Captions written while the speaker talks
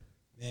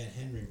Man,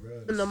 Henry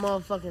Rhodes. In the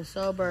motherfucking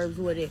suburbs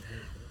with it.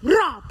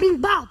 Rah, bing,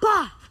 bah,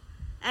 bah.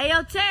 Hey,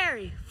 yo,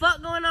 Terry.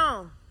 Fuck going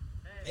on?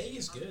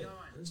 Vegas good.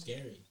 They're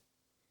scary.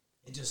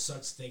 It just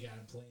sucks they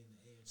gotta play in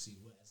the AFC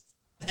West.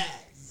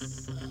 That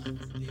sucks,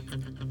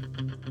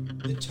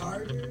 dude. The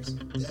Chargers,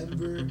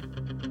 Denver.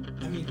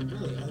 I mean,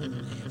 really, other than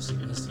the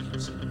AFC West, the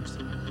AFC North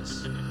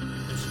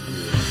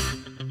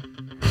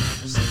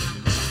is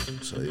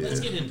So yeah. Let's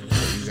get into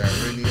that. You got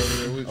Rennie over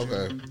there with you?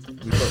 Okay.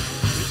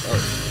 All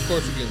right. Of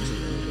course, we're getting to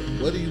that.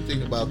 What do you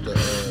think about the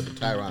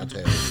Tyron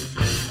Taylor?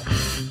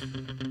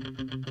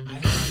 I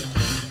think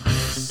that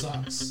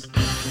sucks.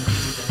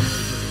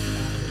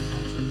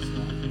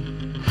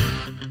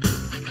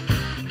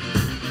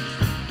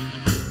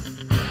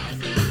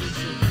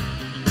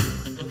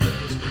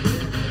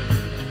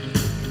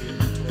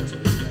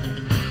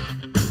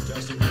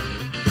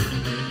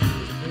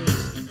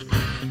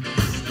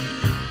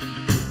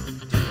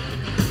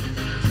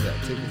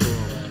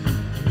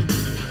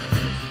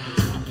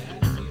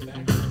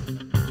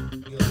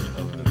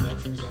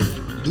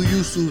 Do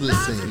you sue the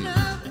scene?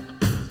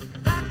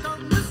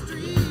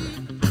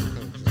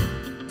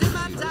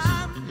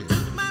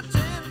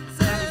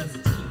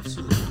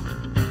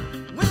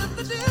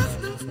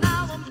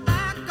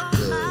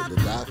 The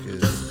doc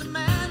is.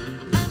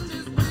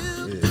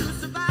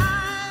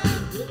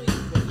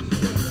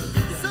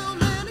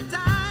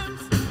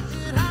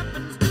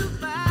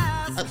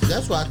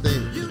 That's why I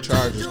think the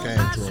Chargers came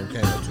up to him.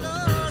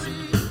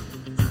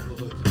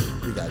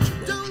 We got you,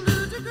 bro.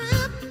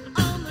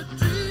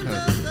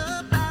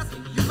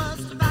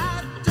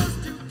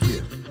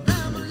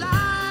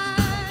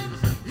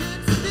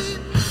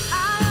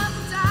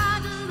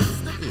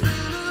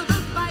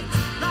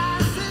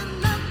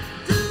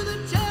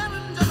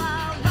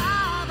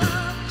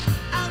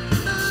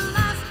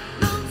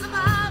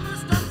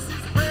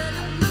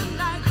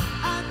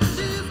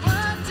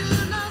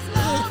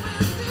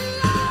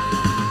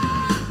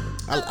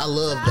 I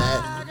love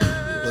that,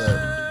 but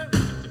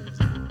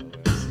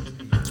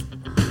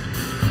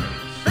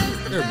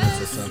they're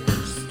missing something.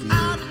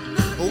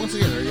 But once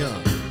again, they're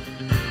young.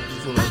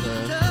 That's what I'm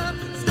saying.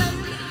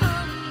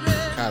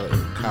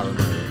 Kyler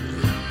Murray.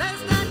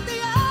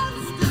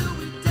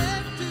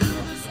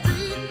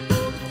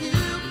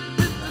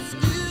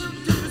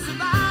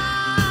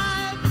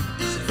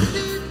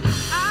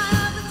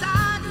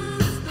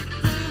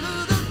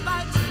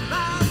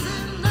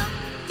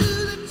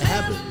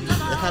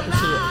 It happens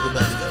to the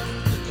best of them.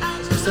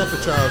 Except for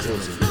Charles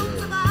Wilson.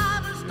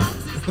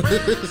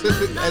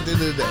 At the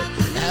end of the day,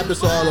 it happens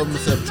to all of them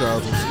except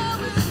Charles Wilson.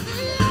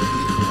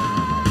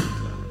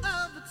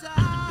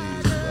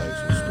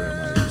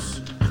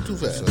 Too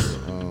fast.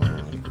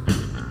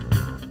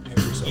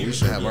 So we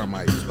should have our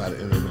mics by the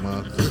end of the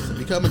month. Listen,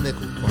 become a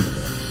nickel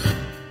cornerback.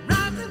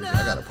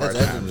 I got a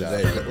part-time job.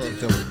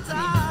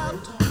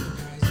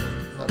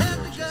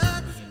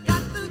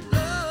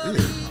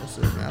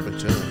 I've been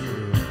chilling.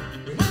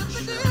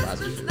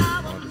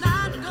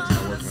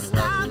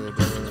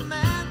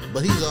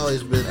 But he's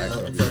always been a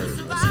scheme.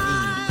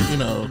 You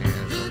know,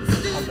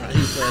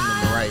 he's playing in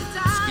the right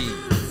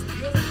scheme.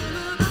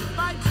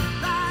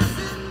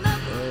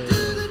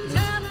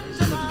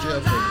 Went to jail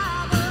for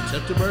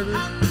attempted murder.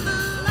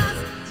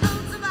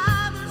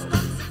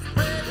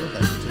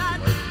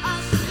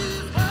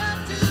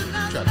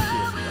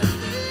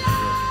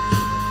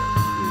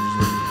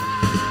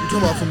 You talking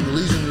about from the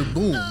Legion of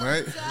Boom,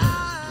 right?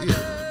 Yeah,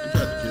 he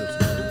tried to kill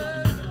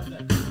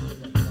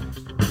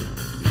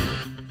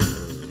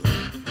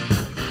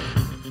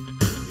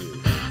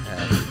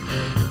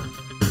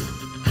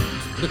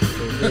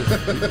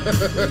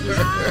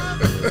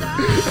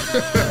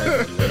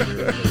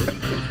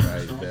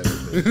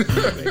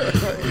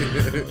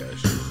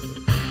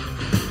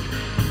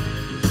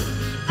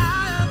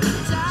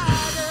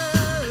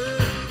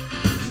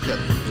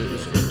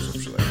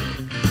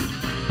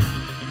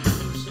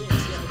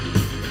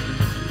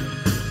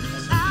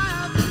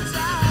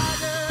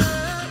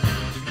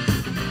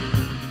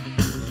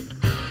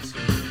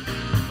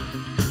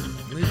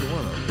Neither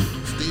one of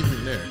them. Steve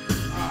McNair.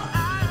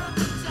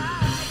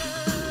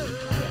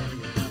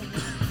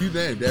 You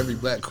named every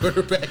black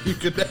quarterback you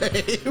could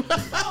name.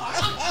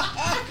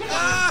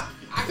 I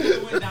could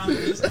have went down the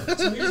list.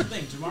 So here's the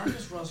thing: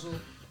 Jamarcus Russell,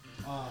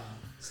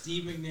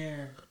 Steve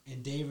McNair,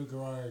 and David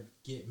Garrard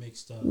get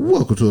mixed up.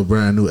 Welcome to a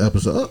brand new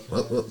episode.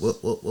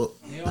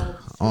 They all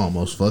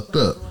Almost fucked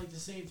up. for like the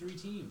same three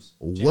teams.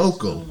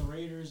 Welcome the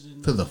Raiders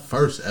and, to the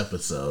first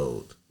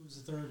episode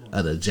who's the third one?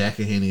 of the Jack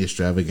and Henny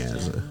Extravaganza,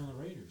 Jacksonville and the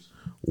Raiders.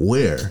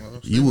 where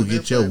you will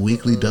get your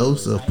weekly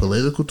dose of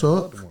political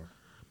talk. Okay,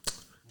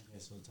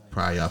 so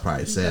Y'all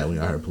probably sad when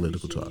y'all heard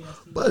political talk,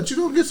 but you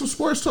gonna get some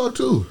sports talk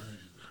too.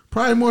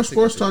 Probably more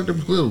sports talk than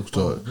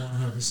political talk.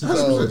 100%.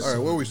 All right,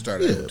 where we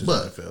started? Yeah,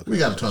 but we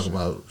got to talk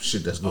about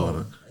shit that's going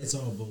on. It's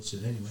all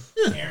bullshit anyway.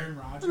 Yeah, Aaron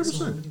Rodgers.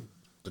 100%.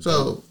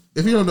 So,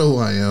 if you don't know who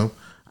I am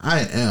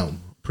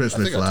Prince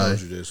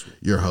McFly,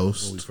 your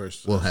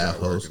host. Well, half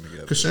host.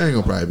 Because Shane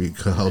gonna probably be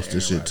co-host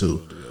this shit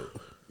too.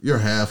 Your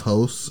half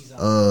host.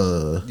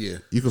 Yeah.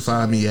 You can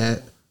find me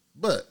at.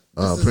 But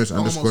Prince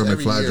underscore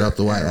McFly dropped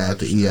the white at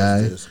the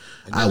EI.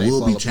 I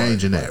will be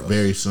changing that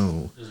very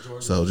soon.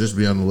 So just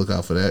be on the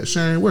lookout for that.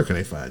 Shane, where can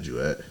they find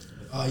you at?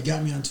 You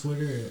got me on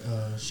Twitter,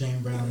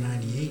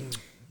 ShaneBrown98.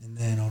 And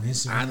then on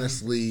Instagram,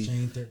 honestly,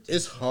 Shane13.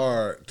 it's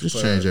hard to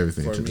change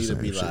everything for me to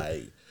be shit.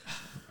 Like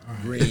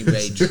Green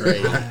Bay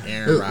trade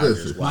Aaron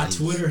Rodgers. My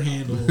Twitter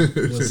handle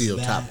was still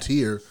top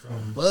tier,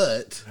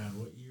 but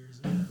what year is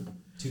that?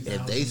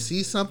 if they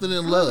see something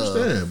in love, I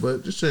understand,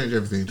 but just change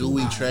everything. Do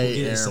we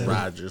trade Aaron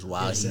Rodgers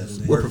while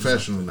he's? We're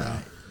professional now.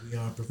 We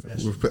are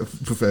professional. We're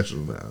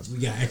professional now. We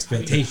got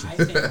expectations.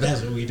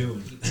 That's what we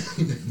do.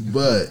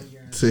 But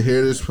to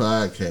hear this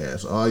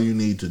podcast, all you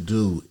need to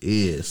do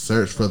is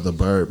search for the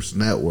Burbs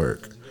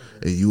Network,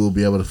 and you will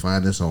be able to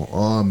find this on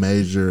all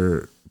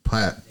major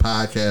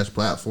podcast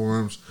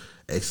platforms,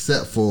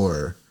 except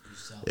for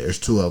there's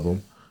two of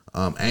them.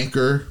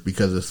 Anchor,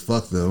 because it's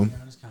fuck them.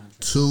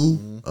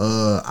 2,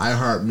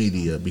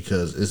 iHeartMedia,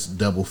 because it's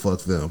double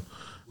fuck them.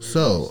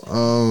 So,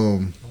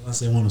 unless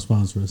they want to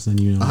sponsor us, then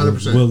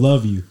 100%. We'll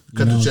love you.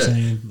 Cut the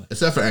check.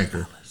 Except for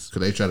Anchor,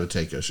 because they try to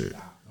take your shit.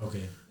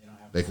 Okay.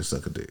 They can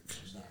suck a dick.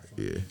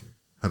 Yeah.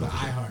 But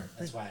iHeart.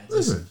 That's why it's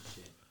listen.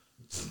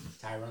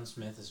 Tyron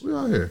Smith is We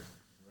all here.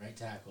 right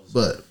tackles.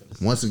 But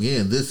once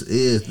again, this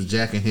is the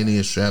Jack and Henny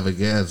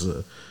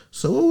Extravaganza.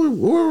 So what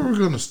we're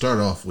going to start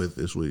off with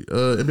this week?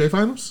 NBA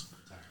Finals?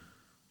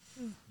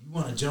 You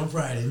want to jump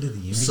right into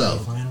the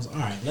NBA Finals? All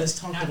right, let's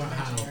talk about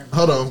how...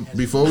 Hold on.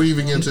 Before we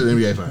even get into the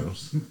NBA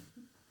Finals.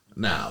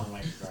 Now.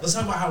 Let's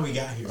talk about how we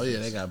got here. Oh, yeah,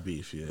 they got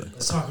beef, yeah.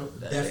 Let's talk...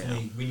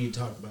 Definitely, we need to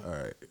talk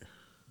about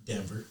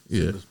Denver.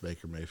 Yeah.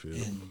 Baker Mayfield.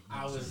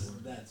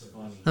 That's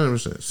funny.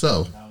 100%.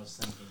 So, I was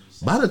thinking you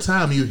said by the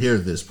time you hear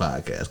this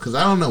podcast, because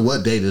I don't know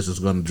what day this is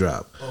going to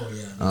drop. Oh,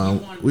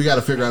 yeah. We got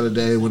to figure out a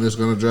day when it's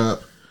going to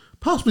drop.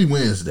 Possibly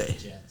Wednesday.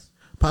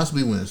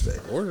 Possibly Wednesday.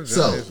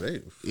 So,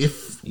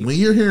 when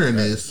you're hearing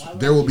this,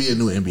 there will be a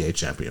new NBA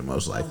champion,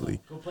 most likely.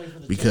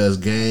 Because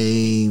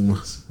game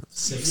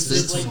 6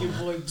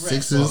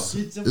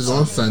 is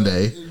on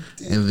Sunday,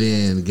 and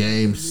then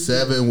game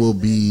 7 will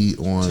be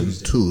on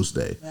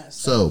Tuesday.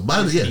 So,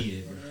 by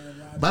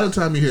the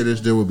time you hear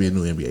this, there will be a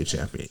new NBA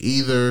champion.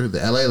 Either the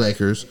LA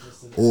Lakers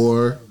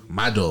or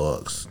my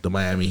dogs, the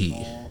Miami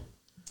Heat.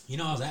 You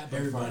know, I was at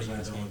everybody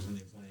when they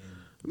playing.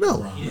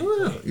 No.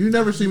 You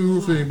never see me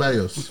root for anybody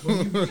else.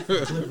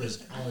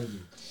 Clippers all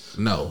year.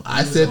 No,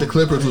 I said the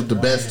Clippers was the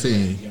best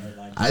team.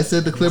 I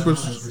said the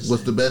Clippers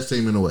was the best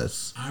team in the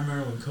West. I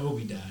remember when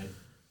Kobe died,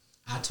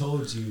 I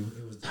told you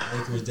it was the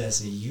Lakers'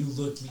 destiny. You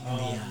looked me in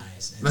the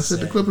eyes and I said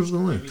the Clippers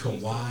going to win.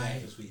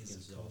 Kawhi is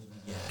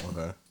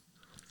okay.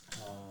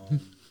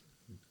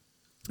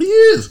 He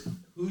is.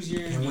 Who's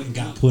your and when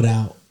got put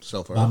out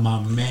so far by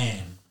my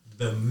man,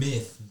 the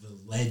myth, the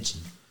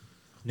legend,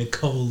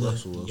 Nikola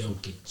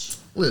Jokic.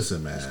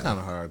 Listen, man. It's kind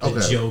of hard.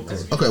 The Joker.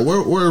 Okay, where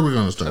are we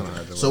going to start?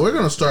 So we're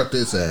going to start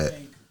this at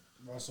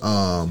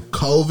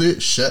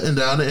COVID shutting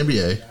down the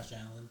NBA.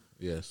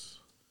 Yes.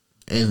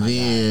 And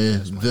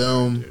then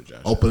them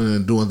opening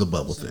and doing the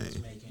bubble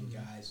thing.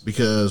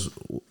 Because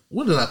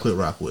when did I quit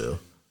Rockwell?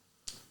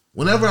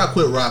 Whenever I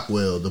quit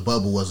Rockwell, the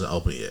bubble wasn't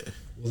open yet.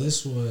 Well,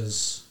 this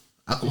was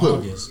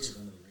August.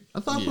 I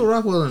thought I quit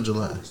Rockwell in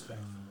July.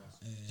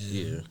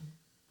 Yeah.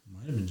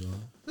 Might have been July.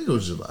 I think it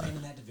was July.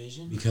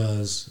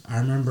 Because I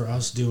remember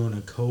us doing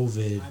a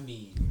COVID.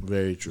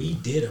 Very true. We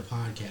did a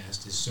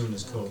podcast as soon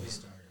as COVID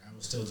started. I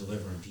was still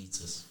delivering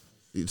pizzas.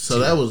 So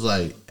that was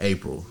like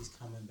April.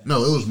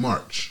 No, it was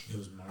March.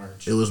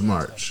 It was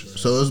March.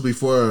 So it was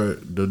before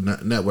the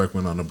network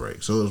went on a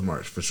break. So it was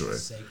March for sure.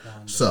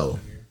 So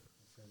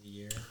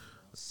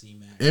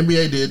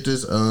NBA did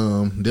this,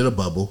 did a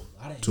bubble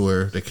to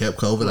where they kept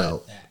COVID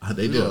out.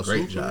 They did a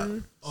great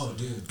job. Oh,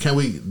 dude! Can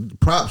we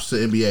props to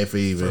NBA for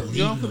even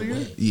yeah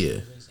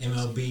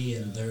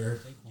MLB and their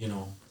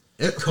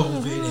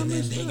COVID, and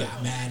then they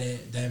got mad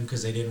at them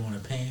because they didn't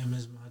want to pay them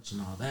as much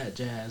and all that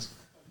jazz.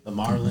 The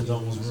Marlins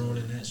almost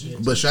ruining that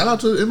shit. But shout out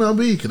to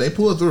MLB because they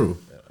pulled through.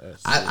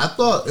 I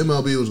thought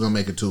MLB was gonna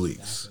make it 2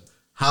 weeks.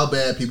 How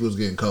bad people was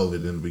getting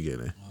COVID in the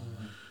beginning.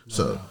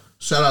 So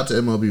shout out to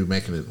MLB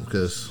making it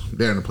because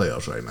they're in the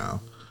playoffs right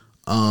now.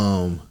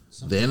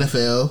 The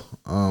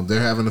NFL, they're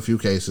having a few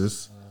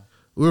cases.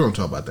 We're gonna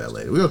talk about that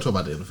later. We're gonna talk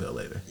about the NFL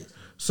later.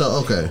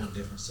 So okay.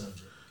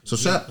 So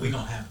we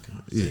gonna have a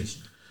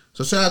conversation. Yeah.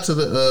 So shout out to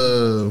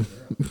the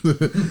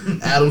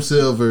Adam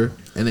Silver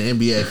and the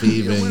NBA for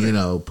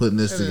even putting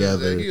this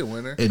together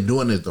and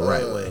doing it the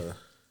right way.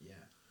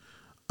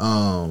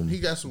 He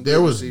got some.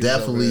 There was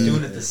definitely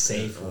doing it the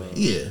safe way.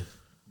 Yeah.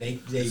 They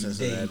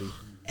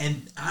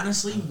and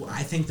honestly,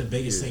 I think the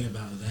biggest thing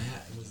about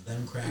that was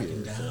them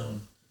cracking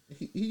down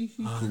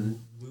on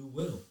Lou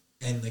Will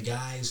and the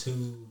guys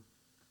who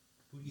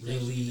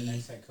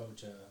really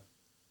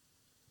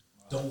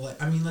don't let.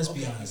 I mean, let's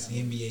be honest.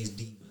 The NBA's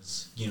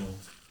divas,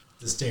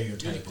 the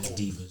stereotype is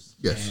divas.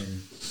 Yes.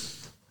 And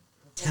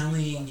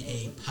telling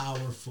a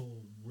powerful,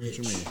 rich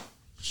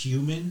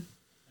human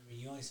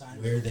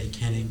where they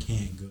can and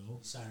can't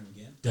go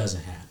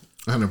doesn't happen.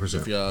 100%.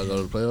 If y'all go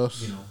to the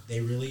playoffs, You know,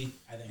 they really,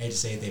 I hate to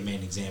say it, they made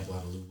an example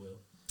out of Lou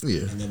Will.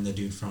 Yeah. And then the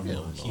dude from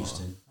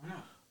Houston.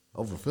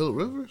 over Phillip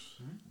Rivers.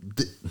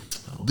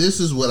 This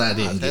is what I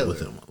didn't get with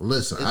him.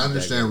 Listen, I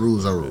understand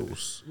rules are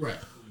rules. Right.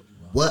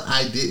 What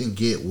I didn't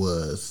get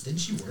was Didn't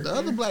she work The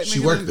other there? black She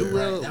nigga worked didn't do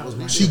there. well. That was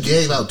my she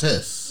gave out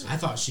tests. I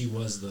thought she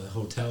was the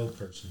hotel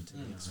person.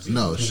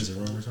 No, Kings of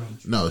Rome or something.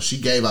 No, she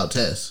gave out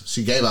tests.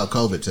 She gave out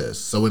COVID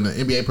tests. So when the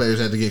NBA players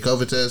had to get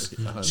COVID tests,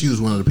 she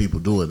was one of the people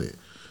doing it.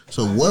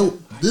 So what?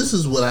 This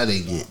is what I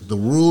didn't get. The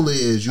rule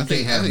is you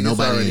can't have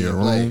nobody in your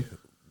room.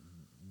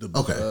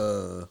 Okay,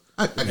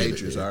 I get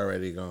Patriots it.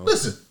 already gone.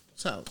 Listen,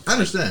 So, I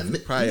understand.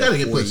 probably You gotta a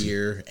get pussy.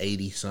 4-year,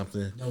 80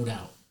 something. No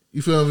doubt.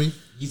 You feel me?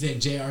 You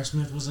think J.R.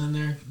 Smith was in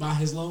there by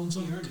his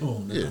lonesome? Come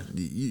on, now. Yeah,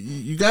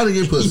 you gotta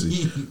get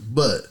pussy.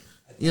 But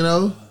you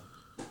know,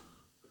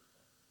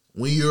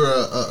 when you're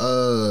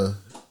a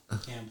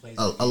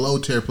low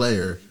tier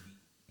player,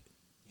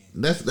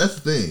 that's the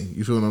thing.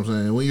 You feel what I'm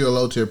saying? When you're a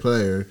low tier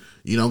player,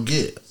 you don't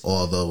get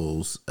all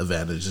those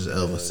advantages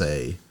of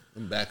say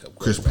Backup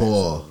Chris quarterbacks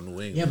Paul. in New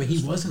England Yeah, but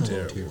he wasn't a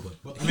low tier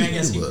player. I mean, I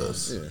guess he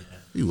was. Yeah.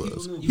 He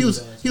was.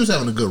 He was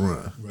having a good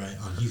run. Right,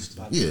 on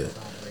Houston. Yeah.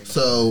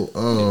 So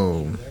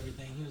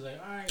Everything. He was like,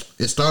 all right,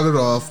 it started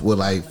off with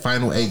like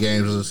final 8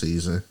 games of the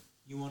season.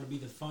 you want to be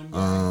the fun guy?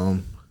 I'll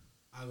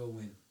go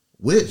win.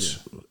 Which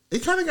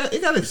it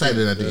got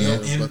excited at the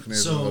end. And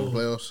Buccaneers will go to so,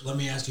 playoffs. let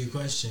me ask you a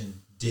question.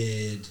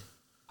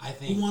 I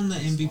think Who won the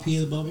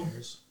MVP of the bubble?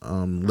 Bears,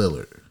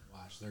 Lillard.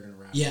 watch, they're gonna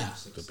wrap. Yeah. up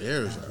 6. The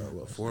Bears are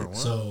what 4-1.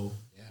 So,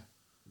 Yeah.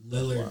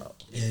 Lillard,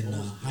 and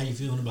how you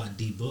feeling about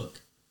D Book?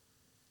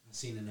 I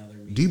seen another.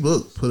 D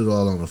Book put it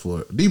all on the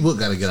floor. D Book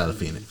got to get out of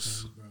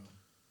Phoenix.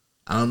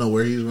 I don't know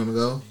where he's going to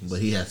go, but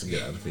he has to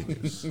get out of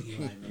Phoenix.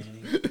 Eli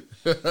Manning.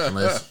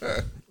 Unless,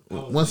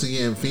 once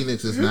again,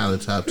 Phoenix is not a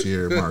top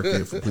tier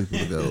market for people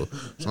to go.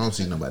 So I don't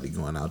see nobody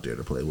going out there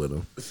to play with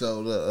him.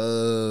 So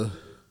the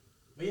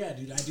But yeah,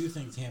 dude, I do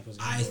think Tampa's.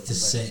 Gonna I go to the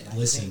just said, playoffs. I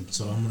listen, think-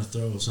 so I'm going to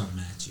throw something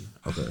at you.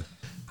 Okay.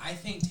 I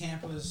think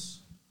Tampa's.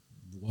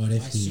 What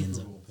if My he Super ends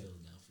up Bowl with pick.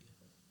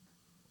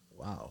 Philadelphia?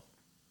 wow.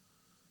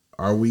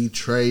 Are we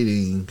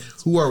trading?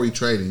 Who are we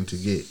trading to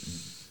get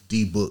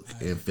D Book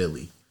and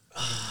Philly?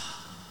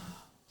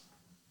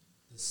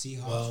 The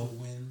Seahawks Well, will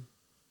win.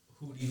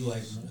 Who do you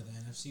like more?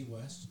 The NFC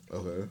West.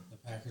 Okay. The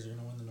Packers are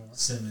gonna win the North.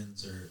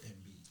 Simmons or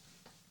Embiid?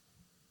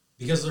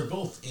 Because they're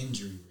both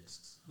injury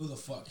risks. Who the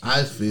fuck?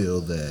 I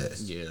feel that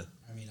Yeah.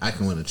 I mean, I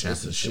can win a It's a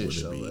championship shit with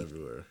show Embiid.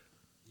 everywhere.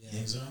 You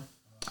think so?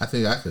 I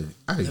think I could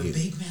The get.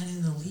 big man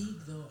in the league,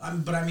 though.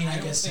 But I mean, I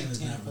don't guess think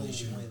Simmons not Tampa really will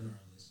shooting win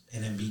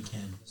and Embiid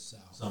can the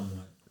South.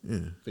 somewhat. Yeah.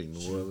 Think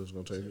New Orleans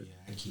gonna take Yeah, it?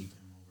 I keep him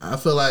over. I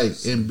feel like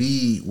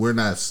Embiid, we're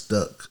not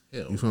stuck.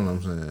 Hell. You feel what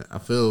I'm saying? I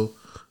feel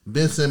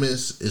Ben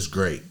Simmons is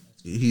great.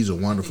 He's a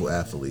wonderful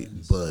athlete,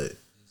 but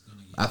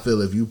I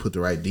feel if you put the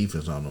right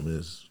defense on him,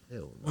 is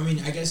Hell I mean,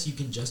 I guess you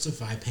can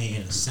justify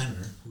paying a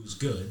center who's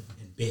good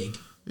and big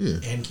yeah,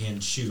 and can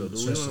shoot, So do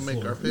we stretch wanna the make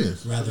floor, our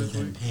picks? rather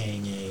than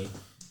paying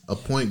a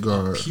point a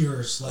guard.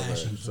 pure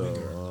slashing Okay, so,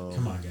 point guard.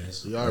 Come on,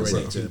 guys. We already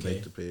Let's didn't say make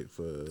 2K. the pick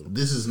for.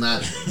 This is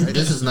not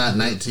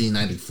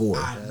 1994.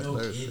 No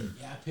kidding.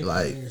 Yeah, I picked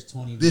Like, the Bears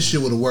 20. This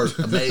shit would have worked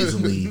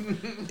amazingly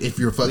if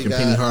you're fucking got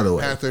Penny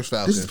Hardaway. Panthers, This is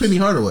Falcons. Penny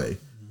Hardaway.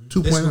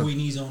 This is what 2.0. we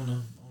need on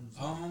the.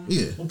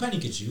 Yeah, Well, Penny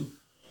could shoot.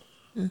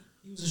 He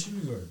was a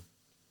shooting guard.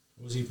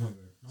 Or was he a point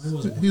guard? No, he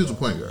wasn't. he was a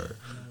point guard.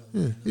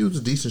 Yeah, he was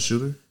a decent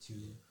shooter.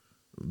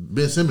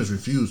 Ben Simmons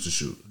refused to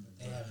shoot.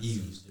 He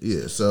was.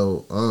 Yeah,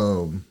 so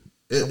I'm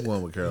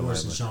going with Carolina.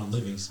 Worse than Sean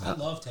Livingston. I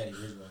love Teddy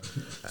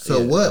Bridgewater. So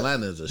Yeah, what?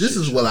 Atlanta's a This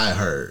shit is show. what I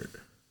heard.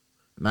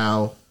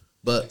 Now,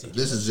 but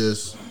this is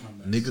just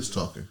niggas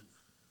talking.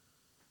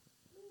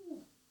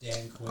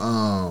 Dan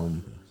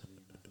Quinn.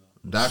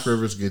 Doc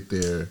Rivers get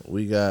there.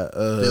 We got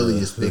Philly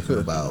is thinking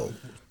about.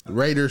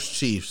 Raiders,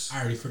 Chiefs. I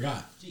already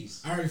forgot.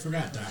 I already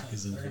forgot Doc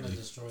is in the They're gonna league.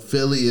 destroy the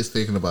Philly is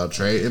thinking about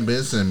trading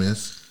Ben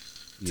Simmons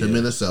to Yeah.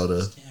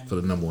 Minnesota for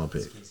the number 1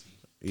 pick.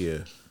 Yeah.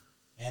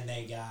 And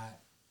they got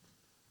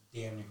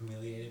damn near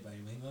humiliated by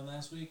New England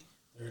last week.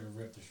 They're gonna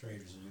rip the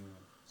Raiders a new one.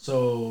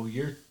 So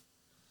you're.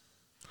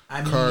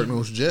 I mean,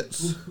 Cardinals,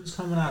 Jets. Who's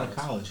coming out of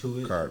college? Who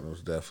is?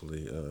 Cardinals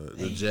definitely.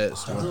 The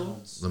Jets.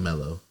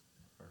 LaMelo.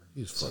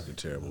 He's fucking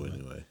terrible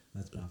anyway.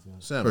 That's my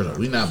fault. Sam First off,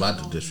 we not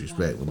about to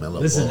disrespect LaMelo.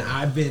 Listen, Ball.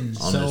 I've been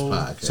on so this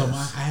podcast. so.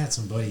 I had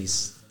some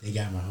buddies. They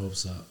got my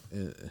hopes up.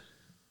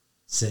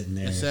 Sitting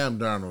there, And Sam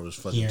Darnold is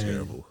fucking Hearing-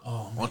 terrible.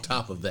 oh, On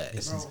top of that,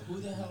 This Bro, is- who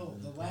the hell?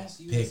 The last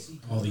pick USC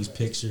all these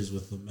pictures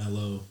with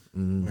LaMelo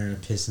wearing a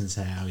Pistons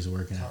hat. How he's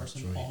working out in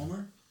Carson Detroit.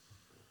 Palmer.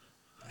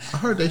 I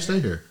heard they stay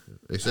here.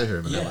 They stay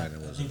here. Yeah,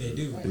 Now. I think they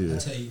do. Yeah. I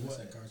tell you what,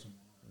 Carson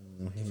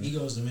if he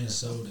goes to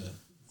Minnesota,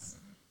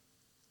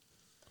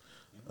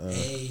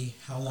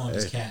 how long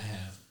does Cat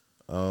have?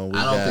 we I don't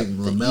got think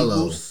the LaMelo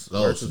Eagles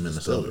goes versus to the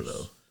Minnesota Steelers.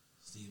 though.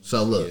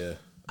 So look, Yeah.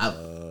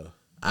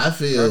 I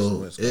Carson feel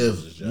Wentz gonna lose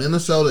his if job.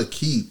 Minnesota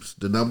keeps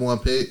the number 1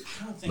 pick,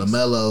 I don't think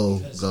LaMelo so,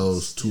 because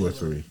goes 2 or Steelers-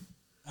 3.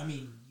 I mean,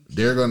 you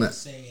They're can't gonna.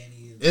 say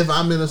any of If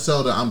I'm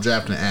Minnesota, I'm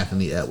drafting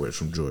Anthony Edwards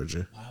from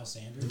Georgia. Miles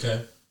Sanders.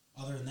 Okay,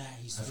 Other than that,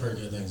 he's. I've heard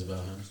good things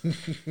about him.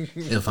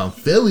 If I'm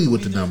Philly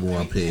with the number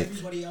one pick,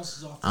 Everybody else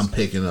is off I'm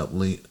picking up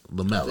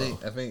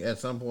LaMelo. I think at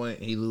some point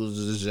he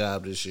loses his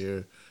job this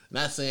year.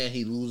 Not saying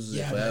he loses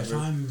it forever,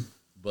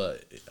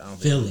 but I don't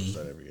think Philly, he'll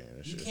start every game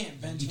this year. You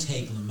can't bench you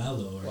take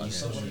LaMelo or you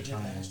saw what he did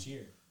trying. last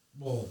year.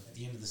 Well, At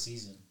the end of the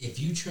season, if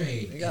you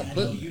trade, He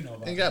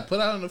got put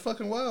out in the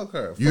fucking wild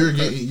card. You will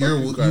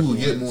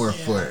get more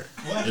for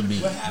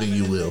Embiid than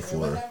you will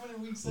for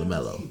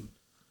LaMelo.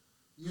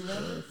 You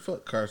remember?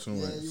 Fuck Carson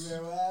Yeah, Wentz. you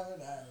remember what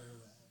happened? I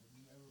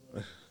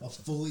remember. A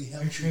fully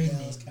healthy trading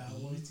Dallas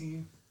Cowboys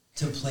team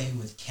to play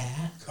with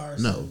Cat.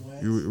 Carson No,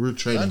 Wentz. we're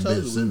trading Ben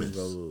we was Simmons.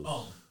 gonna lose.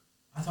 Oh,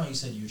 I thought you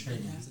said you were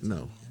trading.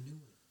 No,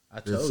 I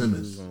Ben told you we was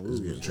Simmons gonna is lose.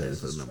 getting traded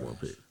for the number one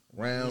pick.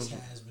 Rounds, This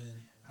has been.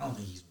 I don't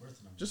think he's worth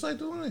it. just like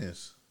the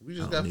Lions. We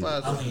just I got don't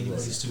 5 I don't think seconds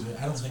anybody's left. stupid.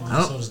 I don't think I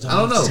Minnesota's don't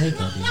dumb enough to know. take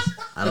that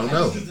deal. I don't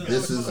know.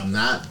 This is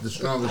not the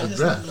strongest I of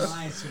just want the drafts.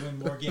 Lions to win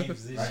more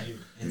games this year.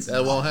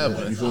 That won't You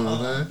happen. feel what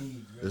I'm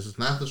saying? This is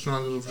not the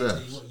strongest of I'll tell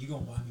you drafts. what, you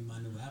gonna buy me my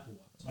new Apple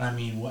Watch? But I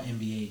mean, what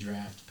NBA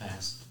draft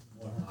passed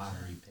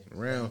lottery pick?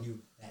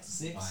 Round. That's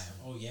 6.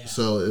 Oh yeah.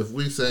 So if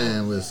we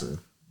saying, listen,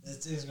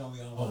 That's it's gonna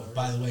be on. Oh,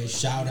 by the way,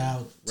 shout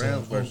out to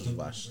Rams versus Oakland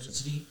Washington.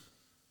 University,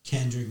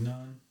 Kendrick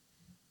Nunn,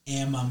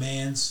 and my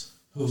man's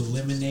who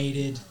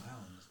eliminated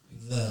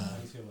the How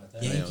do you feel about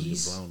that? Rams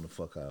Yankees. get blown the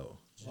fuck out.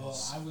 Well,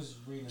 I was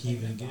reading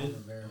Keeping about it good.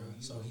 Rivera.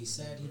 So he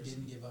said he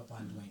didn't give up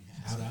on Dwayne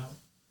Shout Haskins. out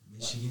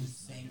Michigan. He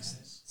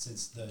thinks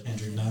since the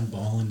Kendrick Nunn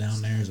balling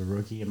down there as a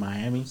rookie in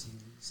Miami.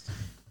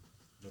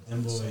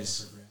 Them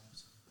boys,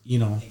 you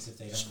know, thinks if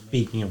they don't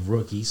speaking of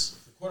rookies,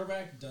 the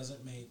quarterback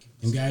doesn't make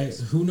and guys,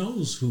 who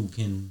knows who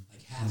can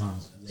like come out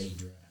Haskins does. late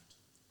draft.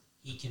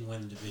 He can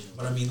win the division.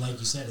 But I mean, like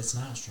you said, it's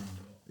not strong.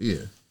 yeah,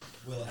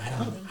 Will it I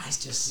happen? don't. I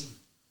just see.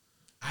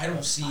 I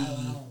don't see Kyle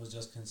Allen was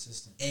just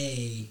consistent.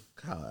 a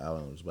Kyle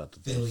Allen was about to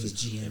throw Philly's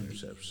 6 GM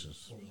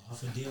interceptions. pull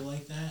off a deal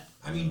like that.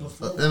 I mean,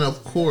 before and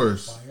of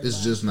course,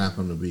 it's just not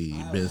going to be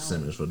Ben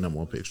Simmons for the number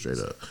one pick straight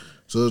up.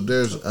 So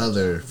there's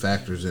other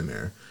factors in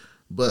there,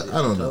 but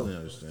I don't Totally know.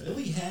 understand.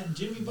 Philly had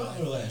Jimmy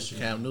Butler last year.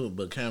 Cam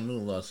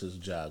Newton lost his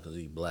job because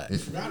he's black.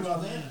 Forgot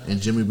about that.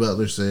 And Jimmy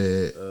Butler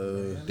said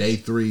day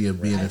 3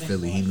 of being in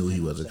Philly, he knew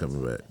he wasn't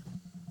coming back.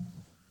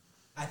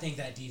 I think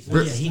that defense.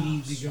 But yeah, he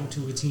needs to go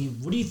to a team.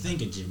 What do you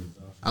think of Jimmy Butler?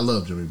 I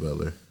love Jimmy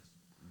Butler.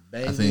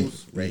 Bengals, I think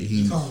Ravens.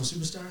 You he. call him a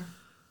superstar?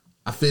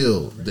 I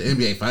feel the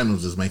NBA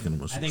Finals is making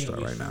him a I think it'll superstar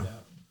be right now. shootout.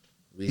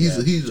 We He's-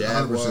 have he's 100%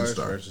 Jaguars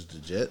star. versus the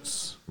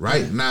Jets.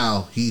 Right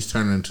now, he's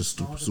turning into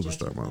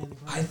superstar mode.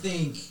 I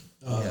think.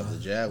 We have the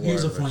Jaguars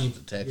Here's a versus funny. the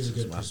Texans. Here's a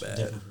good My bad.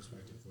 different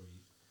perspective for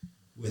you.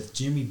 With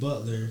Jimmy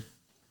Butler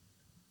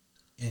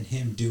and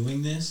him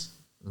doing this,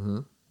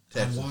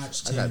 Texans. I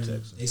watched I got him.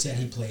 Texans. They said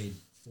he played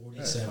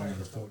 47 out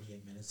of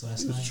 48 minutes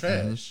last He was night.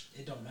 trash.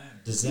 It don't matter.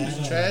 Does He that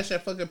was trash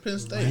at fucking Penn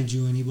State. remind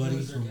you anybody He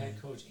was their from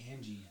head coach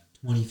and GM.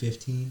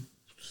 2015,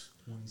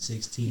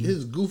 2016?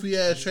 His goofy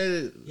ass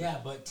traded. Yeah,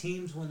 but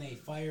teams when they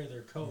fire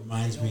their coach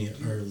Reminds they me don't of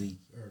do- early,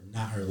 or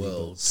not early,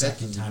 Well, but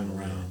second Texans time didn't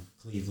around,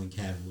 Cleveland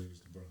Cavaliers,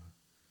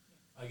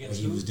 LeBron. against what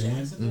he who? was doing.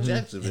 Jacksonville?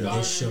 Jacksonville. And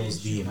this Gardner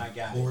shows the Minshew, my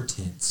guy.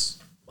 importance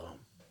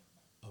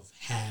of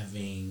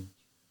having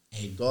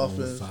a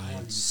Dolphins. bona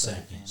fide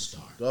second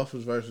star.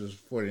 Dolphins versus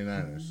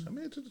 49ers. I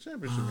made it to the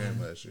championship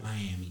game last year.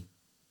 Miami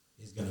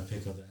is going to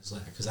pick up that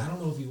slack. Because I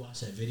don't know if you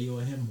watched that video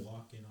of him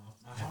walking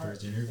off after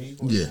his interview.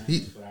 Yeah,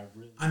 But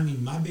I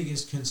mean, my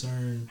biggest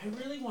concern, I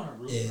really want to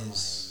root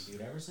is for Miami,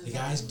 dude. Ever since the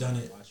I guy's was done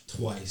it watching-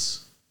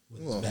 twice with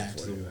I'm his going back for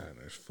to the wall.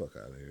 49ers. Fuck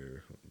out of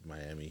here.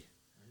 Miami.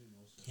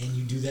 Can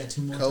you do that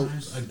 2 more Colts,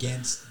 times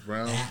against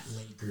Browns. that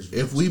Lakers?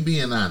 If we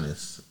being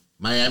honest,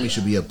 Miami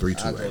should be up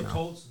 3-2 I right go now.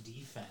 Colts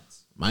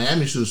defense.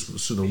 Miami should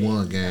have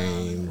won It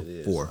game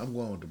is. 4. I'm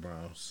going with the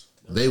Browns.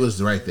 They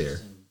was right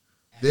there.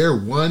 Their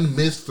one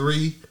missed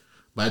 3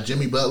 by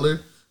Jimmy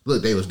Butler.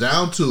 Look, they was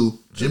down 2.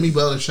 Jimmy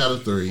Butler shot a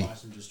 3,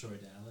 Watch them destroy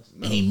Dallas.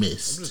 and he I'm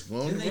missed. just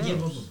going Didn't with they the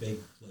give up Browns. a big?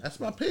 That's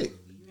my pick.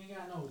 You ain't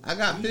got no. I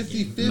got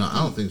 50-50. No, I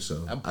don't think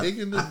so. I'm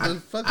picking the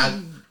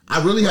fucking.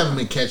 I really haven't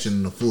been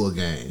catching the full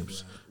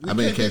games. I've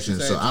been catching,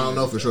 so I don't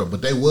know for sure.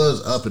 But they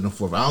was up in the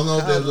 4th. I don't know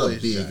if they was up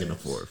Cowboys, big in the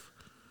Giants. 4th.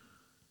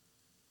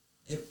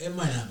 It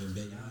might not have been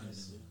big. It might have been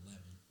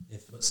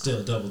 11. But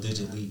still, double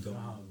digit lead going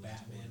on.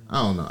 Batman.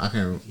 I don't know. I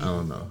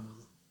don't know.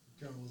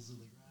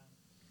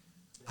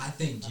 I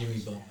think Jimmy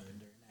Butler.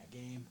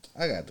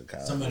 I got the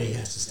Cowboys. Somebody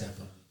has to step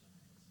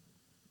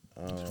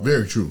up.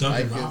 Very true.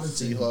 Duncan Vikings,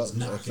 Robinson was Seahawks on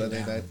knocking Sunday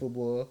down Night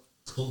Football.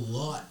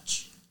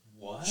 clutch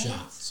What?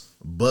 shots.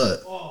 But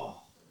Oh,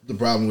 the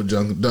problem with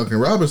Duncan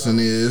Robinson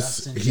is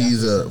Justin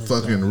he's a Jefferson is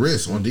fucking done.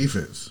 risk on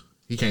defense.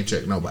 He can't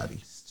check nobody.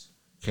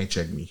 Can't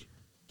check me.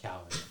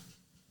 Calvin.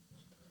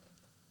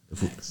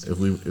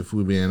 If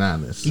we being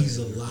honest. He's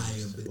a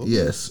liability.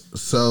 Yes.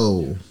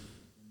 So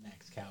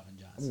Next, Calvin I'm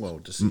Johnson. going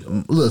with the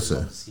Seahawks.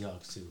 listen,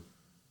 Seahawks too.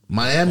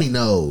 Miami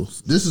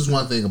knows. This is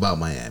one thing about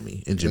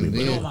Miami and Jimmy And then-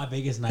 You know Butler. what my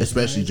biggest nightmare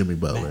Especially is? Jimmy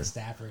Butler. Matt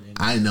Stafford and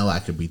I know I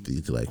could beat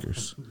these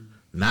Lakers.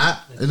 Not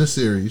in a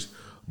series,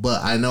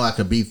 but I know I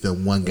could beat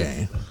them one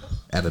game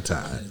at a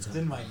time. it's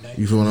in my night.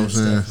 You feel what I'm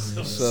saying?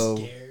 So So,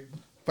 scared.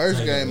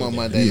 First game on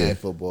Monday Night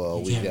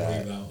Football, we got.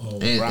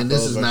 And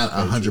this is not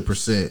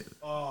 100%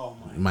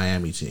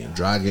 Miami team.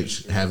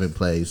 Dragic haven't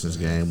played since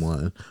game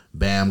 1.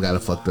 Bam got a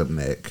fucked up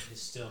neck.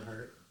 It's still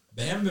hurt.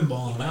 Bam been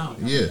balling out.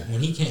 Yeah.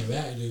 When he came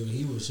back, dude,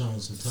 he was showing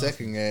some tough.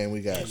 Second game,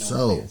 we got.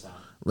 So,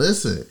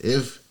 listen,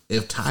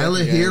 if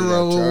Tyler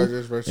Hero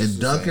and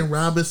Duncan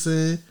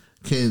Robinson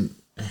can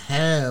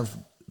have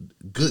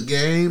good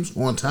games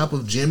on top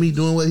of Jimmy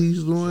doing what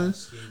he's doing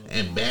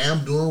and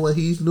Bam doing what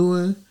he's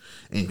doing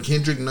and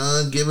Kendrick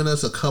Nunn giving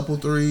us a couple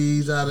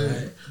threes out of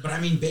it. But I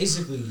mean,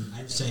 basically,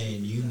 I'm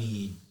saying you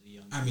need.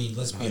 I mean,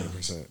 let's be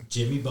honest.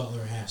 Jimmy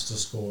Butler has to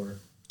score.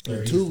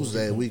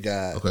 Tuesday, we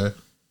got the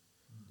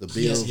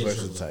Bills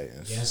versus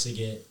Titans. He has to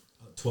get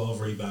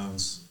 12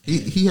 rebounds.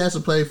 He has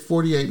to play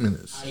 48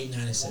 minutes. 8, 9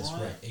 assists,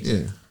 right? Exactly.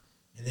 Yeah.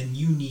 And then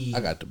you need.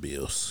 I got the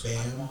Bills.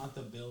 Bam, I want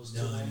the Bills to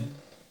Nunn, win.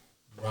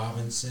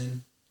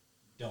 Robinson.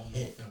 Don't know.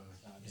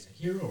 Is it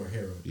Hero or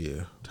Hero?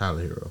 Yeah,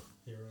 Tyler Hero.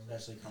 Hero.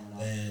 Especially coming out.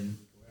 Then,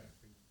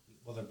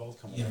 Well, they're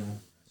both coming out.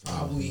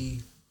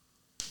 probably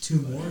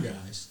 2 more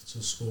guys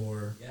to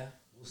score. Yeah,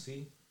 we'll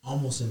see.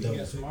 Almost in Who double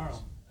you got figures. tomorrow?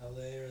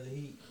 LA or the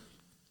Heat?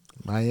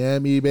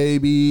 Miami,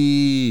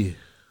 baby.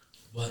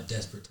 But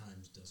desperate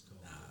times does call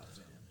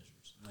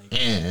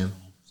measures. And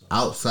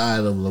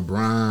outside of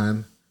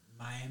LeBron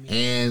Miami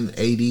and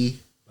AD,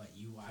 But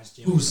you watched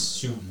it. Who's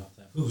shooting?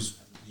 Who's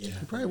He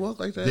probably walk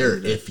like that. they're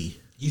iffy.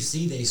 You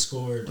see, they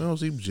scored. I don't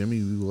see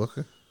Jimmy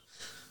walking.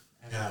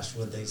 Gosh,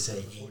 what they say,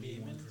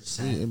 81%. He's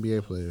an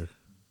NBA player.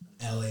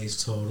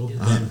 LA's total.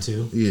 Them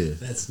two. Yeah.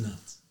 That's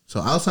nuts. So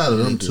outside of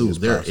them Anything two, is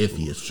they're possible.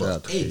 iffy as Shout fuck.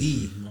 out to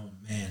AD,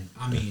 man.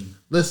 I mean,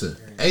 Listen,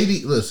 AD.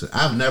 Listen,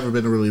 I've never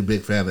been a really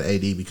big fan of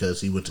AD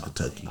because he went to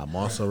Kentucky. I'm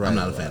also right. I'm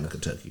not a fan of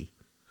Kentucky.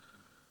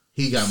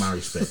 He got my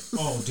respect.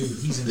 oh, dude,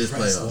 he's This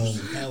impressive.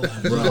 playoffs. Hell,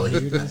 I Bro, know.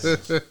 This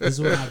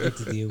is what I get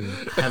to deal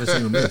with. I haven't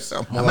seen him miss.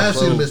 I might have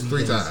seen him miss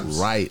 3 times.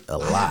 Right, a I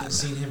haven't lot.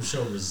 seen him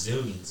show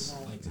resilience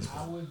like this.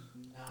 I would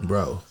not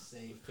Bro.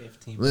 say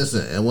 15.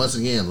 Listen, and once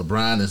again,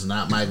 LeBron is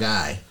not my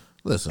guy.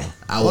 Listen,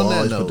 I will on that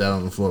always note, put that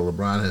on the floor.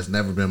 LeBron has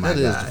never been my that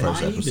is the guy.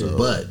 first Mine episode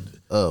But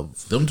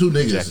of them 2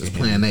 niggas Jack is and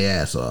playing their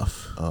ass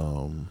off.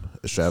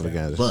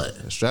 Extravaganza. But-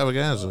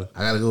 Extravaganza. I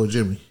gotta go with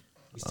Jimmy.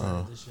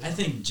 I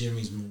think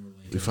Jimmy's more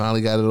We like,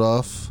 finally got it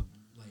off.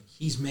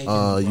 he's making.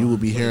 You will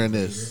be LeBron hearing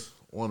play this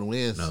on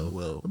Wednesday. No,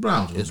 Well,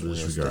 LeBron's it's gonna do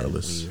this Wednesday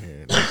regardless. when you're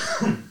hearing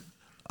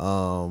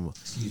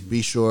this. Excuse me.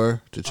 Be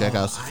sure to check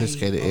out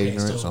Sophisticated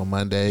Ignorance on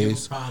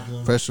Mondays.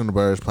 Fresh from the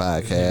Birds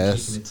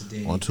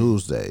podcast on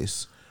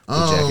Tuesdays. With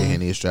Jack and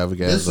Henny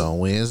Extravaganza on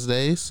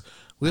Wednesdays.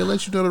 We'll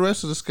let you know the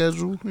rest of the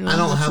schedule. You know, I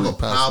don't next have a week,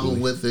 possibly.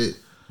 problem with it,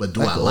 but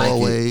do Like I like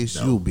always, it?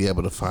 No. you'll be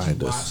able to find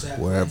Did you us watch that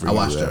wherever play? I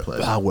watched you that play.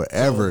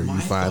 wherever So you my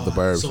find the thought-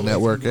 Burbs so if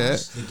Network you watch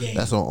at. the game-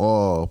 That's on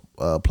all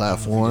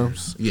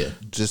platforms. Yeah.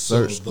 Just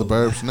So search the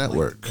Burbs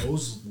Network.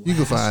 You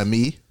can find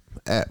me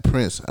at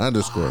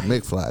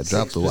Prince_McFly.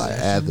 Drop the Y,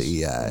 add the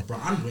EI.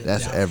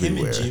 That's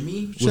everywhere. Him and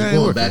Jimmy Was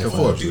going back and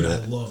forth. Dude, I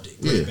loved it.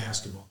 Great Yeah.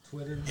 basketball.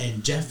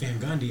 And Jeff Van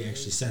Gundy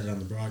actually said it on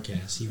the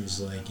broadcast. He was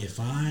like, if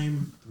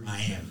I'm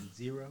Miami,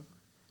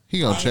 He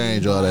gonna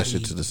change all that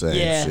shit to the same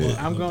Yeah,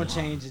 shit. I'm going to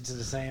change it to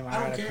the same. I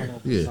don't gotta care. come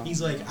up Yeah. with something. He's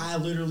like, I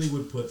literally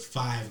would put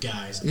 5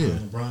 guys Yeah.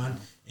 on LeBron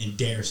and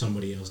dare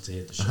somebody else to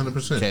hit the shot.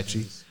 100%.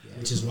 Catchy.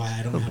 Which is why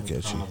I don't have a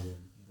Catchy. problem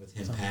with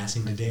him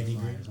passing to Danny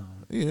Green.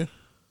 Yeah,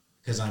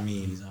 Because, I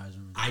mean,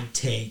 I'd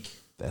take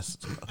that's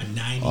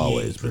a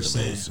always been 98%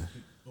 amazing.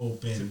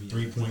 open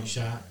 3-point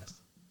shot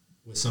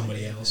with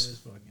somebody else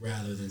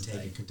rather than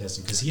take a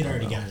contestant. Because he had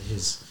already got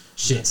his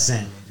shit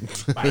sent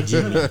by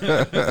Jimmy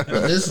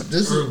earlier.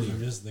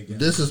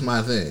 This is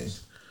my thing.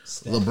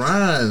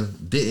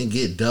 LeBron didn't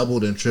get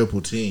doubled and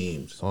triple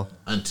teams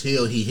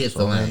until he hit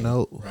the On that lane.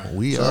 note,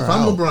 we So are if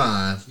I'm out.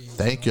 LeBron,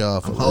 Thank y'all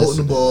for I'm holding the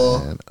listening, ball.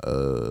 man.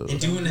 And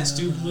doing that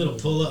stupid little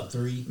pull-up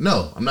 3.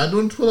 no, I'm not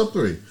doing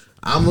 12-3.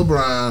 I'm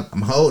LeBron.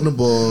 I'm holding the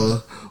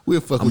ball. We'll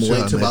fuck I'm with gonna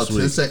y'all wait till about next 10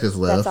 week. seconds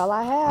left. That's all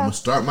I have. I'm gonna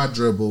start my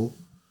dribble,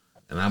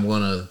 and I'm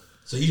gonna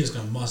So you just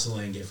going to muscle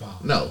it and get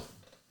fouled. no.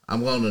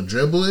 I'm gonna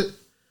dribble it,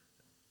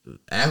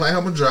 act like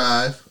I'm gonna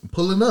drive, I'm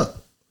pulling up.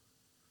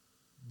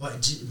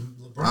 But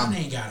LeBron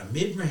ain't got a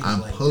mid-range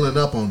I'm like pulling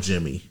up on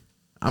Jimmy.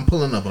 I'm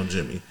pulling up on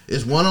Jimmy.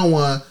 It's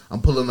 1-on-1.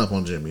 I'm pulling up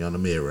on Jimmy on the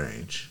mid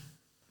range.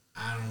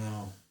 I don't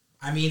know.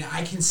 I mean,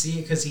 I can see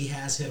it because he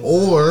has hit a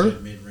Or- lot of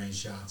good mid-range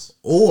shots.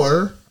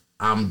 Or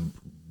I'm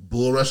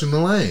bull rushing the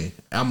lane.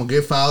 I'm gonna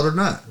get fouled or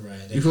not.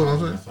 Right. They You feel what I'm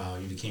call saying? him a foul.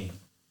 You the king.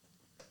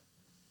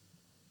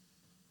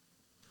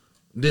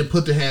 Then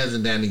put the hands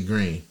in Danny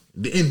Green.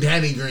 In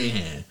Danny Green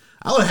hand.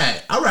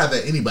 I'd rather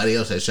anybody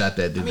else had shot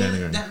that than I Danny mean,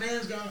 Green. that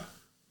man's got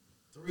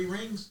 3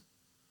 rings.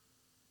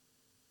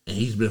 And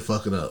he's been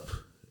fucking up.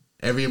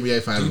 Every NBA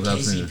Dude, finals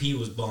I've seen. KCP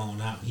was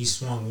balling out. He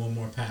swung one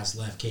more pass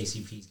left.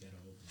 KCP's got an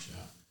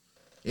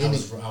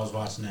open shot. I was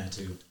watching that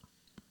too.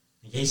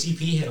 And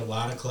KCP hit a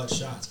lot of clutch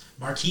shots.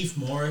 Markieff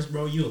Morris,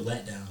 bro, you a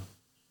letdown.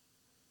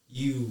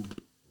 You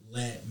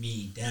let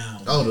me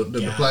down. Oh,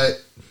 the play.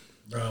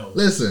 Bro.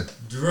 Listen.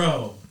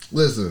 Bro.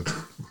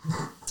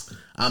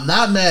 I'm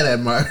not mad at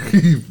Mark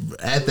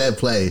at that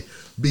play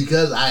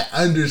because I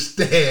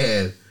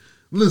understand.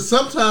 Listen,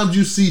 sometimes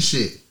you see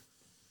shit.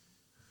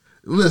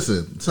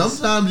 Listen,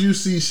 sometimes you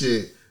see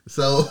shit.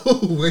 So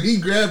when he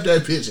grabbed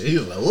that picture, he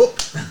was like, "Whoop,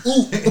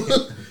 ooh."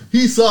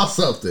 He saw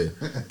something.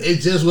 It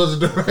just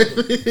wasn't the right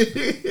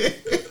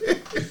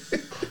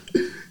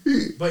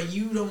thing. But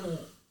you don't.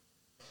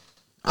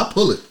 I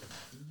pull it.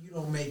 You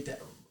don't make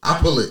that. I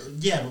pull it.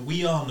 Yeah, but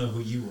we all know who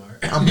you are.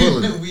 I'm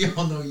pulling it. We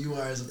all know you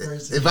are as a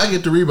person. If I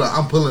get the rebound,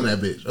 I'm pulling that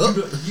bitch. Oh.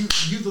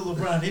 You the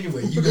LeBron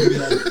anyway. You gonna be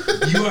like,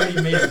 you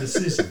already made a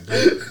decision.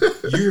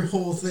 Like, your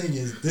whole thing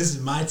is, this is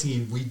my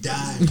team. We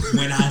die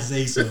when I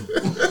say so.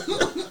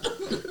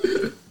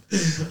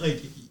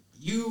 Like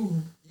you're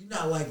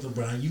not like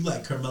LeBron. You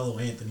like Carmelo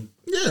Anthony.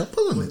 Yeah, I'm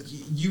pulling it.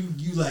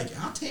 You like,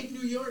 I'll take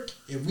New York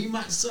if we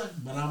might suck,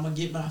 but I'm gonna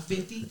get my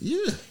 50.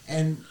 Yeah,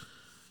 and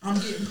I'm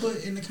getting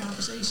put in the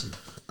conversation.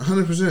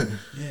 100%.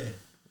 Yeah.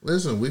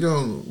 Listen, we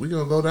gonna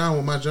go down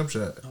with my jump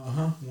shot.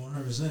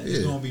 100%.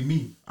 It's gonna be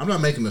me. I'm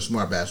not making a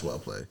smart basketball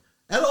play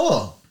at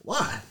all.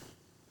 Why?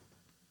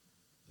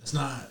 It's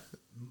not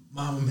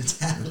Mamba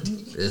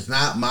mentality. It's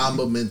not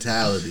Mamba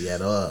mentality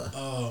at all.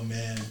 Oh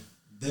man,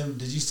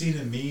 did you see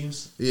the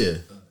memes? Yeah.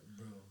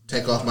 Bro,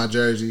 take off my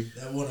jersey.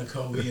 That one of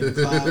Kobe in the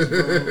clouds,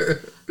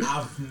 bro.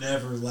 I've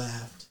never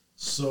laughed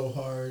so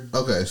hard.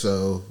 Okay,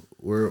 so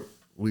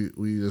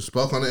we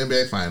spoke on the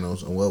NBA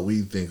Finals and what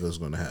we think is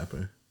going to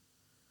happen.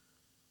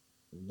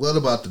 What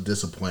about the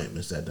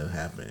disappointments that done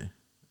happen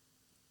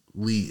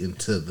lead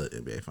into the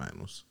NBA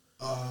Finals?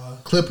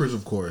 Clippers,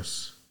 of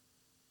course.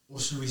 Well,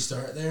 should we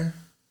start there?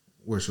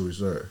 Where should we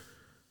start?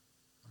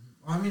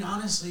 I mean,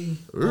 honestly,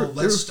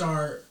 let's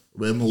start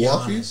with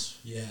Milwaukee. Giannis.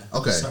 Yeah.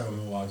 Okay. Let's start with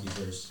Milwaukee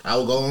first. I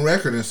will go on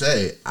record and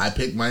say I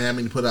picked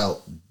Miami to put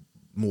out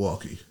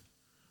Milwaukee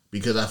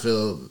because I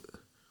feel,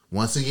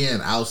 once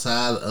again,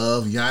 outside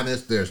of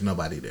Giannis, there's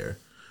nobody there.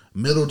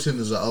 Middleton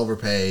is an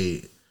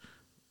overpaid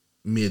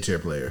mid-tier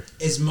player.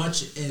 As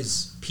much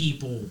as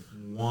people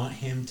want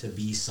him to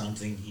be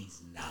something he's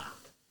not.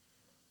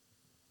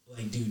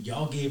 Like, dude,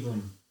 y'all gave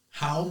him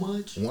how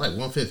much? Like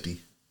 $150.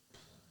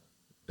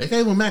 They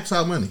gave him max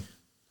out money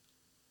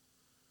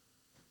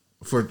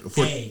for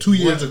 2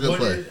 years of good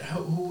play.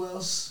 Who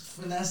else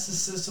finessed the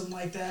system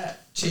like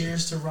that?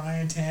 Cheers to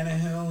Ryan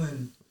Tannehill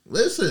and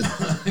listen,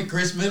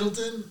 Chris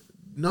Middleton.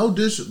 No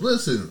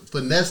listen,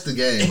 finesse the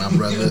game, my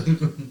brother.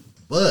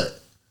 But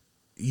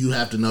you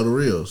have to know the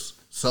reals.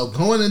 So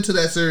going into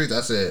that series,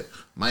 I said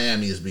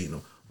Miami is beating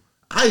them.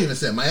 I even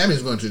said Miami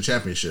is going to the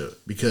championship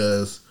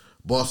because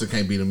Boston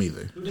can't beat them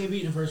either. Who they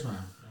beat in the first round?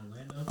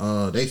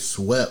 Orlando? They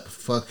swept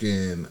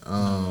fucking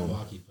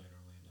Milwaukee played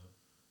Orlando.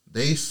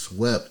 They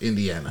swept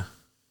Indiana.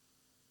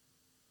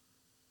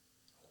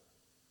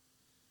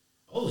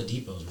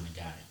 Oladipo's my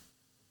guy.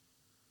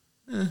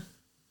 Yeah.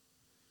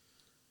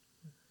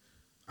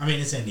 I mean,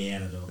 it's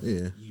Indiana though.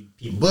 Yeah.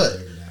 But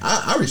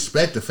I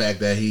respect the fact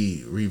that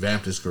he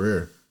revamped his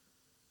career.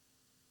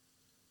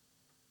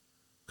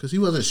 Because he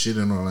wasn't shit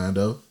in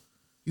Orlando.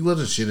 He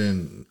wasn't shit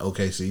in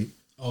OKC.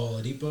 Oh,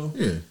 Oladipo?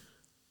 Yeah.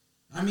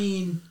 I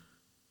mean,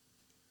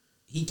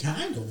 he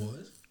kind of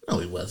was. No,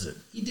 he wasn't.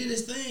 He did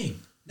his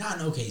thing. Not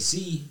in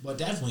OKC, but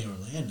definitely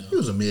Orlando. He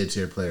was a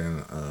mid-tier player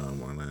in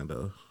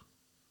Orlando.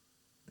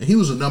 And he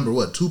was a number,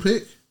 2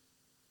 pick?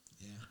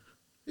 Yeah.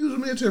 He was a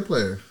mid-tier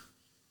player.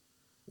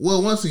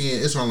 Well, once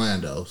again, it's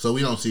Orlando, so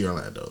we don't see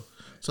Orlando.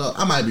 So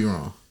I might be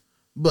wrong.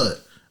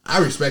 But I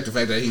respect the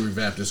fact that he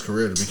revamped his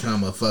career to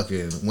become a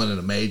fucking one of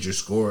the major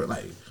scorers.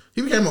 Like,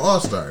 he became an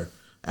all-star.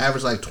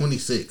 Averaged like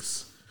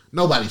 26.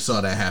 Nobody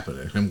saw that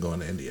happening, him going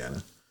to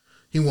Indiana.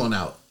 He won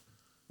out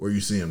where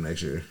you see him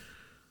next year.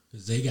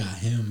 Because they got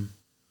him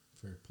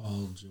for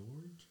Paul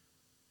George.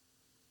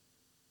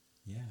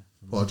 Yeah.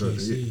 Paul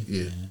George,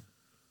 yeah.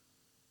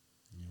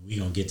 We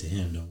gonna get to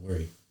him, don't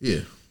worry.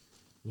 Yeah.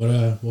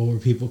 What were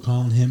people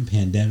calling him?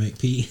 Pandemic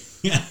P?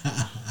 That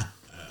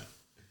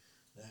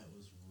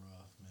was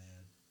rough,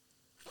 man.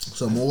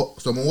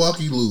 So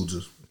Milwaukee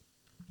loses.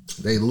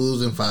 They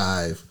lose in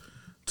 5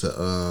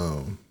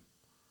 to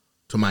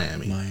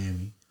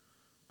Miami.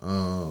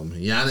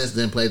 Giannis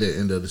didn't play the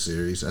end of the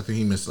series. I think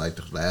he missed like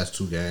the last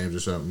 2 games or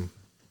something.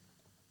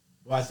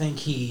 Well, I think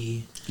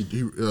he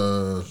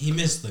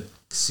missed the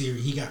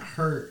series. He got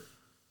hurt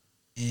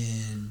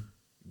in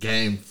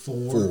game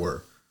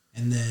 4.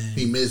 And then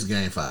he missed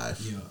game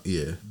 5.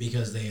 Yeah.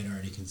 Because they had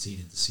already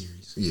conceded the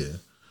series. Yeah.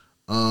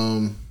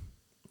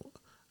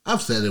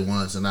 I've said it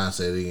once and I'll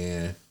say it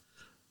again.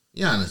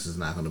 Giannis is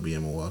not going to be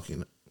in Milwaukee.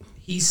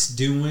 He's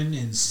doing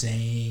and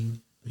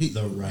saying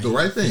the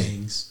right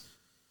things.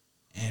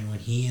 And when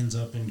he ends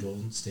up in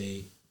Golden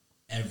State,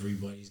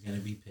 everybody's going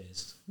to be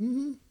pissed.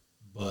 Mm-hmm.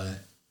 But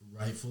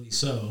rightfully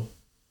so.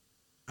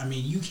 I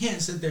mean, you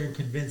can't sit there and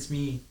convince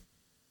me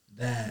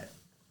that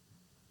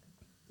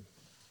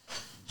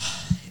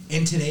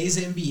in today's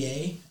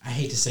NBA, I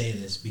hate to say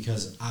this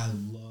because I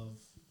love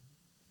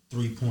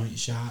 3-point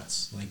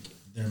shots. Like,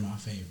 they're my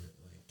favorite.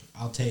 Like,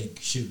 I'll take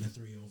shooting a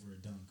 3 over a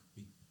dunk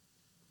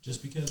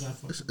just because I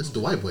fucking It's the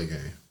white boy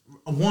game.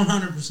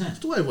 100%. It's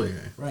the white boy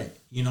game. Right.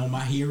 You know,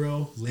 my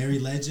hero, Larry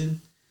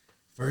Legend,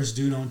 first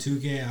dude on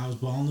 2K I was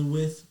balling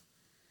with,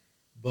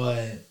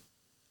 but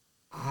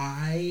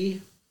I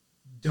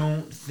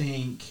don't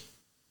think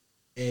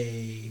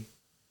Curry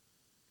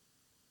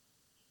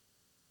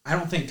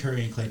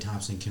and Klay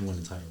Thompson can win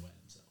a title by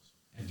themselves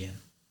again.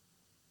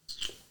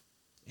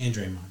 And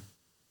Draymond.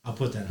 I'll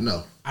put that up.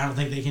 No. I don't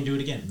think they can do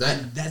it again.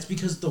 That's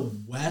because the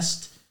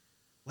West,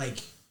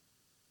 like,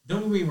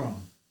 don't get me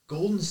wrong.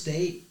 Golden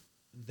State,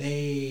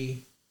 they,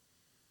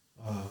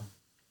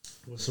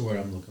 what's the word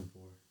I'm looking for?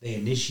 They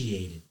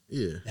initiated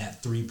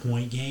that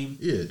 3-point game.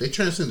 Yeah, they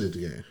transcended the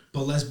game.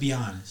 But let's be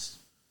honest.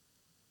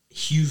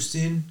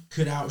 Houston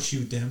could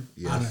outshoot them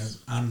on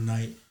a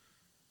night.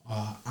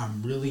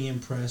 I'm really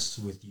impressed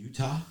with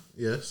Utah.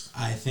 Yes.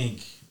 I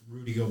think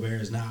Rudy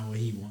Gobert is not what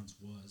he once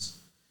was.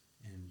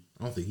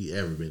 I don't think he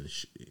ever been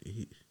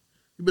he's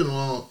been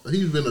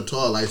a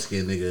tall, light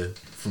skinned nigga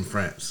from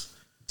France.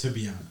 To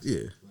be honest.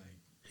 Yeah.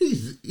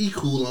 Like, he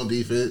cool on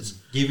defense.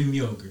 Give him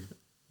Joker.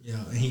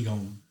 Yeah, and he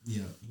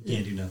he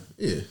can't do nothing.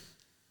 Yeah.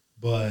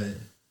 But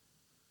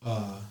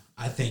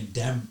I think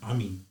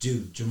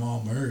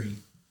Jamal Murray.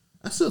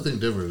 I still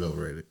think Denver is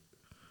overrated.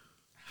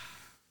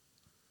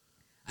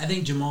 I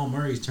think Jamal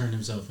Murray's turned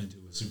himself into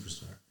a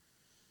superstar.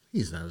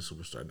 He's not a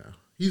superstar now.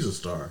 He's a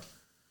star.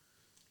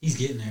 He's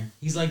getting there.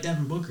 He's like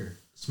Devin Booker.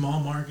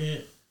 Small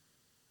market.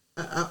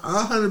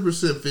 I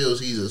 100% feels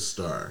he's a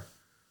star.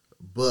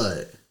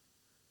 But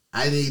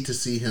I need to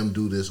see him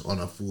do this on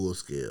a full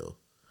scale.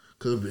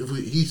 Because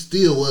he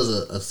still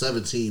was a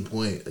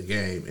 17-point a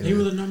game. They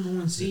were the number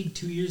 1 seed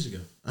 2 years ago.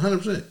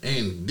 100%.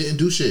 And didn't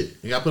do shit.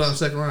 He got put on the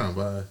second round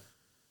by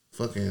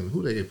fucking...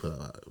 Who they get put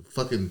out?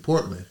 Fucking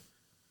Portland.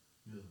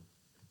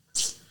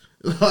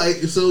 Like,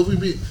 so if we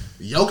beat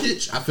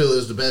Jokic, I feel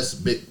is the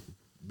best big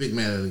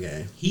man in the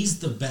game. He's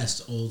the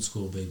best old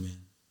school big man.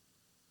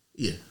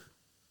 Yeah.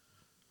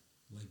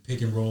 Like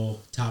pick and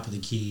roll, top of the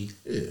key.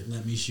 Yeah.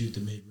 Let me shoot the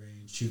mid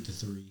range, shoot the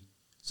 3.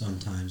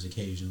 Sometimes,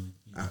 occasionally.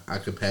 You know? I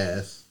could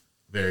pass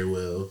very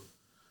well.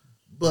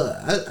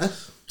 But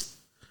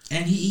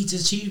and he eats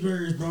his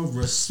cheeseburgers, bro.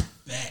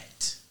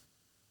 Respect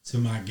to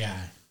my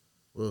guy.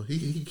 Well,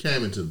 he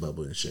came into the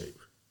bubble in shape.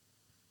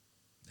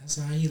 That's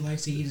how he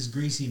likes to eat his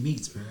greasy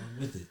meats, bro. I'm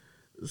with it.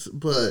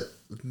 But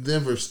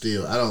Denver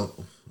still, I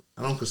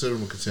don't consider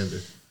him a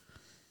contender.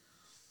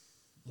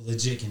 A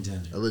legit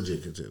contender. A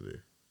legit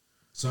contender.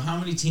 So how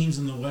many teams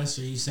in the West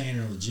are you saying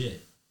are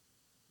legit?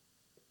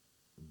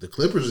 The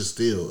Clippers is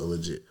still a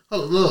legit.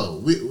 Oh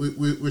no,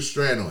 we're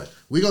straying on it.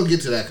 We're gonna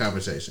get to that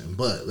conversation,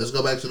 but let's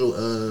go back to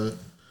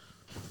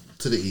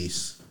the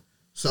East.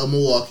 So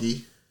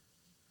Milwaukee,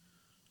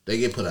 they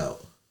get put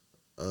out.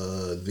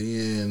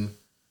 Then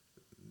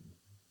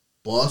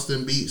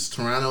Boston beats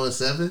Toronto in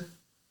 7.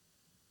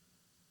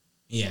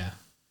 Yeah.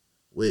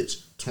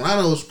 Which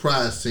Toronto's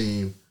prize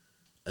team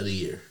of the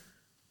year.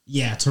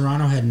 Yeah,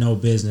 Toronto had no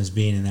business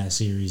being in that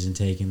series and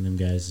taking them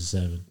guys to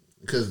 7.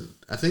 Because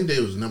I think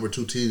they was number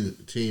 2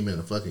 team in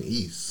the fucking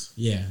East.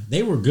 Yeah,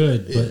 they were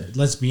good, but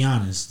let's be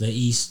honest, the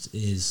East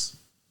is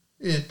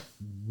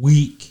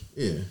weak.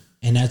 Yeah.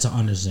 And that's an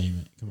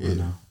understatement. Come on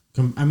now.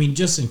 I mean,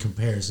 just in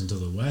comparison to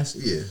the West.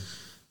 Yeah.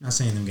 Not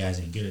saying them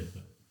guys ain't good,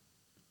 but.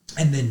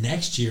 And then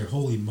next year,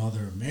 Holy Mother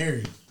of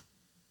Mary.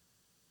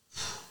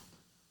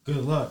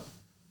 Good luck.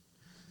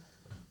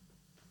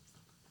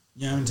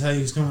 You know, I'm going to tell you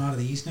who's coming out of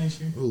the East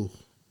next year? Ooh.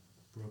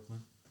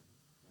 Brooklyn.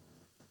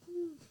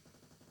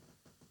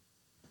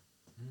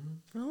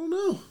 I don't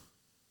know.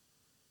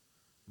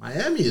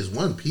 Miami is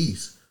one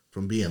piece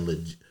from being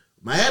legit.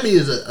 Miami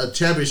is a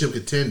championship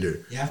contender.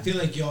 Yeah, I feel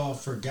like y'all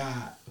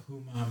forgot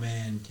who my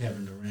man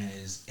Kevin Durant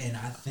is. And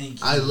I think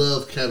I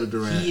love Kevin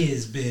Durant. He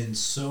has been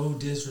so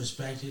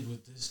disrespected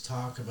with this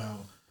talk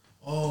about,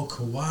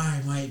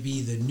 Kawhi might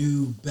be the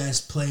new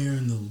best player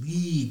in the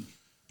league.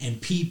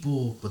 And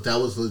people... But that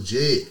was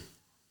legit.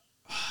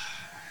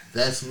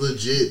 That's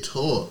legit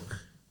talk.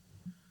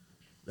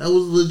 That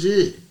was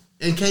legit.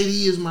 And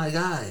KD is my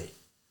guy.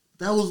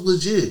 That was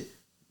legit.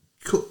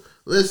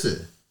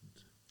 Listen.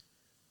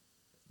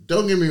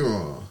 Don't get me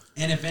wrong.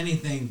 And if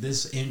anything,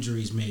 this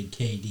injury's made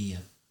KD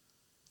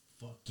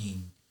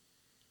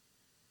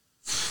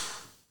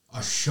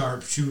a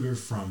sharpshooter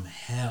from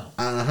hell.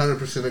 I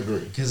 100% agree.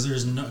 Because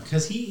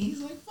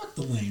he's like, fuck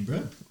the lane,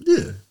 bro.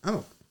 Yeah,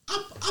 I'll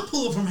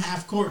pull it from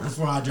half court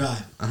before I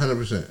drive.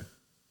 100%.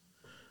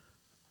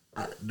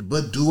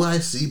 But do I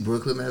see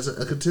Brooklyn as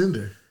a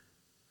contender?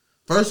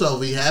 First off,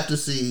 we have to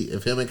see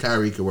if him and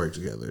Kyrie can work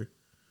together.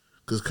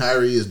 Because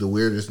Kyrie is the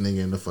weirdest nigga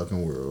in the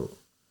fucking world.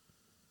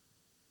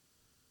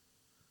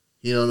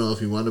 He don't know if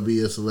he want to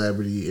be a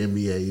celebrity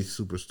NBA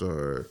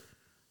superstar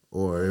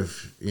or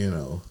if,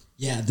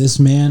 Yeah, this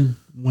man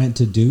went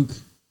to Duke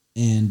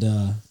and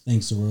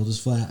thinks the world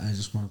is flat. I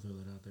just want to throw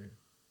that out there.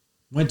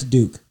 Went to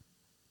Duke.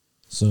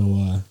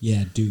 So,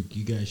 Duke,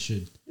 you guys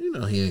should. He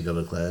ain't go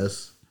to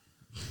class.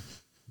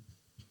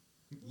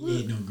 He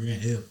ain't no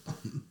Grant Hill.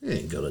 He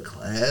ain't go to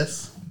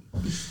class.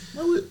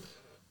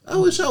 I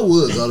wish I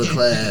would go to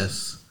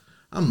class.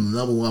 I'm the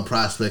number 1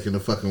 prospect in the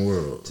fucking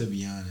world. To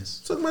be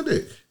honest. Suck my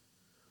dick.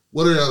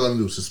 What are y'all going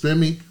to do?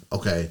 Suspend me?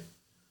 Okay.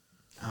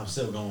 I'm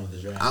still going with the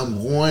draft.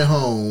 I'm going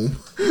home.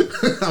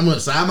 I'm gonna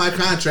sign my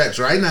contracts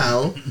right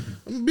now.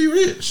 I'm gonna be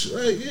rich.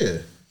 Like, yeah.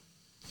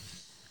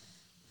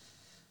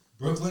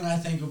 Brooklyn, I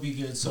think, will be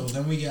good. So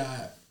then we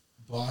got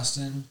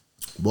Boston,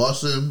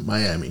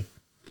 Miami.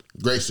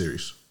 Great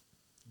series.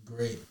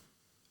 Great.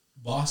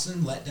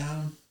 Boston let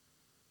down.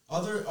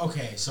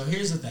 Okay, so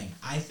here's the thing.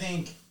 I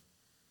think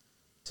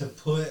to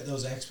put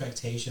those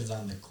expectations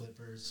on the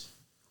Clippers,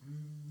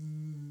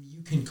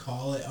 you can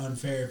call it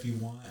unfair if you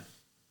want.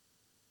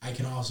 I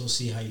can also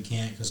see how you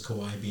can't because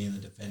Kawhi being the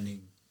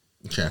defending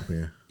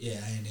champion. Yeah,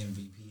 and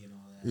MVP and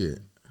all that. Yeah.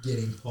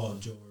 Getting Paul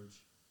George.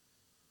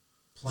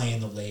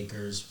 Playing the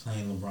Lakers,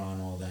 playing LeBron,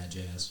 all that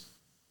jazz.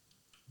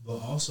 But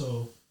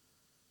also,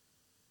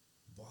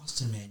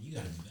 Boston, man, you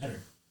got to be better.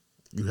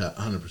 You have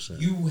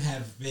 100%. You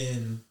have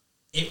been.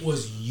 It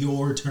was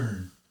your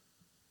turn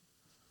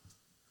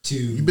to.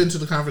 You've been to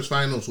the conference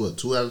finals, what,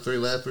 2 out of 3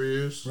 last 3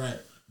 years? Right.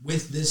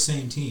 With this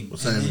same team.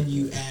 And then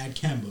you add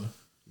Kemba.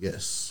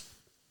 Yes.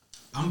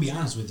 I'm going to be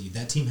honest with you.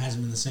 That team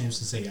hasn't been the same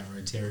since they got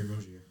rid of Terry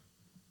Rozier.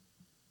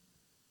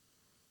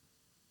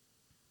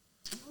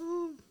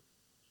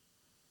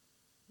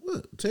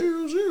 What? Terry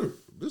Rozier?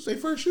 This is their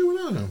first year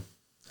without him.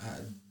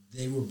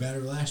 They were better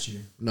last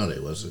year. No, they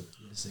wasn't.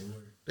 Yes, they were.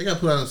 They got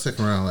put out in the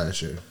second round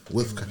last year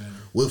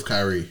with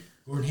Kyrie.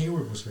 Gordon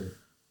Hayward was hurt.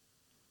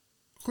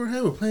 Gordon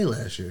Hayward played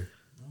last year.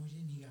 No, he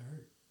didn't. He got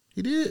hurt.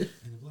 He did?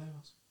 In the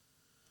playoffs.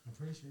 I'm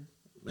pretty sure.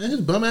 Man,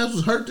 his bum ass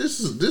was hurt this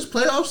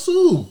playoffs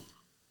too.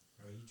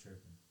 Bro, you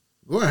tripping.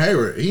 Gordon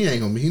Hayward, he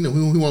ain't gonna be. He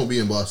won't be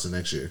in Boston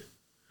next year.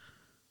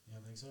 You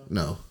don't think so?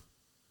 No,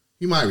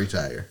 he might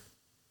retire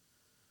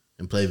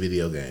and play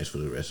video games for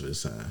the rest of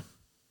his time.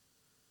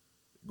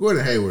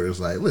 Gordon Hayward is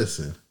like,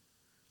 listen,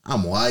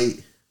 I'm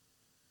white.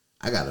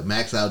 I got a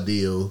max out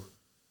deal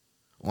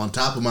on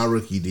top of my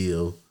rookie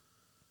deal.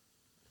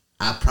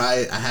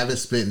 I haven't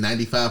spent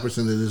 95%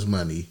 of this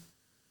money.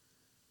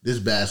 This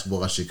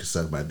basketball shit could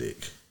suck my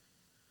dick.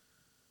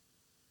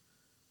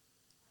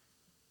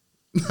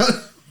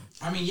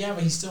 I mean, yeah,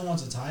 but he still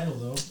wants a title,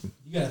 though.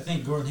 You got to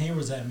think Gordon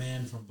Hayward's that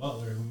man from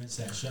Butler who missed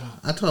that shot.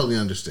 I totally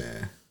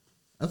understand.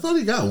 I thought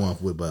he got one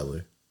with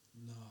Butler.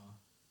 No.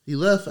 He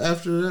left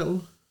after that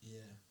one?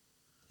 Yeah.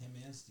 Him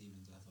and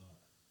Stevens, I thought.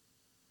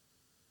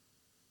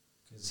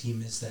 Because he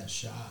missed that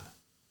shot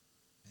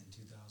in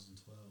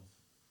 2012.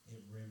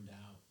 It rimmed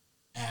out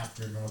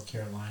after North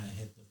Carolina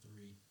hit the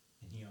 3,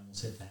 and he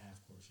almost hit the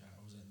half-court shot.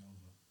 Or was that Nova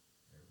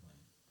they were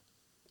playing?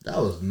 That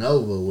was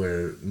Nova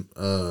where...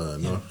 A,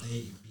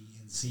 B,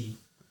 and C.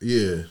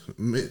 Yeah.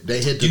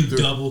 They hit the... You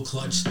double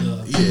clutch the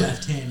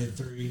left-handed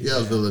 3.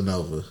 Yeah,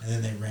 Villanova. And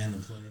then they ran the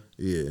play.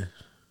 Yeah.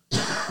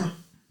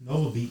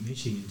 Nova beat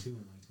Michigan, too,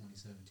 in,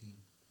 2017.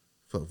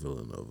 Fuck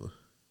Villanova.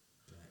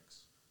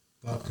 Facts.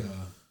 Fuck, the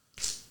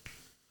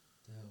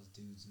hell's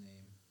dude's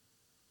name?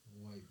 The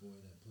white boy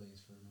that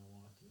plays for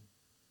Milwaukee.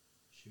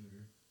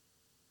 Shooter.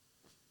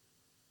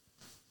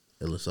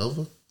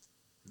 Ilyasova?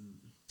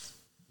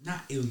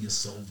 Not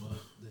Ilyasova.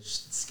 The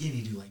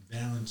skinny dude, like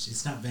Valanciunas.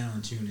 It's not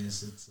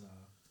Valanciunas. It's,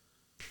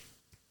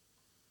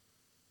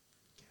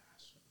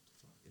 gosh, what the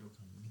fuck? It'll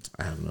come to me.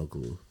 I have no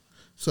clue.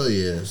 So,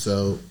 yeah.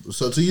 So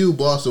to you,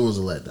 Boston was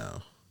a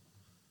letdown.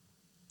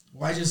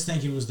 Well, I just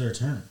think it was their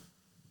turn.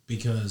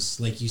 Because,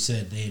 like you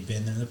said, they had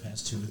been there the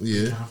past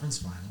 2 conference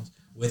finals.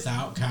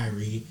 Without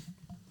Kyrie.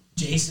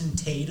 Jason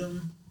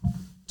Tatum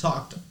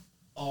talked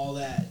all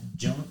that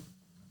junk.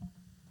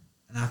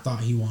 And I thought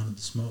he wanted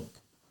the smoke.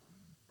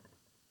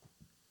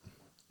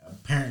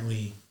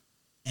 Apparently,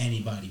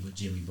 anybody but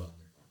Jimmy Butler,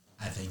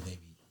 I think they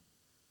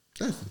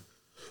beat.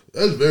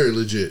 That's very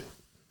legit.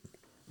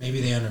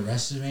 Maybe they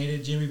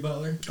underestimated Jimmy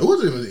Butler. It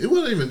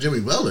wasn't even Jimmy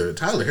Butler.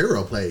 Tyler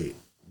Hero played.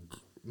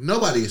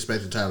 Nobody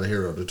expected Tyler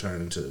Hero to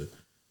turn into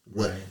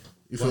what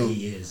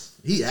he is.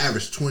 He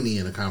averaged 20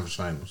 in the conference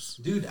finals.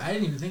 Dude, I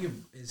didn't even think of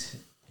is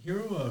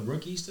Hero a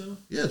rookie still?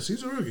 Yes,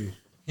 he's a rookie.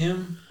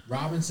 Him,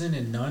 Robinson,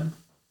 and Nunn.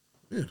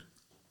 Yeah.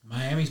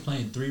 Miami's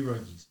playing 3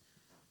 rookies.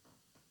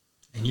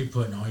 And you're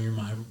putting all your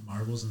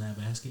marbles in that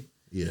basket?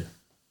 Yeah.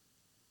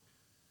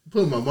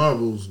 Put my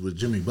marbles with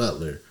Jimmy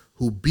Butler,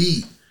 who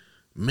beat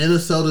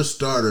Minnesota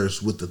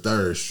starters with the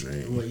 3rd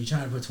string. What, you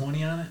trying to put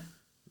 20 on it?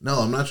 No,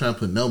 I'm not trying to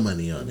put no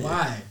money on it.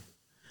 Why?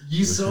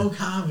 You so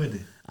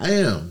confident. I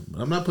am.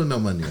 I'm not putting no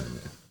money on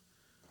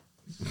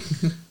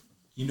it.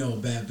 You know a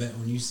bad bet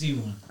when you see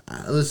one.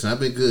 Listen,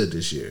 I've been good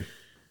this year.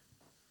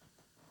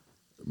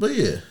 But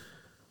yeah.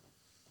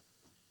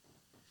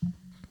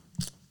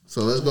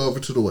 So let's go over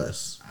to the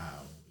West.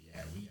 Oh,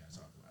 yeah, we got to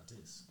talk about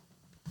this.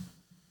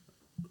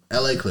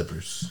 LA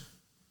Clippers.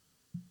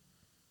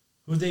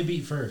 Who'd they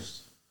beat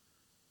first?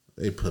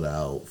 They put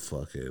out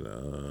fucking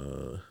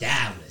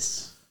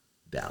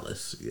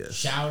Dallas, yes.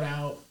 Shout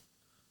out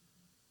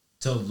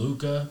to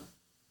Luka,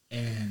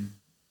 and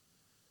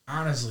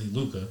honestly,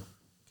 Luka,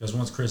 because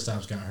once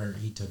Kristaps got hurt,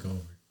 he took over.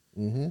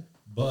 Mm-hmm.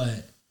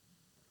 But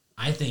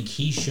I think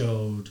he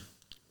showed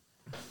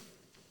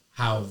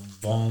how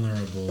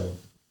vulnerable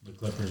the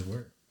Clippers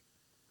were.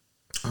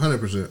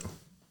 100%.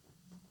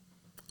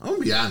 I'm gonna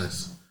be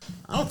honest.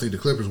 I don't think the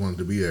Clippers wanted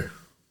to be there.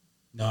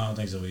 No, I don't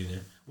think so either.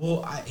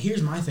 Well,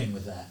 here's my thing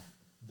with that.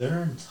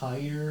 Their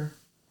entire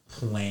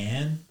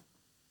plan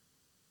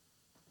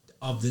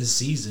of this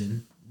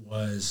season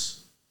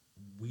was,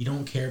 we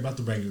don't care about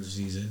the regular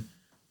season.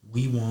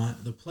 We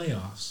want the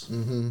playoffs.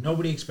 Mm-hmm.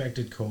 Nobody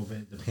expected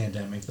COVID, the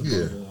pandemic, the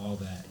bubble, all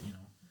that, you know.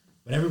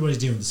 But everybody's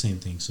dealing with the same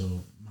thing,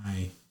 so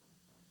my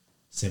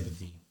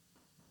sympathy.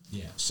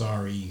 Yeah,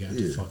 sorry you got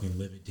to fucking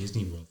live at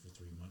Disney World for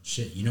 3 months.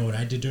 Shit, you know what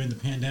I did during the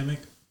pandemic?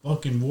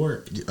 Fucking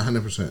worked.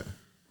 100%.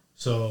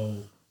 So,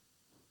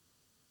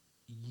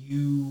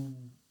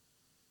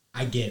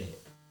 I get it.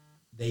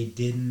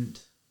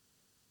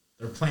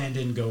 Their plan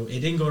didn't go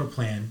to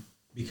plan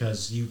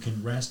because you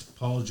can rest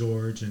Paul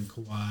George and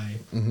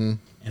Kawhi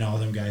and all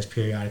them guys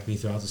periodically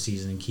throughout the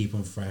season and keep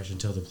them fresh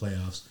until the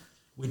playoffs,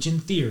 which in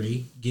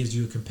theory gives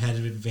you a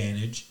competitive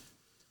advantage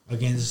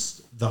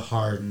against the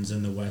Hardens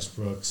and the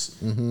Westbrooks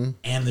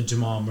and the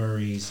Jamal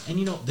Murrays and,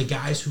 you know, the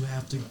guys who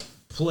have to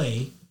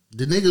play.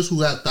 The niggas who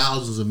got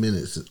thousands of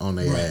minutes on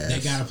their ass. They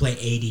got to play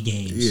 80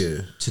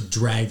 games to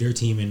drag their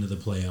team into the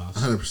playoffs.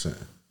 100%.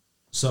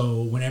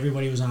 So when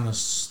everybody was on a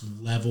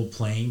level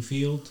playing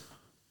field,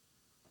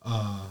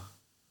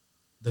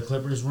 the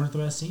Clippers weren't the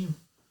best team.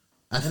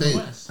 I think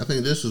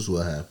this is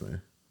what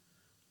happened.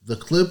 The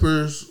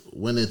Clippers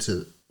went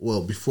into,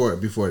 well, before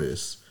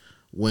this,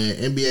 when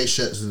NBA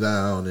shuts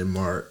down in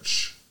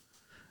March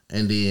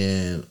and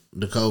then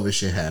the COVID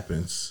shit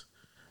happens,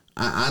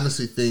 I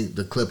honestly think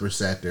the Clippers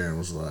sat there and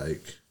was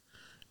like,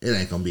 it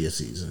ain't going to be a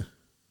season.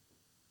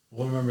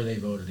 Well, remember they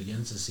voted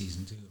against the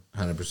season too.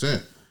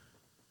 100%.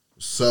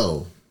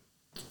 So,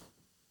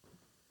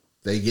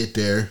 they get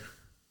there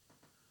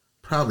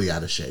probably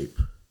out of shape.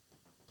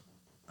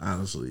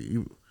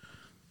 Honestly.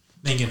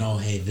 Thinking, oh,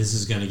 hey, this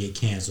is going to get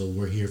canceled.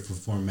 We're here for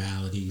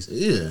formalities.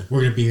 Yeah. We're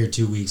going to be here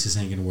 2 weeks. This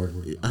ain't going to work.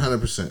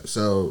 100%.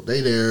 So,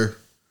 they there.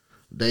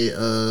 They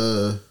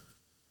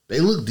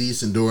look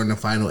decent during the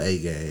final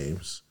 8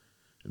 games.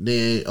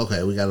 Then,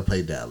 okay, we got to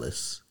play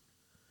Dallas.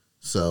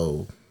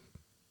 So,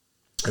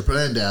 they're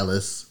playing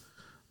Dallas.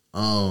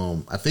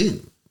 I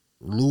think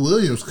Lou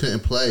Williams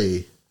couldn't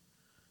play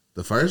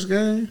the first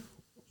game.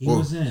 He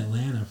was in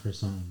Atlanta for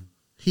something.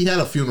 He had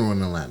a funeral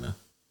in Atlanta.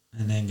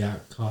 And then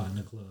got caught in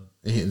the club.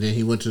 And then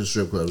he went to the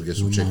strip club to get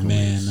some chicken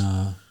wings.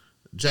 Man,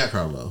 Jack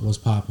Harlow. Was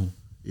popping.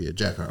 Yeah,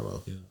 Jack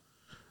Harlow. Yeah.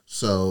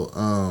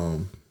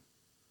 So,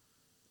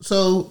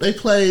 so they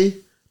play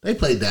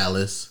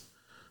Dallas.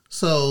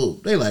 So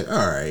they like, all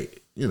right,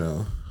 you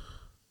know.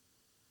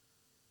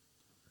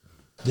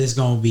 This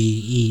gonna be,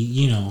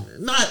 you know,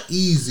 not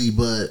easy,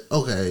 but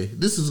okay.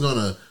 This is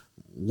gonna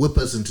whip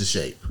us into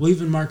shape. Well,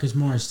 even Marcus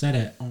Morris said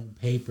it on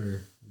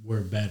paper.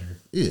 We're better,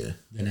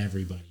 than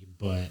everybody,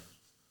 but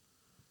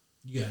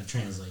you gotta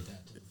translate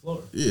that to the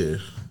floor. Yeah.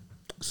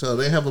 So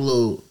they have a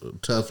little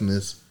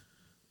toughness,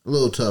 a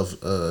little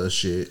tough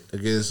shit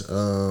against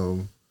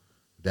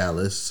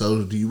Dallas.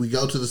 So we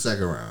go to the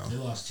second round. They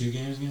lost 2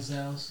 games against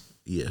Dallas?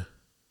 Yeah.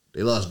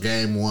 They lost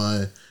game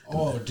 1.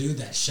 Oh, dude,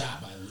 that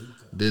shot by Luka.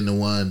 Then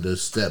the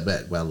step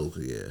back by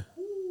Luka, yeah.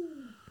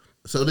 Ooh.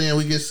 So then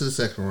we get to the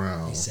second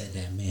round. They said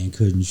that man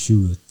couldn't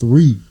shoot a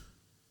 3.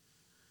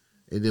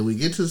 And then we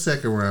get to the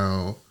second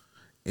round.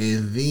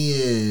 And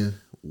then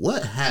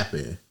what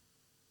happened?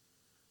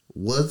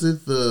 Was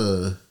it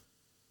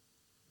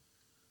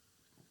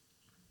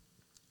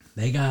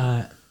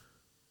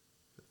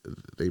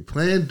They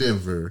played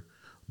Denver,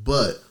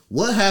 but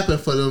what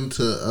happened for them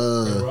to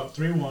they were up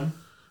 3-1.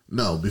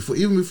 No,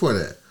 even before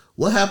that.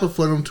 What happened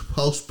for them to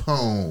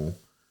postpone?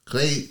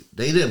 They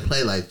didn't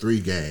play like 3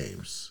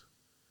 games.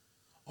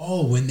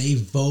 Oh, when they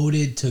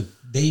voted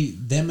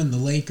them and the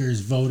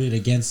Lakers voted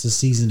against the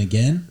season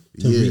again?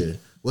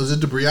 Was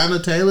it the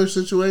Breonna Taylor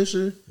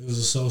situation? It was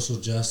a social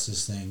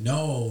justice thing.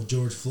 No,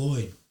 George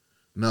Floyd.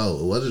 No,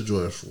 it wasn't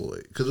George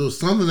Floyd. Because it was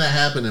something that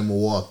happened in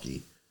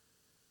Milwaukee.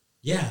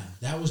 Yeah,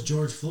 that was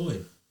George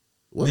Floyd.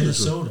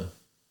 Minnesota.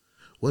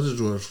 Was it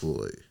George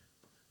Floyd?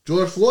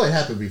 George Floyd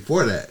happened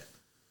before that.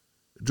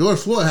 George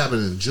Floyd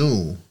happened in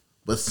June.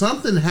 But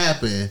something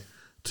happened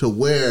to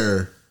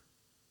where...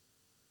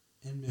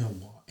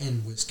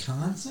 In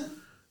Wisconsin?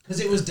 Because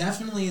it was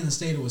definitely in the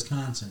state of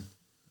Wisconsin.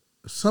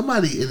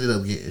 Somebody ended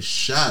up getting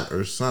shot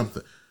or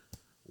something.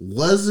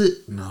 Was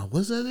it? No,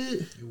 was that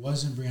it? It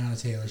wasn't Breonna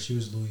Taylor. She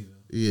was Louisville.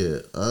 Yeah.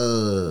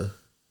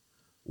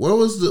 Where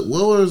was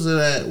it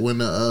at when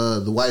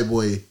the white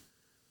boy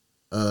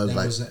that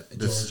was at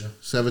Georgia.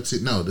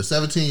 The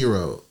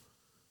 17-year-old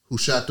who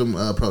shot them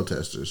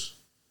protesters.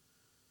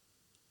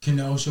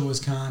 Kenosha,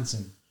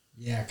 Wisconsin.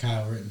 Yeah,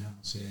 Kyle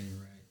Rittenhouse. Yeah, you're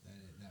right.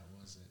 That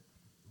was it.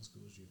 The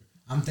school shooter.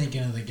 I'm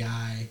thinking of the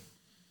guy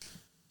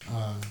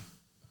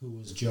who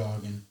was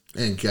jogging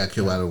and got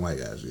killed by the white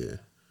guys. Yeah.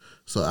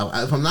 So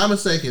if I'm not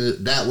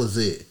mistaken, that was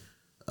it.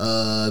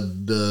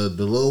 The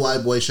little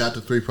white boy shot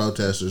the 3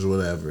 protesters, or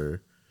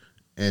whatever,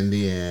 and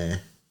then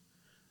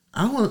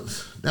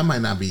that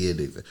might not be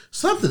it either.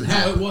 Something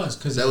happened. No, it was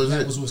because that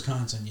was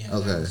Wisconsin. Yeah.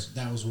 Okay.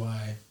 That was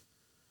why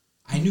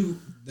I knew.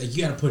 Like,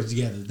 you got to put it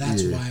together.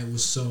 That's why it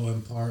was so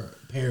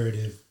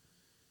imperative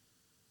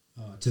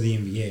to the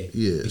NBA.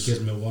 Yes.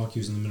 Because Milwaukee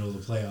was in the middle of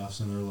the playoffs,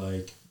 and they're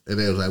like... And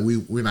they was like,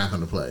 we're not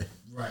going to play.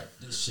 Right.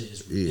 This shit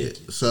is ridiculous.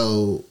 Yeah.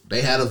 So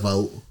they had a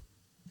vote,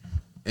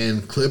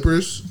 and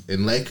Clippers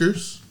and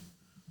Lakers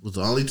was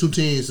the only two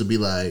teams to be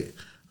like,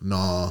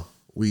 nah,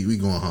 we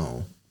going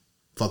home.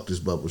 Fuck this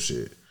bubble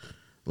shit.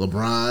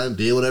 LeBron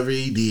did whatever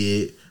he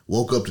did,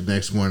 woke up the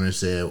next morning and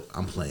said,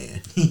 I'm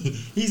playing.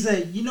 He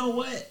said, you know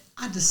what?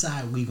 I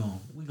decide we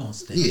gonna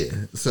stay. Yeah.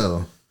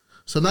 So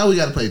now we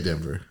got to play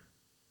Denver.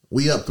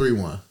 We up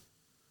 3-1.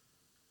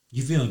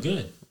 You feeling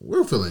good?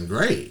 We're feeling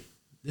great.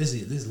 This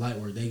is light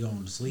work. They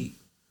going to sleep.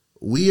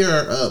 We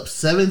are up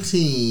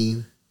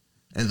 17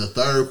 in the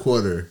third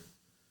quarter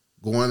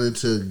going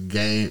into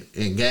game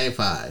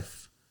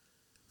 5.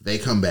 They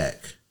come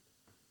back.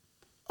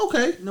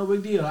 Okay. No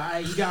big deal. All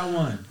right, you got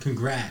one.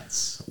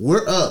 Congrats.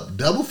 We're up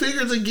double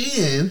figures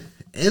again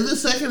in the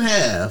second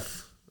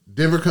half.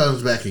 Denver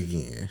comes back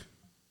again.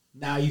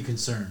 Now you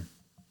concerned.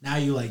 Now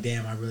you like,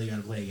 damn, I really got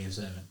to play game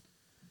 7.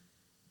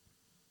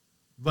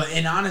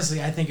 And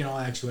honestly, I think in all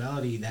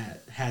actuality,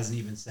 that hasn't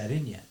even set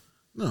in yet.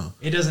 No.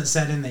 It doesn't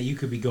set in that you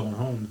could be going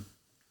home.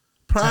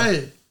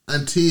 Probably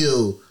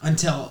until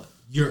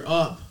you're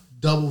up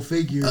double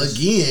figures.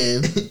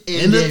 Again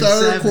in the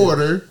third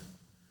quarter,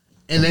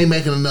 and they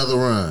making another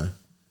run.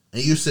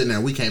 And you sitting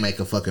there, we can't make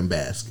a fucking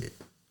basket.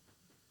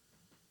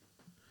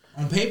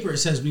 On paper, it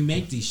says we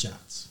make these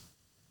shots.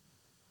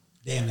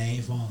 Damn, they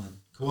ain't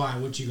falling.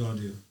 Kawhi, what you gonna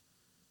do?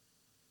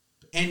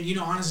 And,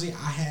 honestly,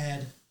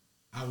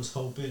 I was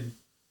hoping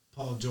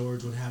Paul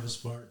George would have a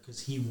spark because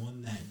he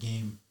won that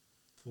game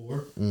 4.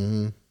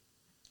 Mm-hmm.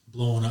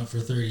 Blowing up for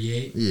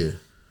 38. Yeah.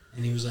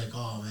 And he was like,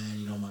 oh,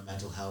 man, my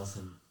mental health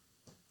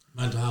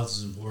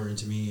is important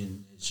to me,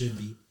 and it should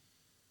be.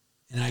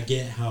 And I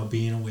get how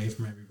being away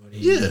from everybody.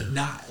 Yeah.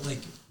 Not,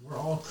 we're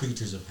all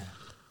creatures of habit.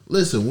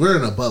 Listen, we're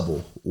in a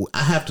bubble.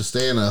 I have to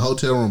stay in a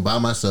hotel room by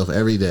myself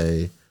every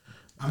day.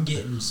 I'm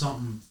getting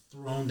something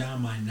thrown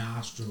down my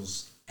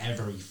nostrils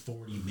every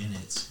 40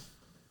 minutes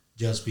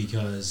just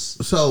because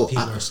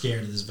people are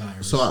scared of this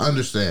virus. So I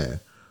understand.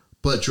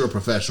 But you're a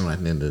professional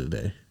at the end of the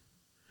day.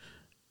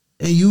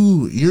 And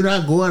you're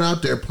not going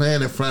out there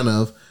playing in front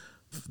of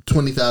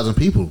 20,000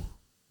 people.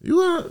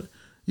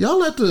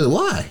 Y'all at the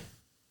Y.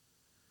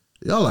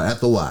 Y'all are at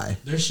the Y.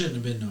 There shouldn't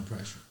have been no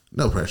pressure.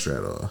 No pressure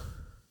at all.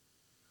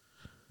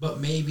 But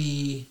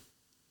maybe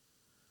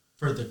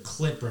for the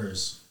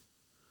Clippers,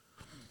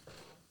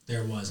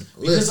 there wasn't.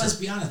 Because let's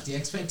be honest, the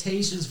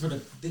expectations for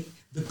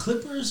the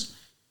Clippers,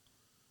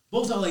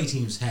 both LA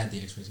teams had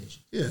the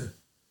expectation. Yeah.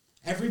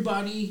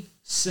 Everybody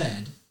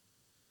said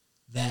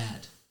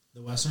that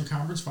the Western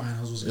Conference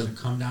Finals was going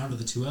to come down to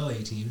the 2 LA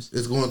teams.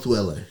 It's going through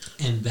LA.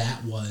 And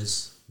that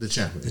was the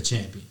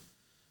champion.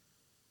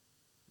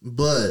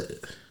 But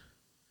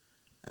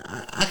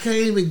I can't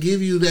even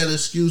give you that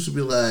excuse to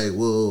be like,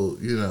 well,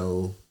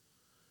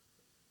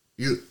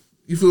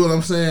 you feel what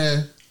I'm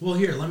saying? Well,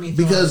 here, let me...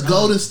 Because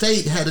Golden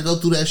State had to go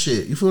through that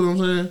shit. You feel what I'm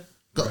saying?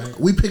 Right.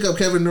 We pick up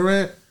Kevin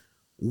Durant,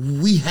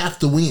 we have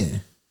to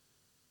win.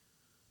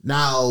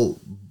 Now,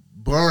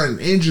 barring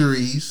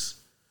injuries,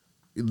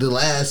 the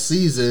last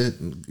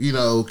season,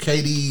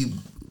 KD,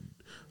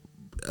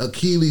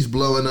 Achilles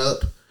blowing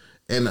up,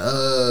 and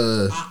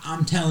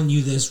I'm telling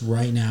you this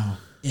right now.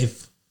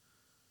 If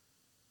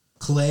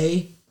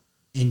Clay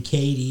and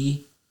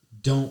KD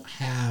don't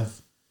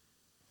have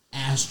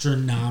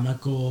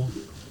astronomical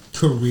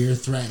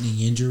career-threatening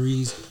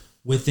injuries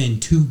within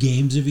 2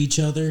 games of each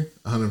other,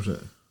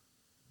 100%.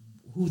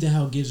 Who the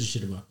hell gives a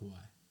shit about Kawhi?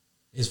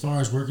 As far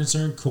as we're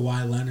concerned,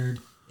 Kawhi Leonard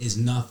is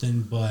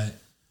nothing but,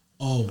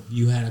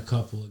 you had a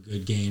couple of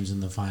good games in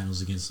the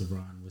finals against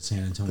LeBron with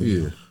San Antonio.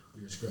 Yeah.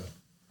 You're a scrub.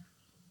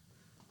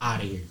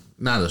 Out of here.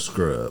 Not a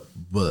scrub,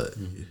 but...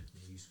 Mm-hmm.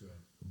 You scrub.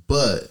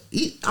 But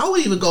I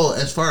would even go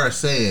as far as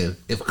saying,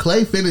 if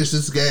Clay finishes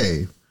this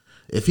game,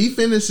 if he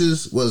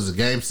finishes,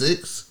 game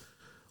 6,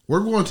 we're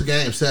going to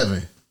game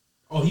 7.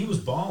 Oh, he was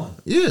balling.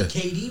 Yeah.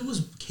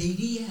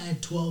 KD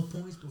had 12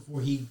 points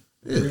before he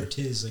ripped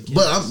his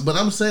Achilles. But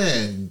I'm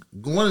saying,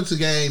 going into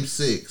game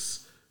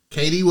 6,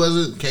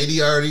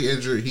 KD already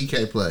injured, he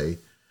can't play.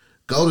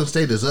 Golden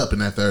State is up in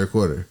that third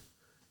quarter,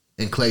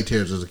 and Clay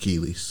tears his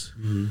Achilles.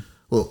 Mm-hmm.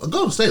 Well,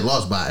 Golden State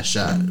lost by a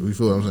shot. You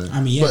feel what I'm saying?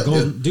 I mean,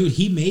 yeah, dude,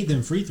 he made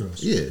them free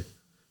throws. Yeah.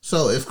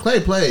 So if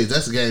Clay plays,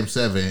 that's game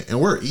 7, and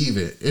we're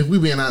even. If we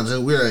being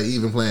honest, we're at an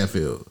even playing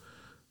field.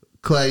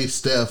 Clay,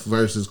 Steph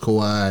versus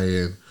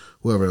Kawhi and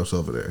whoever else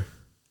over there.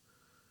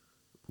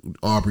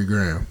 Aubrey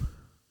Graham.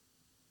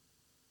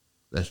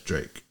 That's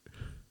Drake.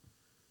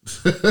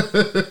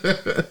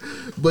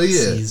 But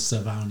yeah. See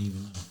stuff I don't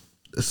even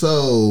know.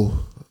 So,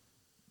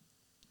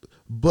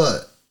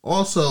 but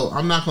also,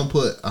 I'm not going to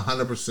put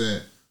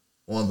 100%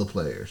 on the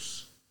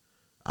players.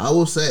 I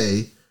will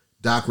say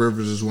Doc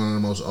Rivers is one of the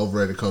most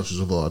overrated coaches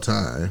of all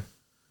time,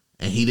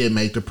 and he didn't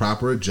make the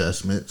proper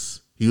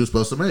adjustments he was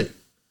supposed to make.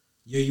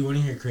 Yo, you want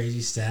to hear a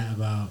crazy stat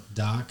about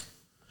Doc?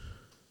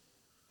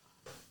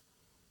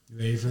 You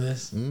ready for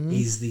this? Mm-hmm.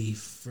 He's the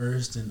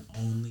first and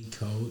only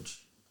coach.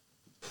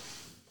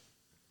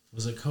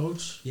 Was it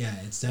Coach? Yeah,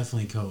 it's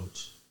definitely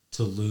Coach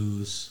to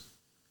lose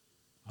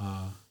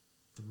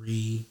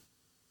 3-1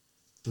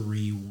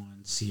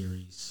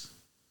 series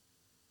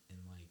in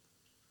like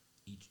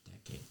each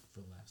decade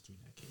for the last 3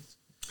 decades.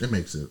 It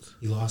makes sense.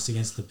 He lost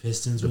against the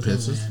Pistons with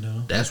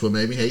Orlando. That's what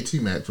made me hate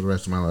T-Mac for the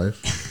rest of my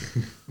life.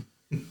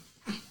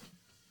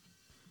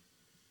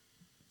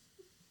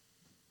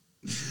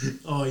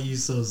 Oh, you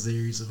so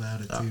serious about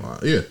it too?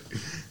 Yeah.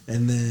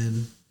 And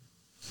then,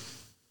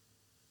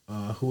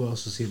 who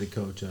else was he the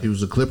coach of? He was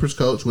the Clippers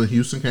coach when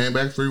Houston came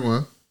back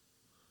 3-1.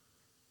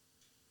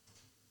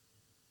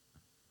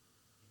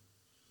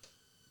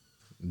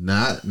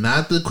 Not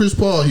the Chris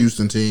Paul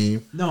Houston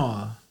team.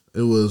 No,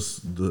 it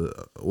was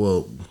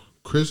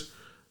Chris.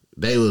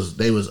 They was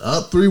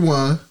up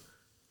 3-1.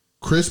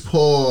 Chris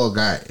Paul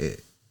got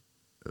it.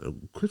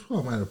 Chris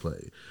Paul might have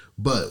played,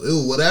 but it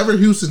was whatever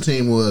Houston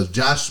team was.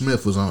 Josh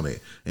Smith was on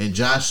it, and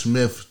Josh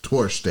Smith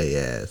torched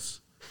their ass.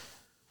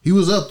 He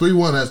was up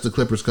 3-1 as the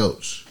Clippers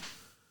coach.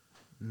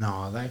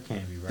 No, that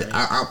can't be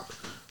right.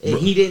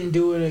 He didn't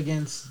do it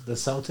against the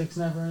Celtics.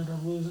 Never ended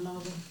up losing all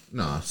them.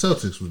 No,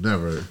 Celtics was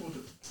never.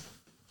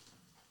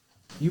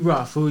 You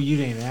brought food. You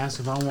didn't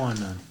ask if I want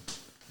none.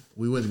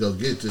 We went to go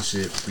get this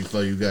shit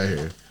before you got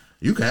here.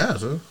 You can have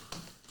some.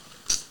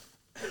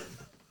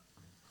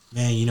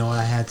 Man, you know what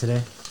I had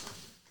today?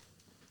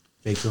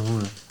 Fake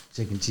kahuna,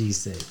 chicken cheese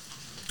steak.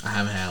 I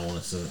haven't had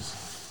one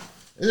since.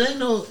 It ain't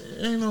no.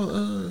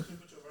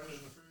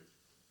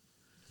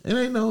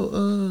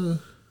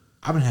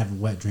 I've been having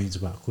wet dreams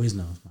about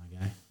Quiznos, my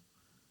guy.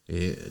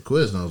 Yeah,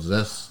 Quiznos.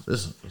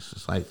 It's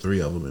just like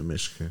 3 of them in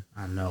Michigan.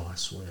 I know. I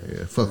swear.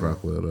 Yeah, fuck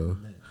Rockwell though.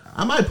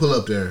 I might pull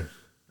up there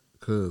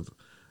because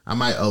I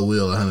might owe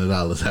Will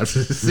 $100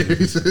 after the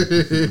series.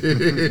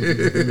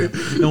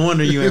 No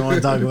wonder you ain't want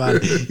to talk about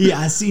it. Yeah,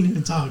 I seen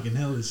him talking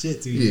hella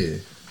shit to you. Yeah.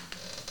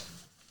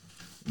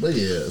 But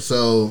yeah,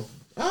 so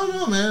I don't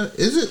know, man.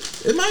 Is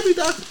it? It might be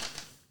Doc.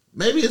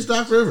 Maybe it's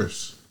Doc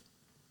Rivers.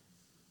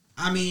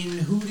 I mean,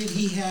 who did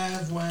he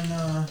have when?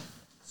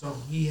 So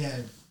he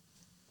had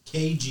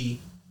KG,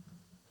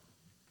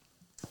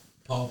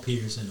 Paul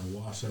Pierce, and a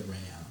wash-up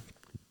Ray Allen.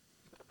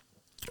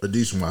 A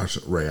decent wash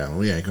Ray Allen.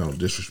 We ain't gonna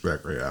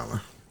disrespect Ray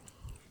Allen.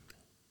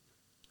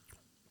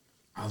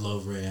 I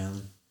love Ray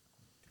Allen.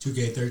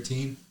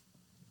 2K13,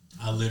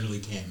 I literally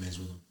can't mess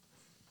with him.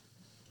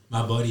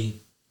 My buddy,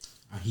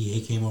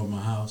 he came over to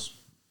my house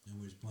and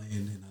we was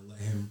playing, and I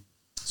let him.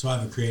 So I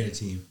have a creative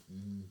team.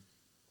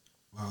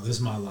 Wow, this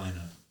is my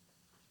lineup.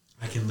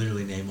 I can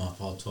literally name off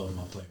all 12 of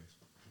my players.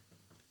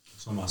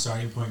 So my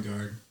starting point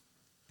guard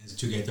is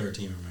 2K13,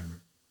 remember.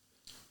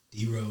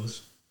 D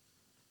Rose.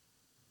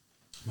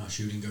 My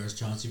shooting guards,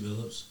 Chauncey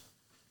Billups,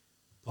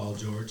 Paul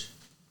George,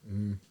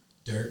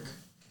 Dirk,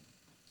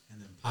 and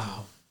then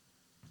Powell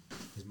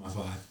is my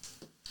 5.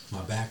 My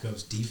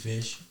backups, D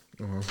Fish,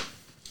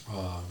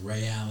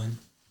 Ray Allen,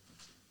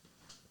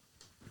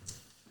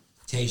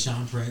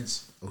 Tayshaun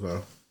Prince,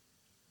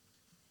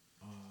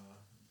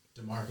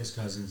 DeMarcus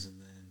Cousins, and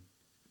then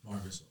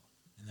Marc Gasol.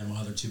 And then my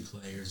other 2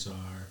 players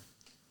are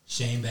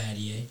Shane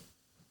Battier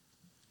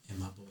and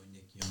my boy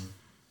Nick Young,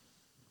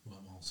 who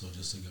I'm also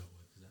just to go with.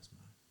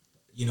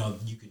 You know,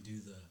 you could do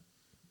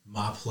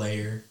my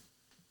player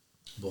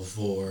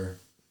before.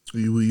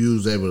 You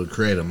was able to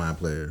create a my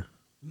player.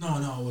 No,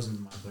 it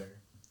wasn't my player.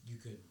 You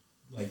could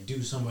like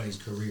do somebody's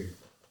career.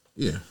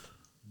 Yeah.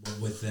 But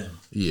with them.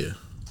 Yeah.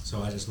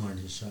 So I just learned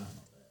his shot and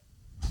all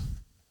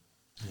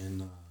that.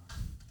 And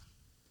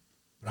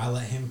but I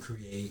let him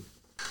create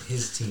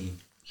his team,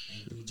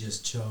 and he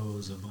just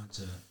chose a bunch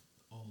of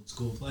old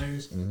school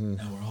players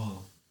that were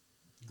all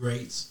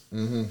greats.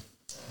 Mm-hmm.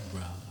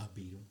 Bro, I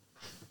beat him.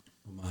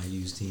 My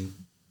used team.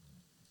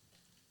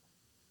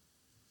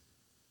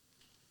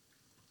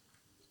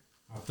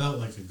 I felt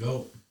like a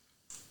goat.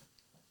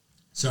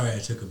 Sorry I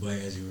took a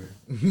bite as you were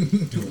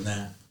doing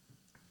that.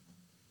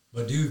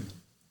 But dude,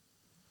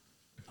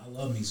 I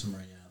love me some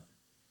Ray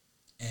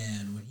Allen.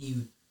 And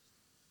when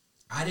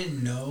I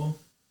didn't know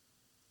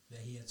that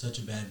he had such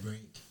a bad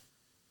break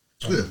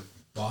from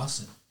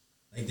Boston.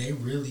 Like they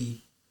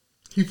really.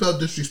 He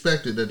felt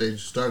disrespected that they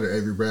started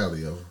Avery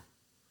Bradley over.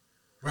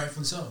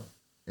 Rightfully so.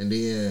 And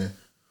then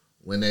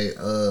when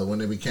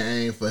it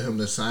became for him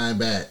to sign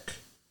back,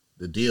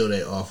 the deal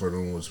they offered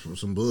him was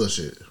some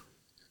bullshit.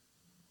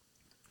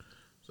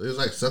 So he was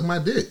like, suck my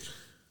dick.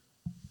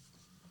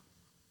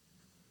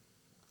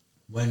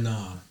 And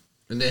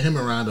then him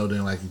and Rondo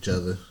didn't like each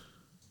other.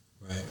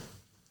 Right.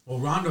 Well,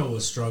 Rondo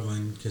was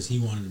struggling because he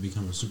wanted to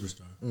become a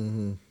superstar.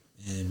 Mm-hmm.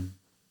 And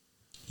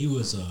he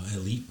was an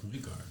elite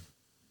point guard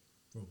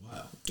for a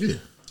while. Yeah.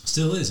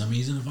 Still is. I mean,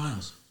 he's in the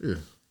finals. Yeah.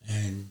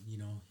 And, you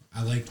know,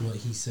 I liked what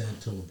he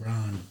said to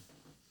LeBron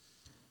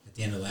at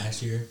the end of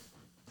last year.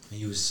 And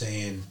he was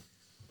saying,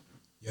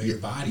 yo, your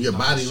body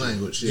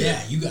language.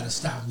 Yeah, you got to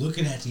stop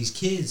looking at these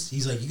kids.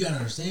 He's like, you got to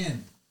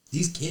understand,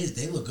 these kids,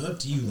 they look up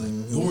to you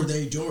like, you're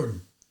their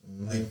Jordan.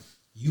 Mm-hmm. Like,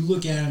 you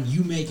look at them,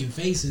 you making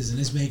faces, and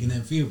it's making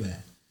them feel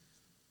bad.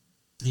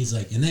 He's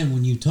like, and then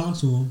when you talk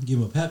to them, give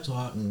them a pep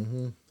talk,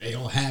 they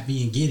all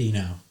happy and giddy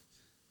now.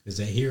 Because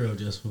that hero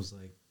just was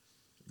like...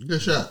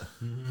 Good shot.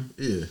 Mm-hmm.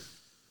 Yeah.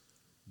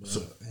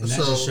 And that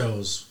just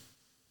shows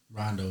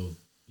Rondo,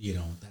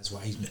 that's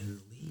why he's been in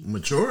the league.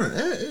 Maturing.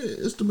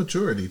 It's the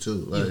maturity,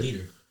 too. He's a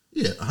leader.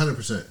 Yeah,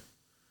 100%.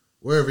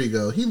 Wherever he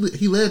go. He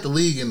led the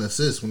league in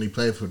assists when he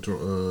played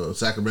for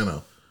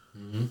Sacramento.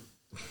 Mm-hmm.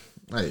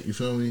 Like, you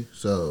feel me?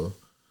 So,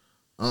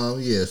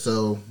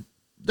 so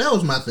that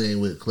was my thing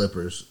with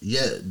Clippers.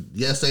 Yeah,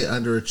 yes, they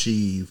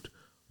underachieved,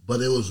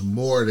 but it was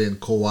more than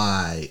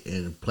Kawhi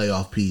and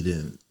playoff Pete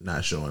and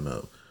not showing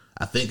up.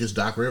 I think it's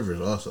Doc Rivers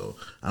also.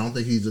 I don't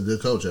think he's a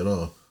good coach at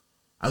all.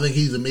 I think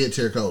he's a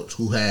mid-tier coach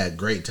who had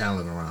great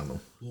talent around him.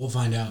 We'll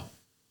find out.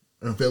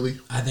 In Philly?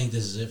 I think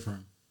this is it for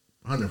him.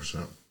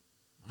 100%.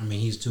 I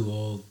mean, he's too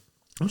old.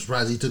 I'm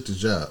surprised he took the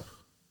job.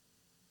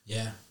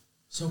 Yeah.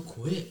 So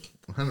quick.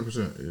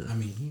 100%, yeah. I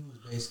mean, he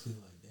was basically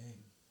like, dang,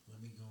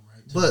 let me go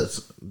right to But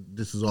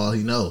this is all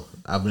he know.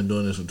 I've been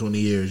doing this for 20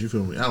 years. You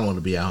feel me? I don't want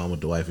to be at home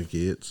with the wife and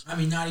kids. I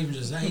mean, not even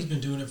just that. He's been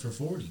doing it for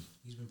 40.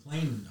 He's been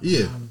playing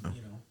around,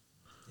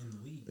 in the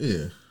league.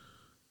 Yeah.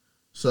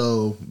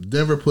 So,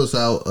 Denver puts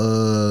out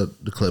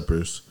the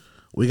Clippers.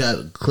 We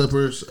got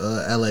Clippers,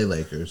 LA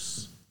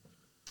Lakers.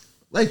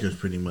 Lakers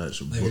pretty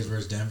much. Lakers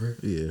versus Denver?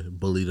 Yeah,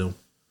 bullied them.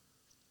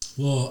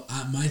 Well,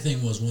 my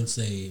thing was once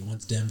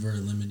Denver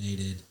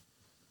eliminated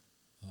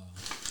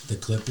the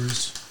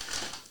Clippers,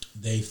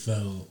 they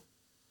felt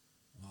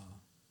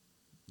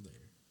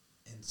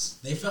and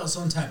they felt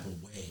some type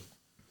of way,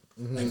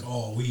 like,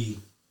 oh, we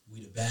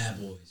the bad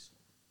boys,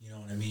 you know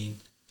what I mean?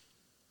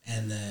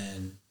 And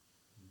then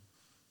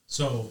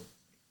so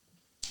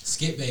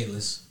Skip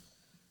Bayless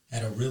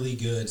had a really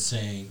good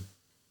saying: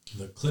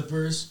 the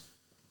Clippers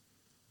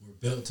were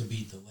built to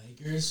beat the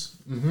Lakers,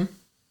 and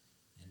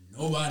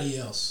nobody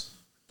else.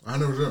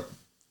 100%.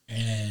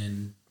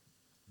 And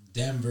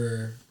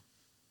Denver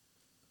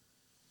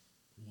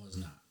was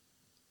not.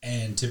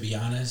 And to be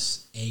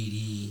honest,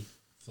 AD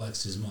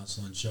flexed his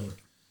muscle and showed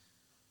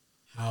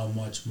how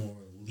much more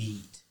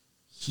elite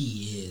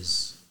he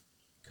is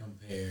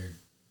compared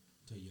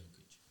to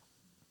Jokic.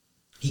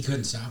 He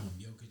couldn't stop him.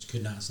 Jokic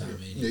could not stop AD.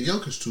 Yeah,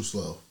 Jokic too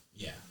slow.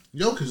 Yeah.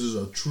 Jokic is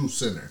a true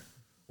center,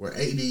 where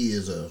AD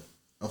is a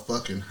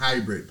fucking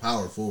hybrid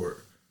power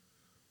forward.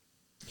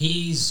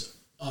 He's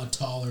a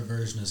taller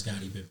version of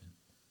Scottie Pippen.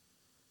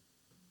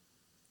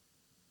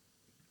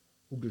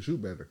 Who can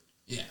shoot better?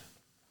 Yeah.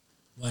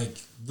 Like,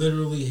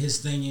 literally, his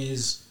thing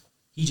is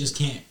he just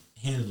can't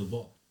handle the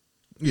ball.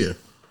 Yeah.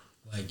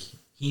 Like,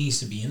 he needs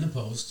to be in the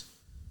post.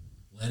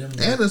 Let him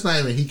go. And it's not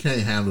even he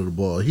can't handle the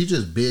ball. He's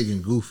just big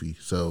and goofy.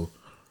 So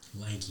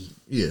lanky.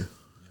 Yeah.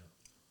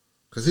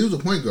 Because he was a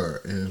point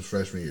guard in his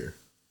freshman year.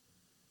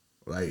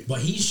 Like, but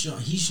he's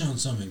shown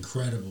some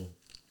incredible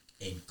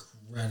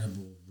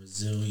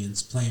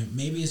resilience playing.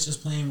 Maybe it's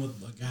just playing with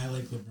a guy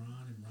like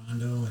LeBron and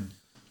Rondo and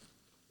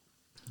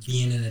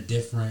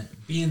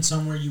being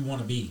somewhere you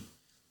want to be.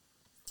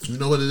 You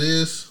know what it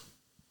is?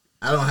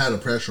 I don't have the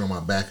pressure on my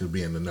back of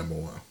being the number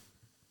one.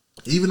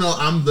 Even though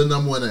I'm the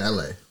number one in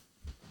LA.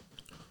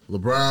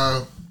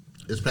 LeBron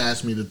is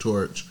passing me the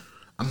torch.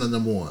 I'm the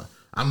number one.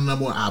 I'm the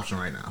number one option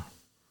right now.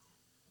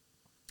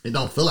 It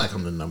don't feel like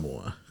I'm the number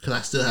one because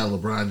I still have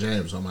LeBron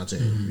James on my team.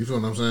 Mm-hmm. You feel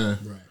what I'm saying?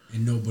 Right.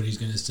 And nobody's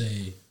going to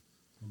say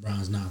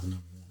LeBron's not the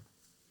number one.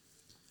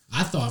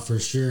 I thought for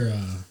sure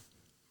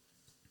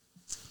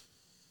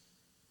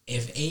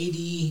if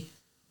AD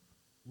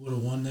would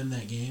have won them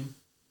that game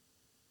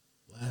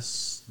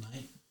last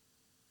night,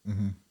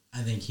 I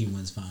think he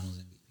wins Finals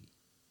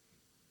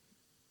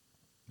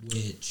MVP.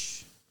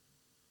 Which...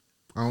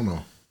 I don't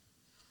know.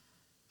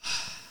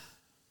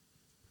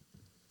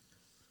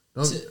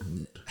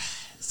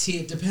 See,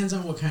 it depends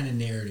on what kind of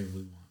narrative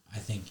we want. I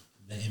think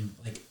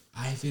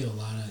I feel a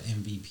lot of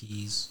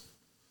MVPs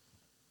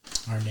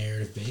are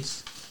narrative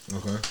based.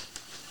 Okay.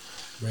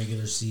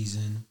 Regular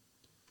season,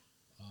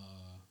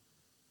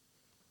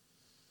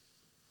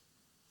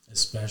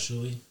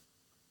 especially,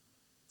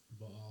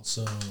 but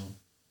also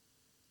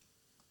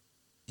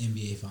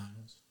NBA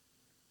Finals.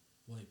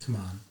 Like, come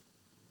on,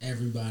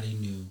 everybody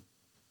knew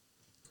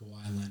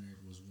Kawhi Leonard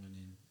was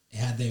winning.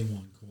 Had they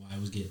won, Kawhi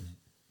was getting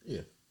it.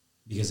 Yeah.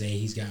 Because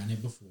he's gotten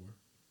it before.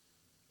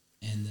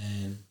 And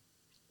then,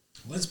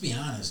 let's be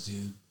honest,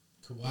 dude.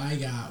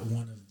 Kawhi got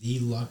one of the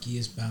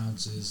luckiest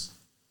bounces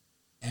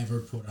ever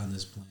put on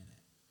this planet.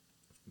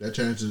 That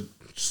changes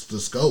the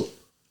scope.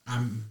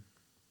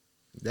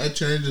 That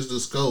changes the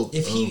scope.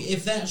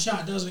 If that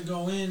shot doesn't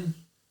go in,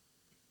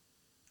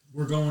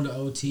 we're going to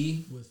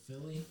OT with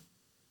Philly.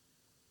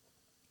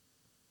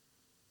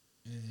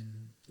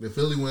 And if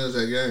Philly wins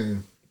that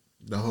game,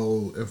 the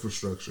whole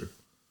infrastructure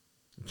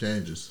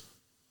changes.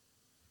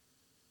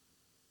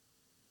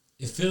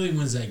 If Philly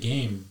wins that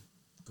game,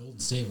 Golden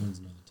State wins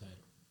another title.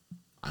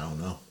 I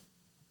don't know.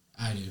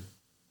 I do.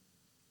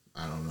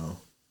 I don't know.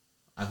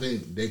 I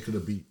think they could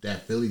have beat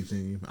that Philly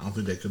team. I don't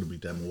think they could have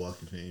beat that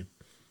Milwaukee team.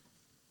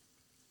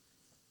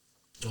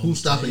 Who's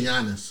stopping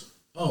Giannis?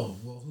 Oh,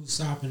 well, who's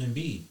stopping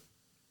Embiid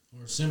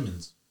or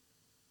Simmons?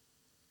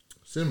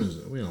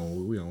 Simmons,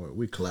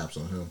 we collapse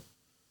on him.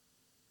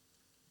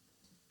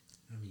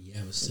 I mean,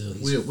 but still,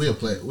 we'll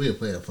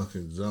play a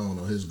fucking zone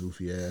on his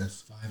goofy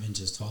ass. 5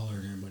 inches taller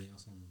than everybody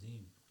else on the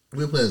team.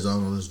 We'll play a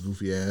zone on his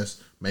goofy ass.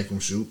 Make him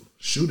shoot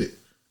it.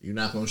 You're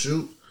not gonna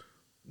shoot.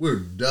 We're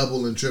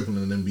double and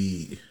tripling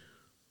Embiid.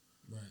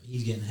 Right,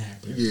 he's getting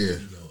hacked. Yeah,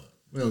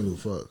 we don't give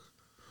a fuck.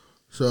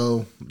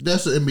 So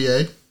that's the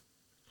NBA.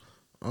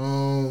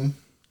 Want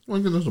to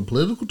get into some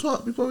political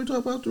talk before we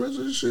talk about the rest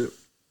of this shit?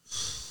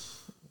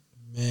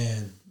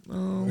 Man,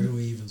 where do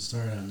we even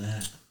start on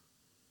that?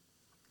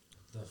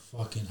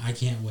 I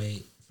can't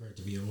wait for it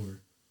to be over.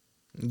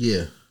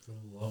 Yeah. For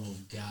the love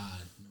of God,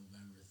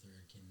 November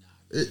 3rd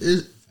cannot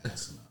get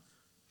fast enough.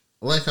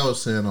 Like I was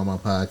saying on my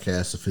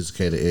podcast,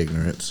 Sophisticated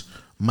Ignorance,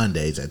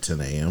 Mondays at 10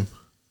 a.m.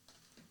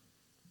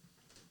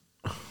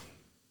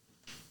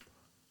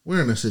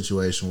 We're in a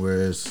situation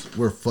where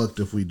we're fucked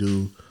if we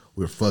do,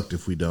 we're fucked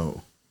if we don't.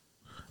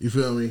 You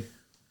feel me?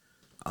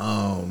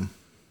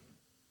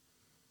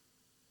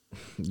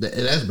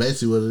 That's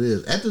basically what it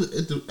is. At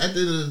the end of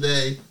the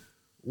day,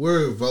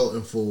 we're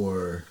voting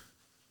for.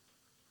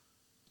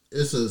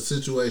 It's a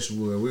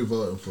situation where we're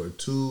voting for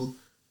 2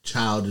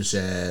 childish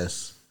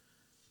ass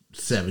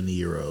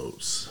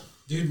 70-year-olds.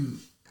 Dude,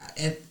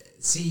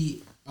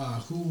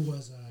 who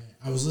was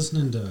I? I was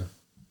listening to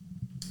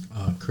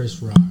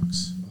Chris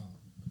Rock's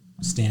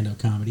stand-up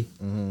comedy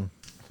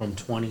from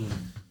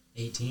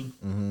 2018,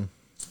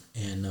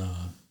 and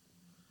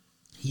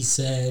he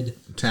said,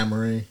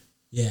 Tamarine.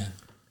 Yeah,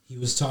 he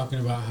was talking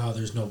about how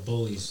there's no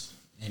bullies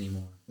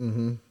anymore.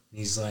 And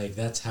he's like,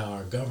 that's how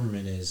our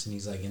government is. And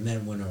he's like, and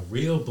then when a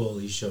real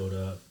bully showed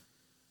up,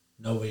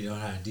 nobody knew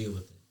how to deal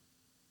with it.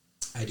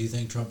 I do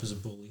think Trump is a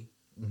bully.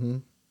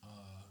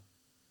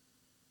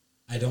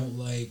 I don't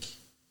like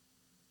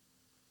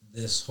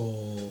this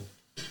whole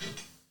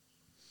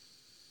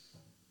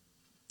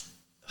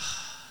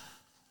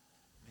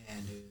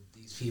man, dude.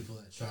 These people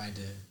that tried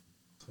to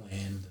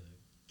plan to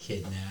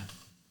kidnap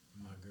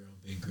my girl,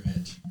 Big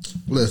Gretch.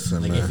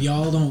 Listen, like, man. if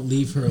y'all don't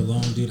leave her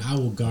alone, dude, I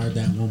will guard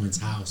that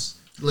woman's house.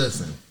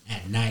 Listen,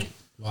 at night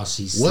while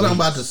she sleeps. What I'm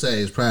about to say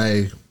is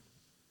probably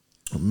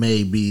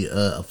may be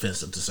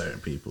offensive to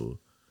certain people,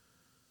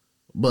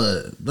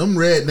 but them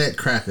redneck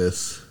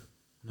crackers,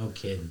 no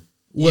kidding,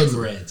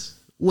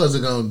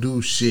 wasn't gonna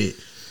do shit.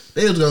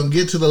 They was gonna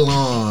get to the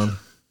lawn.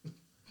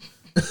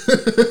 What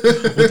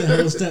the hell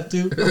is step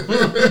 2?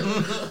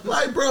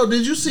 Like, bro,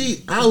 did you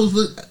see?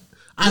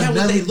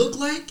 What they look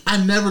like?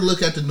 I never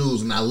look at the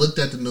news, and I looked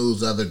at the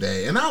news the other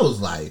day, and I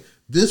was like,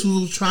 this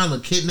was trying to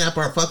kidnap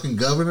our fucking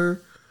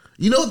governor.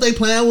 You know what their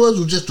plan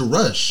was just to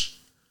rush.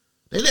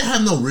 They didn't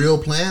have no real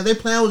plan. Their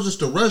plan was just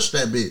to rush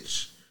that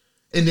bitch.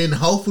 And then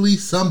hopefully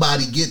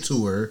somebody get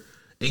to her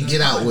and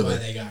get out with her.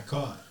 They got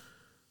caught.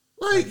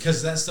 Like,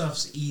 because that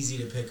stuff's easy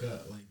to pick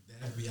up. Like, the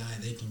FBI,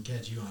 they can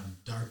catch you on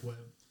dark web,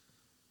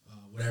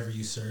 whatever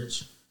you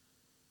search.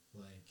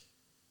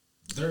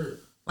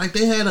 Like,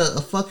 they had a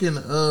fucking...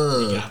 they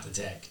got the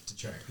tech to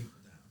track people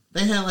down.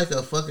 They had like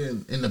a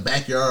fucking, in the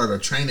backyard, a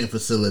training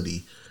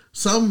facility.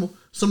 Some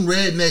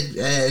redneck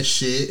ass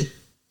shit.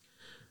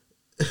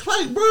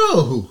 Like,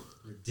 bro.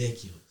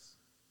 Ridiculous.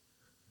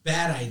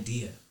 Bad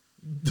idea.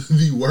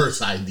 The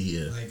worst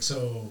idea. Like,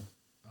 so,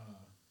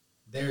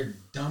 they're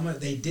dumb.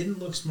 They didn't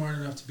look smart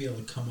enough to be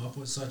able to come up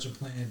with such a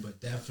plan,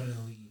 but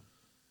definitely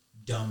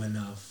dumb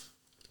enough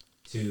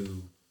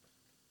to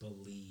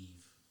believe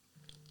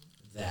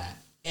that,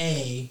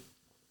 A,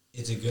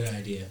 it's a good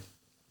idea,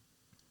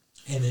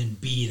 and then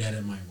B, that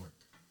it might work.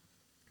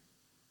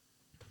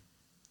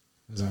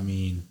 Because, I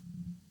mean,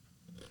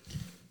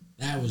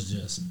 that was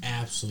just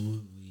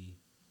absolutely...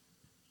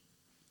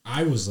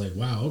 I was like,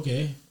 wow,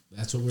 okay,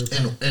 that's what we're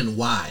playing. And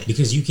why?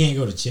 Because you can't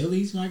go to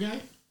Chili's, my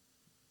guy?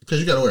 Because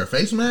you got to wear a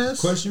face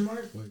mask? Question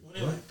mark? Wait,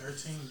 what? Like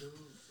 13 dudes?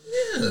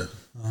 Yeah.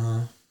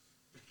 Uh-huh.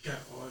 Got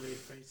all their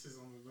faces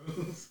on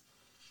the news.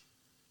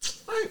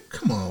 Like,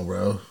 come on,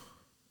 bro.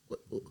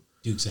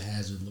 Dukes of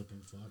Hazzard looking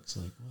fucks.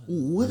 Like,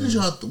 what did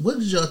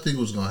y'all think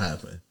was gonna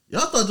happen?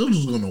 Y'all thought this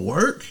was gonna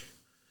work?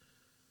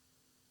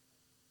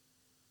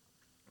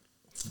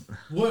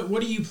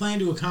 What do you plan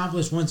to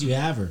accomplish once you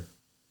have her?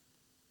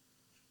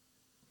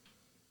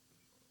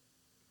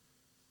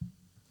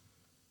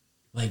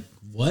 Like,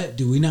 what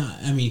do we not?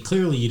 I mean,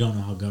 clearly you don't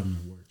know how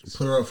government works.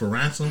 Put her up for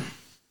ransom?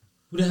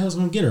 Who the hell's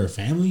gonna get her? A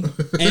family?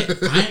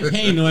 I ain't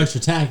paying no extra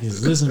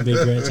taxes. Listen, Big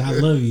Gretch, I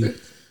love you,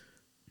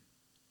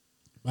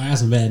 but I got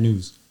some bad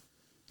news.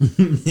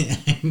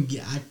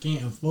 I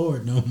can't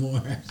afford no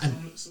more. As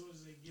soon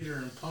as they get her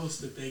and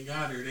post that they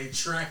got her, they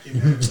tracking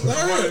her.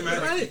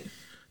 Right.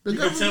 The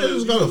government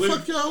is gonna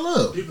fuck y'all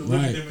up. People look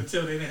at them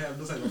until they didn't have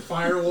no type of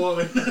firewall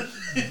or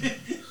nothing.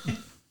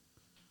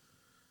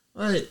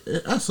 Like,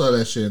 I saw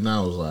that shit and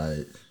I was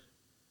like,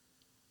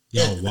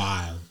 y'all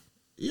wild.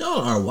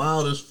 Y'all are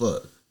wild as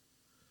fuck.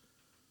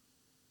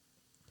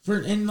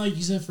 And like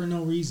you said, for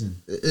no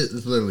reason.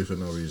 It's literally for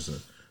no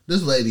reason.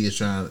 This lady is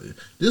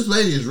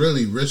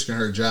really risking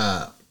her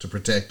job to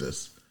protect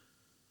us.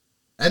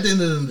 At the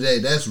end of the day,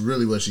 that's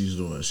really what she's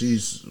doing.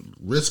 She's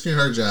risking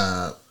her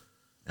job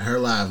and her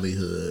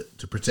livelihood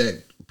to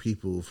protect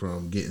people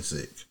from getting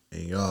sick,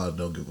 and y'all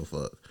don't give a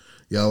fuck.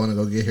 Y'all want to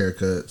go get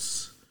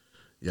haircuts.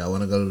 Y'all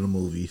want to go to the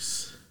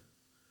movies.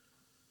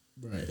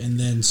 Right. And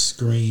then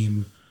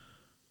scream,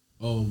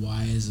 oh,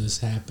 why is this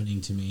happening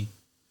to me?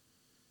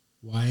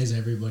 Why is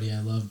everybody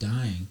I love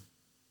dying?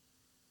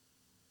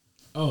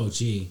 Oh,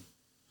 gee.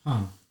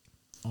 Huh.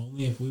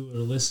 Only if we would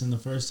have listened the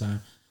first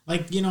time.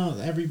 Like, you know,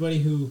 everybody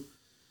who,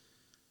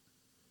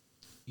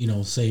 you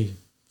know, say,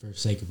 for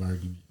sake of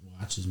argument,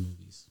 watches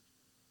movies.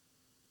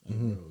 Like,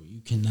 bro,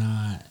 you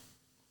cannot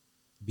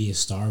be a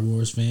Star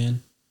Wars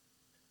fan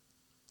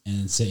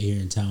and sit here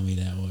and tell me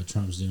that what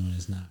Trump's doing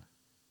is not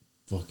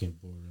fucking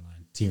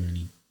borderline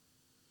tyranny.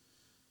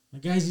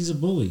 Like, guys, he's a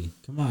bully.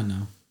 Come on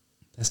now.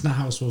 That's not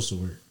how it's supposed to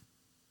work.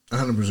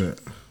 100%.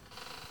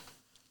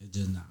 It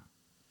does not.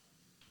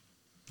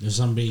 There's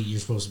somebody you're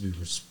supposed to be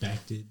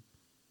respected.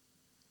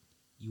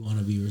 You want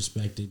to be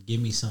respected.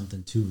 Give me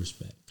something to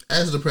respect.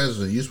 As the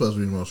president, you're supposed to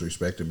be the most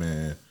respected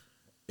man,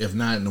 if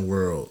not in the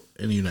world,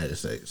 in the United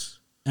States.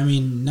 I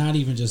mean, not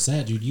even just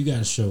that, dude. You got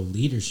to show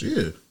leadership.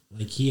 Yeah.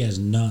 Like, he has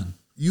none.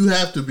 You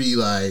have to be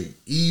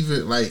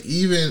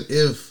even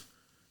if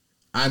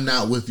I'm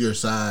not with your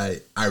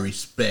side, I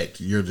respect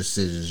your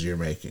decisions you're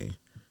making.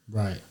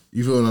 Right.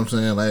 You feel what I'm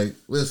saying? Like,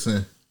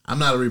 listen, I'm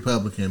not a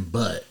Republican,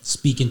 but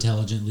speak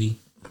intelligently.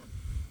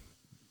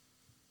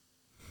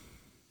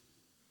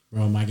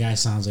 Bro, my guy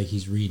sounds like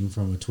he's reading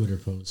from a Twitter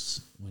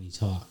post when he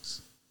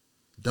talks.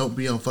 Don't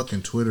be on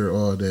fucking Twitter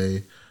all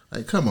day.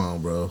 Like, come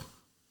on, bro.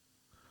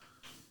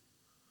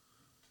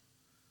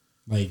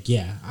 Like,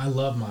 yeah, I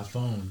love my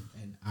phone,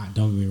 and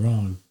don't get me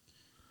wrong.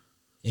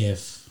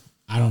 If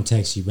I don't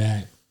text you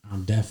back,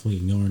 I'm definitely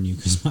ignoring you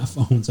because my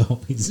phone's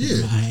always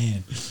in my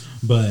hand.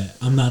 But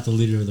I'm not the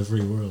leader of the free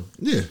world.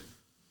 Yeah.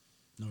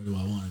 Nor do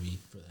I want to be,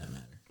 for that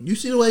matter. You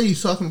see the way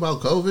he's talking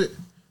about COVID?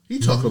 He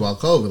talking about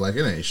COVID like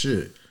it ain't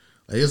shit.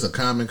 Like, it's a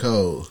common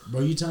cold.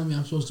 Bro, you telling me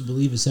I'm supposed to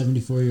believe a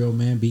 74-year-old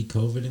man beat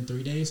COVID in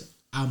 3 days?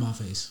 Out my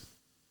face.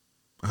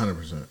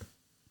 100%.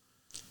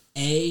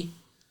 A,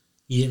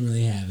 he didn't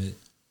really have it.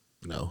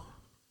 No.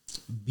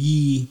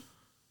 B,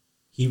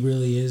 he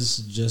really is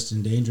just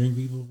endangering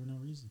people for no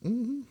reason.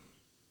 Mm-hmm.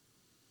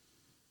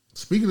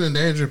 Speaking of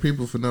endangering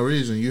people for no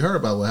reason, you heard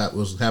about what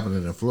was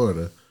happening in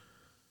Florida.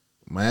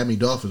 Miami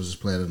Dolphins is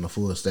playing in a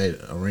full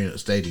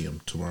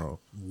stadium tomorrow.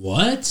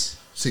 What?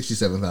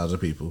 67,000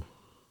 people.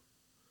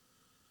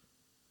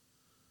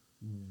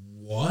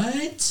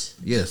 What?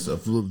 Yes,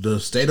 the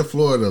state of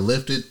Florida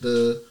lifted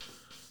the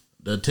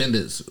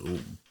attendance,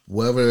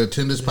 whatever the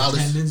attendance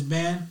policy. Attendance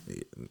ban?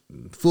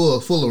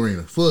 Full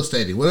arena, full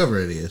stadium, whatever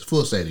it is,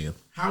 full stadium.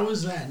 How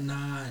is that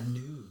not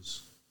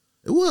news?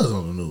 It was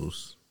on the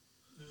news.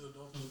 The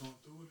Dolphins going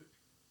through with it.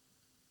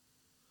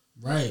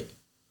 Right.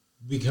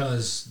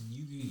 Because,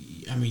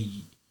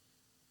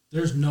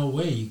 there's no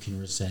way you can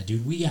risk that,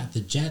 dude. We got the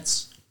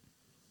Jets,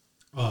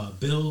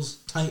 Bills,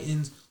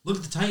 Titans. Look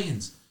at the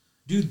Titans.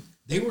 Dude,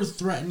 they were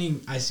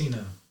threatening. I seen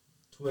a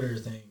Twitter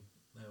thing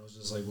that was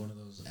just like one of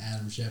those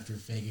Adam Schefter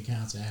fake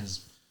accounts that had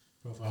his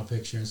profile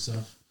picture and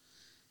stuff.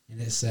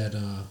 And it said,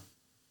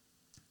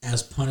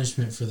 as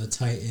punishment for the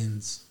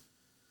Titans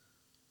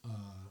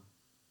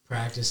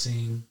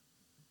practicing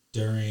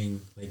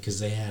during, because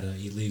they had an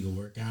illegal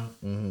workout,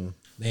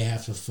 they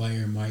have to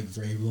fire Mike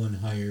Vrabel and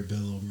hire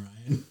Bill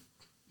O'Brien.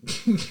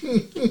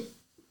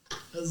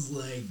 I was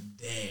like,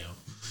 damn,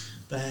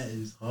 that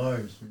is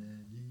harsh, man.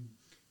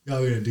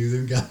 Y'all gonna do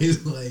them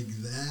guys like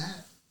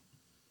that?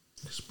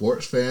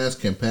 Sports fans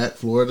can pack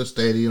Florida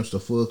stadiums to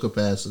full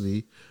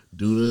capacity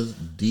due to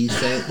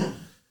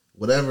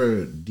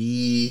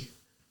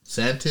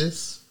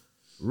DeSantis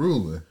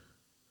ruling.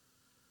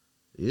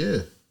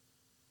 Yeah.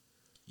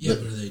 Yeah,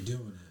 but are they doing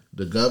it?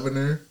 The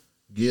governor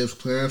gives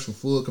clearance for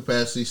full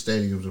capacity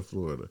stadiums in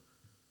Florida.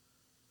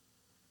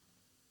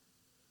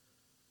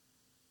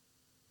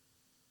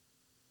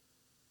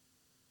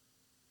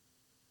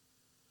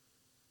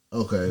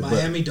 Okay.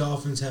 Miami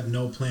Dolphins have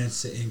no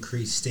plans to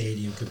increase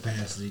stadium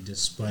capacity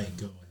despite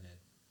go ahead.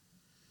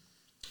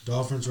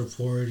 Dolphins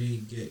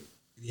reportedly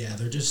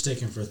they're just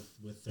sticking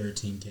with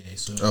 13K.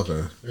 So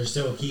okay. They're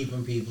still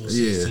keeping people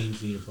 16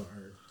 feet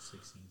apart,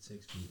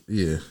 6 feet.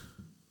 Yeah.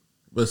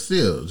 But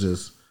still,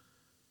 just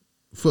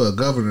for a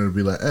governor to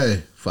be like,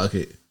 hey, fuck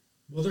it.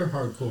 Well, they're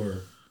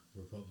hardcore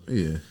Republicans.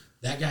 Yeah.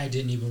 That guy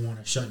didn't even want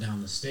to shut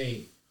down the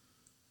state,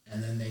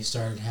 and then they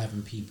started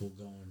having people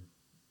going,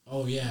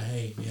 oh, yeah,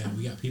 hey, yeah,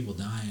 we got people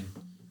dying.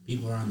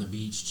 People are on the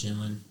beach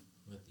chilling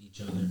with each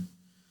other.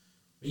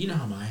 But you know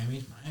how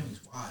Miami's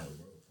wild,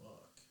 bro.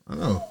 Fuck. I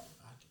know.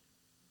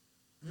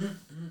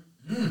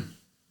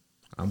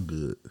 I'm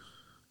good.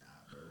 Nah,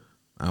 bro.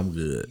 I'm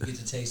good. You get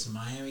to taste of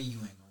Miami, you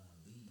ain't going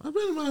to leave. I've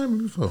been to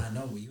Miami before. I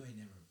know, but you ain't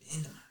never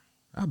been to Miami.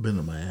 I've been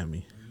to Miami.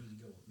 You need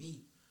to go with me.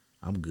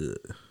 I'm good.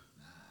 Nah.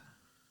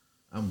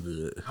 I'm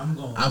good. I'm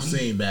going I've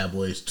seen Bad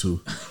Boys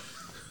too.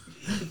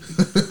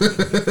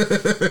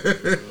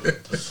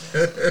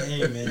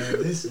 Hey, man,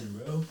 listen,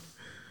 bro.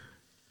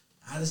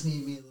 I just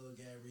need me a little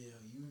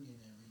Gabrielle Union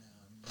every now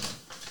and then.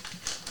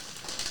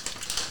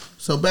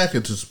 So back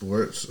into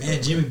sports.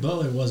 Man, Jimmy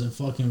Butler wasn't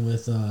fucking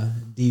with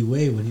D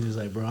Wade when he was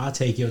like, "Bro, I'll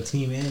take your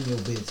team and your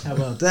bitch." How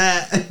about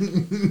that?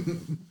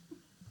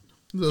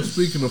 So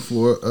speaking of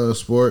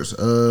sports,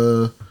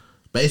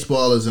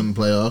 baseball is in the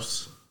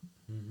playoffs.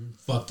 Mm-hmm.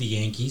 Fuck the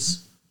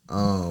Yankees.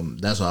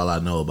 That's all I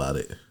know about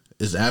it.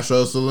 Is the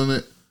Astros still in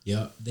it?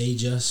 Yep, they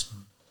just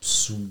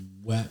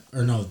swept,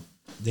 or no,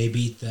 they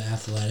beat the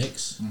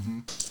Athletics.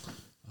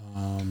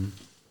 Mm-hmm.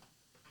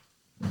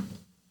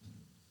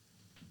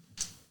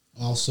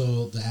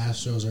 Also, the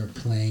Astros are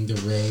playing the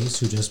Rays,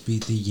 who just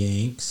beat the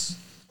Yanks.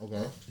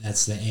 Okay.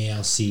 That's the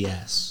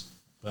ALCS,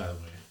 by the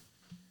way.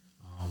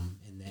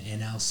 In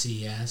the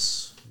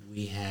NLCS,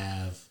 we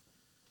have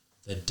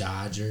the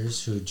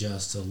Dodgers, who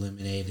just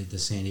eliminated the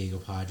San Diego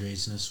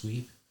Padres in a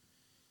sweep.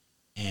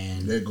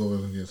 And they're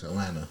going against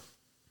Atlanta.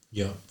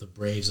 Yep, the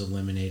Braves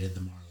eliminated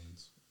the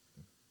Marlins.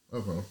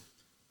 Okay.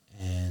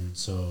 And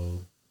so,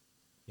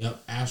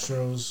 yep,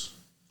 Astros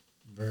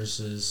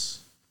versus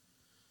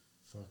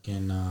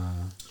fucking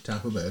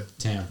Tampa Bay.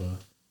 Tampa, and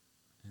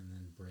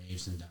then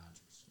Braves and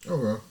Dodgers.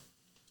 Okay.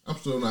 I'm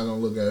still not gonna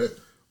look at it,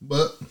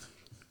 but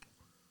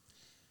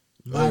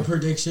my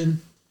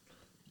prediction.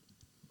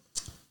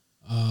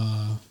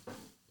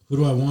 Who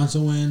do I want to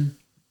win?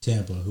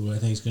 Tampa. Who do I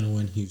think is going to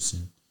win?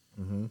 Houston.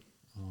 Mm-hmm.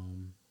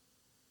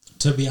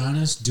 To be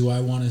honest, do I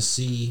want to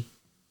see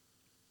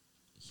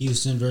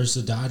Houston versus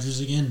the Dodgers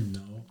again?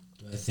 No.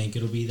 Do I think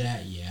it'll be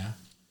that? Yeah.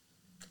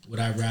 Would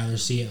I rather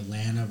see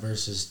Atlanta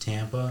versus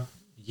Tampa?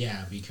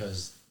 Yeah,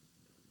 because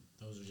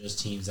those are just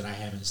teams that I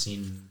haven't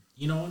seen,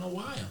 in a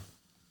while.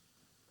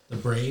 The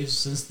Braves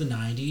since the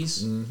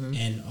 90s,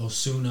 and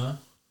Osuna,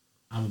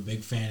 I'm a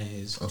big fan of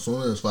his.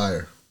 Osuna is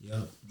fire.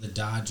 Yep. The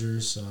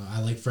Dodgers,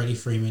 I like Freddie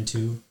Freeman,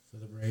 too, for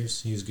the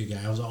Braves. He was a good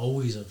guy. I was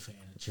always a fan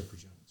of Chipper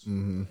Jones.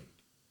 Mm-hmm.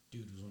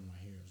 Dude was one of my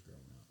heroes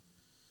growing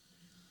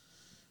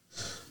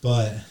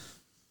up.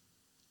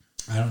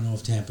 But I don't know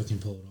if Tampa can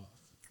pull it off.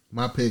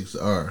 My picks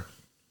are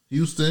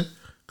Houston,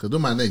 because they're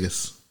my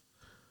niggas.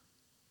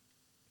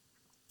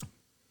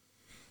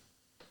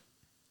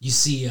 You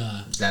see...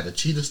 got to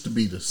cheat us to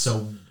beat us.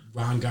 So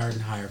Ron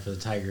Gardenhire for the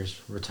Tigers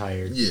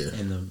retired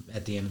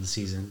at the end of the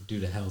season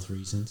due to health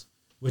reasons,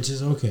 which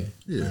is okay.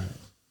 Yeah.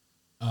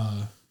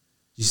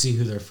 You see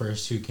who their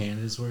first two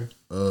candidates were?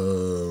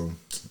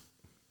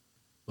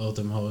 Both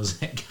them hoes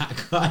that got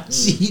caught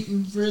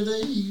cheating for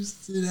the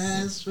Houston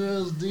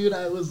Astros. Dude,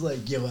 I was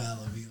like, yo,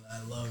 Alavila,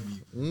 I love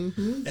you.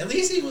 Mm-hmm. At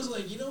least he was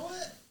like, you know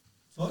what?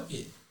 Fuck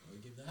it.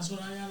 Like, if that's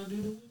what I gotta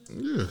do to win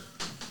it.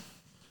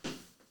 Yeah.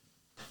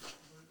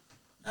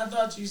 I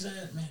thought you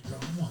said, man, bro,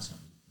 I want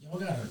something. Y'all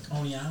got a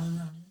Coney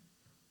Island out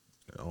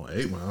here? On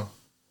 8 Mile.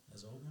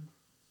 That's open?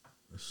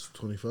 It's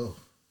 24.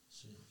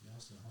 Shit, if y'all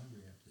still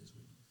hungry after this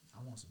week,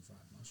 I want some fried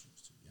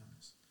mushrooms, to be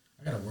honest.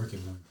 I gotta work at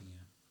 1 p.m.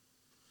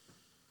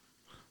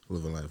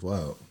 Living life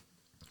wild.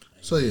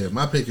 So, yeah,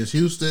 my pick is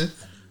Houston.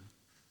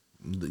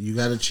 You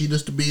got to cheat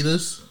us to beat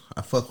us.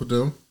 I fuck with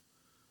them.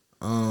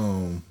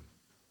 And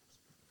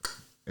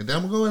then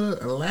I'm going to go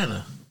to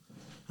Atlanta.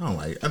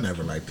 I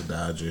never liked the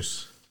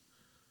Dodgers.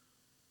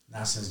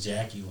 Not since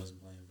Jackie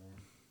wasn't playing for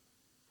him.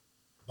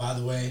 By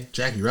the way.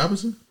 Jackie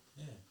Robinson?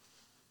 Yeah.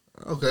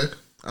 Okay.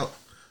 I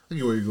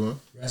get where you're going.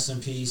 Rest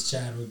in peace,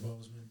 Chadwick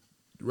Boseman.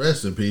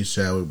 Rest in peace,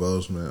 Chadwick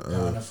Boseman.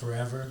 Donna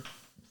forever.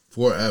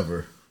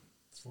 Forever.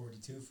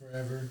 42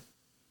 forever.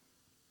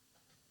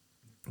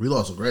 We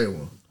lost a great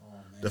one. Oh,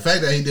 man. The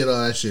fact that he did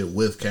all that shit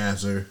with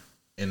cancer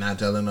and not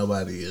telling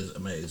nobody is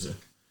amazing.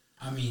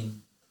 I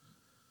mean,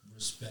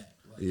 respect.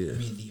 Like, yeah. I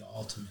mean, the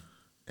ultimate.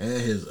 And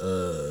his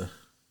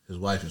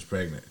wife is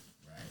pregnant.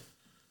 Right.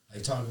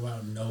 Like, talk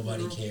about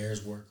nobody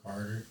cares, work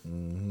harder.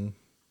 Mm-hmm.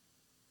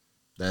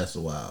 That's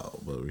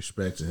wild. But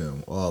respect to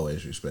him.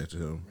 Always respect to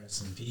him.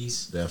 Rest in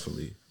peace.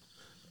 Definitely.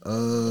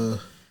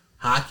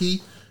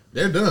 Hockey,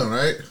 they're done,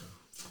 right?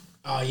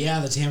 Oh, yeah,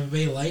 the Tampa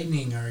Bay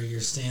Lightning are your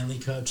Stanley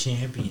Cup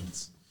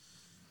champions.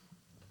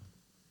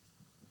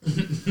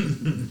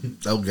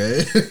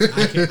 Okay.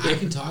 I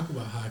can talk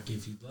about hockey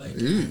if you'd like.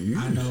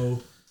 I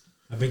know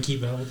I've been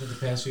keeping up with it the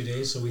past few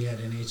days, so we had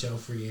NHL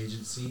free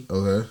agency.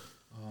 Okay.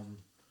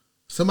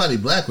 Somebody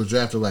black was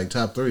drafted like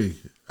top 3.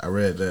 I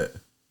read that.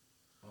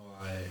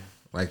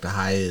 Like the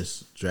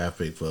highest draft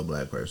pick for a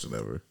black person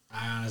ever.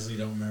 I honestly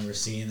don't remember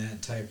seeing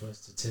that type of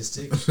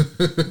statistic.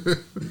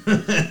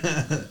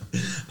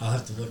 I'll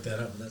have to look that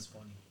up. That's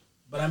funny.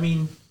 But I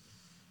mean,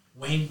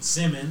 Wayne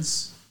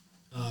Simmons,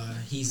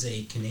 he's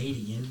a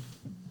Canadian.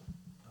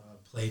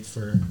 Played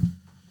for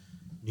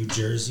New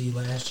Jersey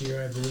last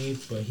year, I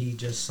believe, but he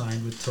just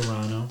signed with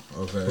Toronto.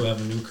 Okay. Who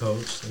have a new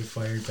coach. They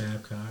fired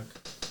Babcock.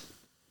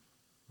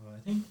 I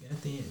think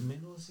at the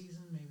middle of the season,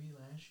 maybe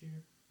last year.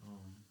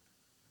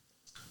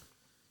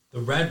 The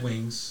Red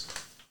Wings,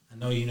 I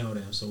know you know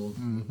them, so we'll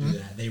do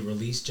that. They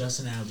released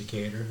Justin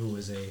Abdicator, who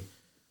was a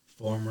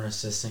former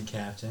assistant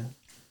captain.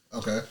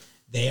 Okay.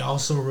 They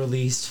also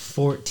released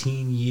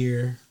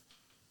 14-year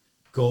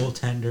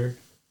goaltender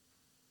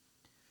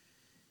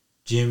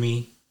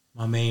Jimmy,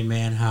 my main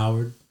man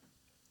Howard.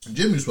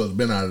 Jimmy's supposed to have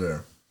been out of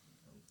there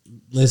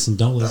Listen,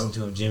 don't listen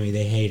to him, Jimmy.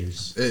 They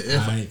haters.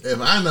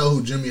 If I know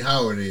who Jimmy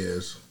Howard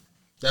is,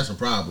 that's a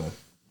problem.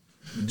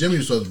 Jimmy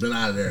was supposed to have been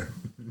out of there.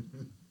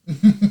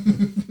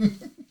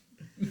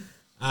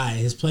 Alright,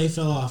 his play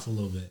fell off a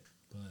little bit,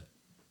 but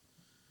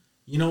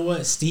you know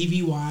what?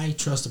 Stevie Y,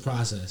 trust the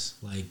process.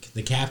 Like,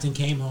 the captain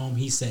came home,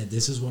 he said,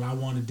 "This is what I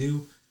want to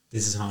do.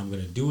 This is how I'm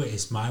going to do it.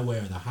 It's my way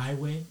or the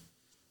highway."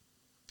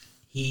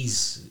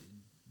 He's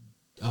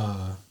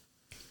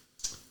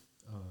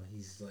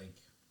like,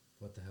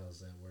 what the hell is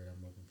that word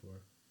I'm looking for?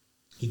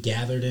 He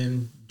gathered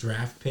in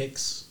draft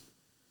picks.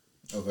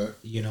 Okay.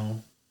 You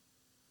know,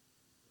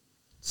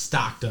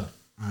 stocked up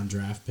on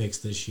draft picks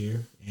this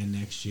year and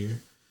next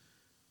year.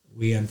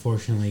 We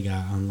unfortunately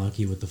got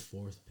unlucky with the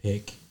 4th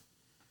pick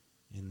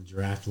in the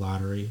draft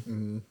lottery.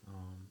 Mm-hmm.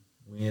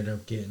 We ended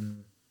up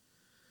getting,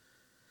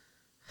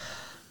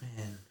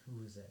 man,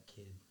 who was that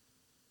kid?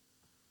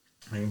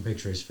 I can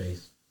picture his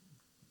face.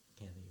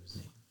 Can't think of his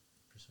name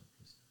for some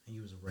reason. I think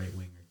he was a right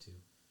winger too.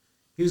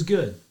 He was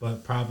good,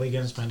 but probably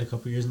going to spend a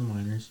couple years in the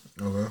minors.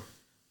 Okay.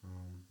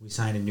 We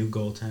signed a new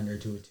goaltender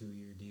to a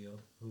 2-year deal,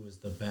 who was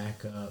the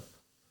backup.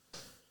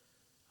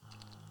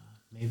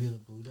 Maybe the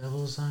Blue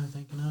Devils I'm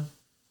thinking of.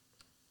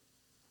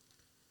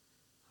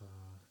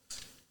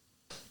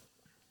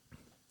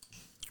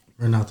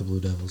 Or not the Blue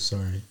Devils,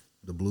 sorry.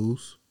 The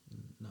Blues?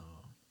 No.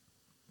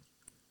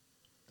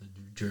 The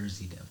New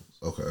Jersey Devils.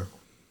 Okay.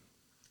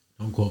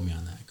 Don't quote me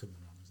on that. I could be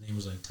wrong. His name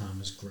was like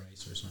Thomas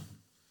Grice or something.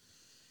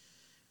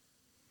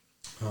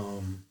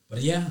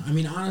 But yeah, I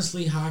mean,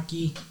 honestly,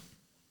 hockey,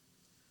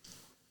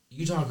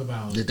 you talk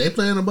about... Did they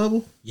play in a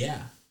bubble?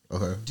 Yeah.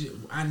 Okay.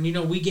 And, you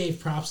know, we gave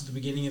props at the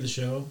beginning of the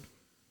show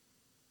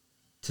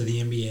to the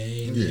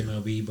NBA and the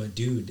MLB, but,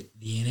 dude,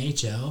 the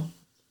NHL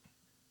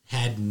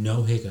had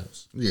no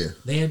hiccups. Yeah.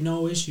 They had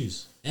no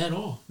issues at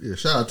all. Yeah,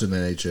 shout out to the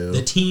NHL.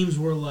 The teams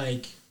were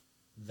like,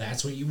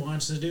 that's what you want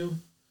us to do?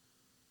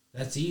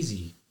 That's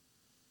easy.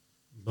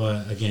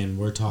 But, again,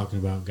 we're talking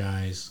about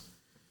guys...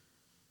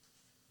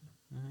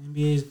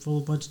 NBA is full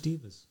of a bunch of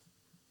divas.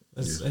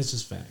 That's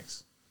just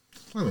facts.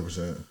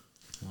 100%.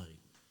 Like,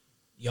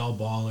 y'all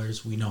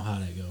ballers, we know how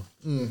that go.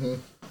 Mm-hmm. Like,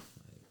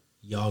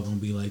 y'all gonna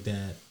be like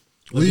that.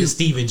 Look at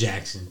Steven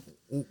Jackson.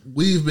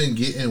 We've been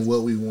getting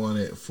what we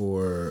wanted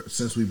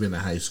since we've been in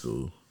high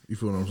school. You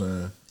feel what I'm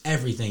saying?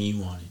 Everything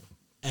you wanted.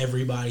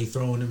 Everybody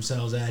throwing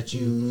themselves at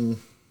you. Mm-hmm.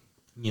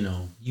 You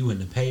know, you in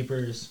the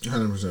papers.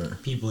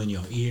 100%. People in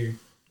your ear.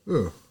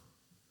 Yeah.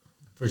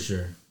 For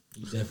sure.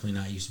 You're definitely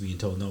not used to being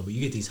told no, but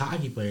you get these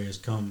hockey players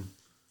come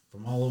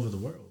from all over the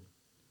world.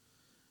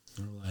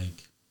 They're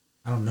like,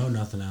 I don't know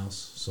nothing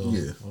else, so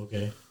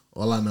okay.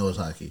 All I know is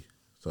hockey,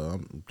 so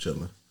I'm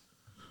chilling.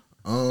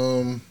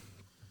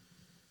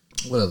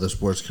 What other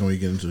sports can we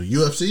get into?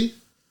 UFC?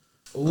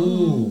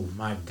 Ooh,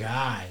 my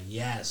guy.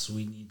 Yes,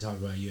 we need to talk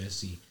about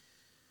UFC.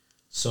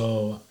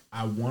 So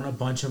I won a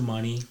bunch of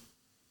money.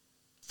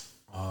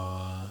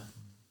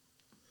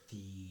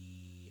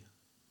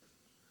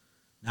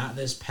 Not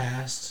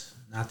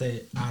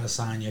the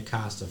Adesanya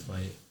Costa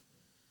fight.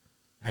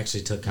 I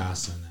actually took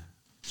Costa in that.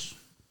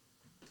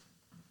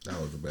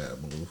 That was a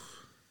bad move.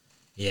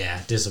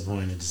 Yeah,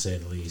 disappointed to say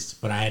the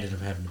least. But I ended up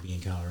having to be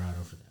in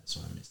Colorado for that,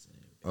 so I missed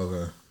it.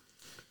 Okay.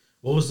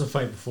 What was the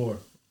fight before?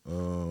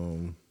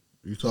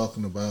 You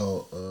talking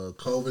about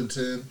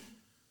Covington?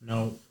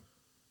 No.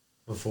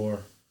 Before.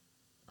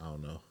 I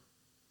don't know.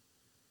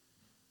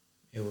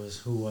 It was,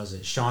 who was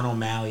it? Sean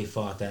O'Malley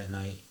fought that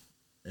night.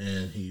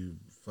 And he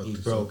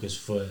broke his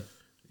foot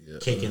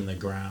kicking the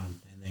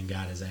ground and then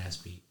got his ass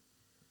beat.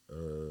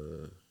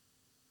 Who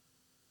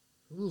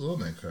was on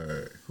that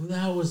card? Who the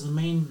hell was the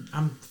main?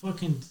 I'm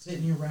fucking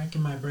sitting here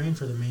racking my brain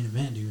for the main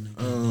event, dude.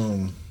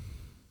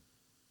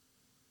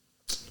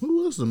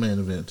 Who was the main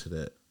event to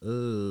that?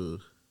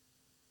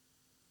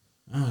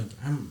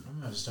 I'm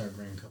gonna start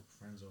bringing a couple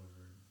friends over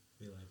and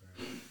be like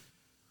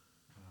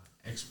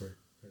our expert.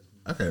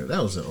 Okay,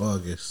 that was in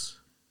August.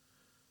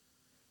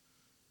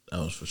 That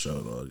was for sure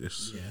in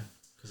August. Yeah,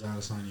 because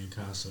Adesanya and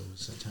Costa was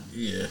September.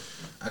 Yeah,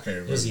 I can't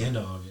remember. It was the end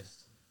of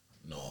August.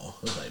 No,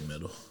 it was like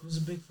middle. It was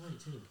a big fight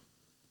too.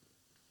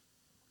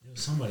 There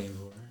was somebody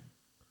involved, right?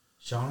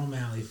 Sean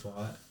O'Malley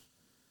fought.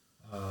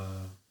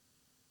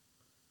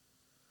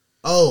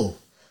 Oh,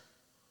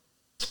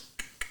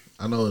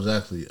 I know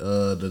exactly.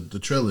 The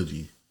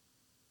trilogy.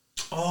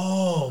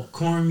 Oh,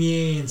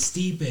 Cormier and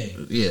Stipe.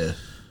 Yeah. Yeah,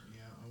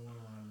 I won a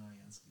lot of money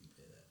on Stipe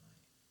that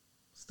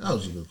night. That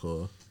was a good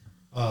call.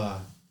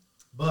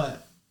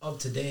 But up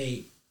to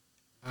date,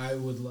 I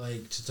would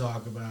like to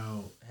talk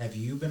about. Have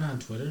you been on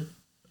Twitter?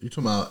 You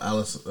talking about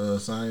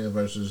Adesanya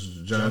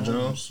versus John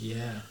Jones?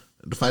 Yeah.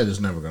 The fight is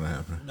never gonna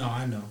happen. No,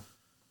 I know.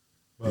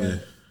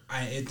 But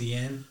at the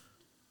end,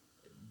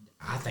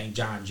 I think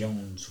John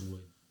Jones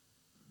would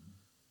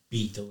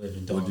beat the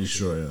living dog out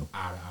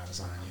of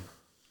Adesanya.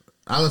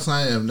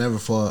 Adesanya have never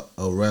fought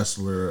a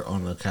wrestler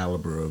on the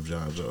caliber of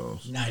John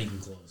Jones. Not even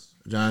close.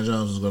 John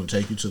Jones is going to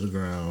take you to the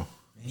ground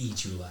and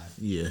eat you alive.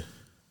 Yeah.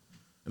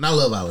 And I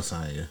love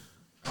Adesanya.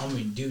 I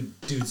mean,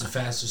 dude's the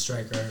fastest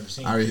striker I've ever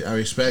seen. I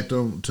respect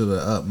him to the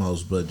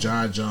utmost, but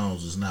John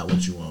Jones is not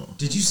what you want.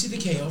 Did you see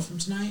the KO from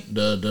tonight?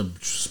 The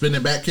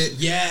spinning back kick?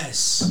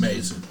 Yes.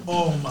 Amazing.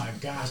 Oh my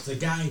gosh, the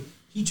guy,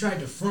 he tried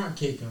to front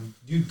kick him.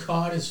 Dude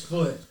caught his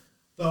foot,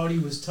 thought he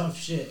was tough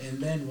shit,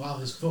 and then while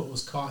his foot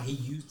was caught, he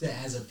used it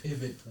as a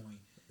pivot point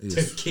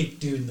to kick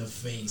dude in the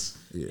face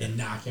and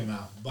knock him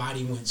out.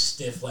 Body went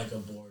stiff like a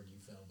board. You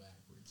fell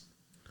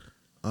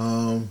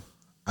backwards.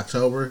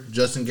 October,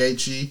 Justin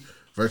Gaethje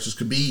versus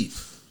Khabib.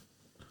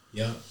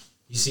 Yep.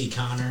 You see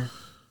Connor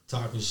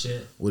talking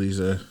shit. What'd he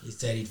say? He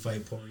said he'd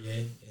fight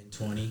Poirier in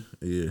 20.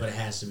 Yeah. But it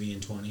has to be in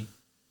 20.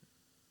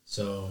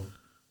 So,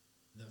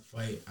 the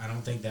fight, I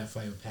don't think that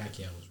fight with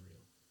Pacquiao was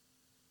real.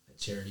 That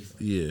charity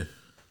fight. Yeah.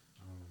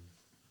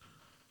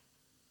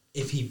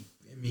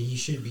 He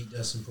should beat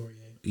Dustin Poirier.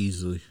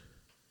 Easily.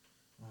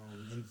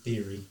 In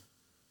theory.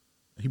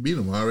 He beat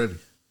him already.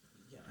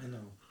 Yeah, I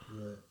know.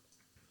 But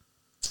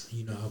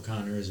you know how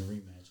Connor is in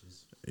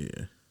rematches.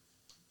 Yeah.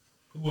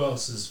 Who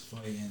else is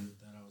fighting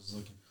that I was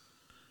looking?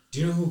 Do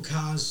you know who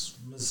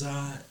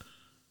Khamzat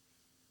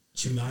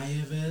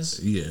Chimaev is?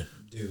 Yeah.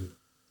 Dude.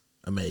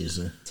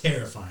 Amazing.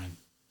 Terrifying.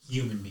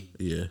 Human being.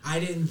 Yeah. I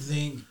didn't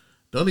think...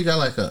 Don't he got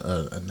like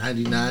a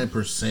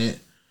 99%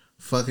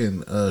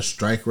 fucking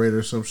strike rate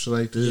or some shit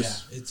like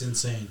this? Yeah, it's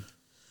insane.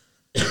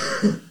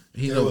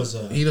 He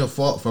done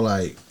fought for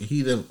like,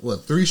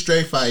 3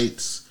 straight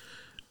fights.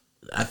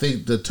 I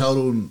think the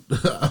total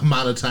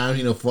amount of time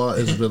he done fought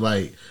has been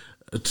like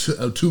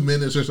 2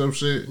 minutes or some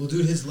shit. Well,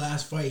 dude, his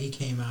last fight, he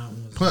came out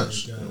and was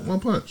punch. like... One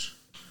punch.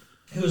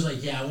 He was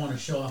like, yeah, I want to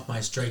show off my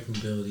striking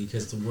ability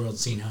because the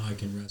world's seen how I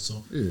can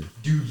wrestle. Yeah.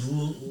 Dude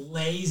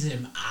lays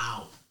him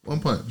out. One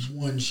punch.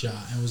 One shot.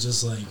 And was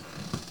just like,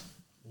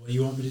 what do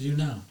you want me to do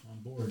now? I'm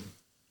bored.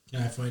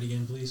 Can I fight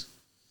again, please?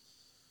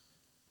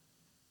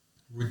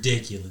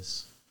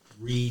 Ridiculous.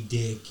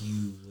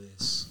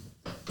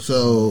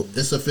 So,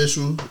 it's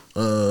official.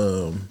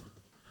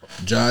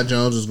 John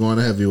Jones is going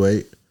to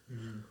heavyweight.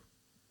 Mm-hmm.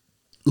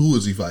 Who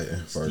is he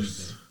fighting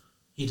first?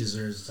 He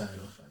deserves the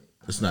title fight.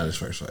 It's not his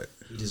first fight.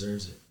 He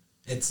deserves it.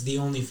 It's the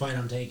only fight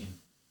I'm taking.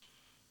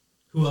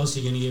 Who else are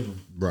you going to give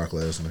him? Brock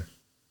Lesnar.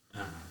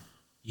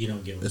 You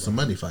don't give him It's Brock. A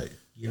money fight.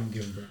 You don't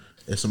give him Brock.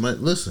 It's a money...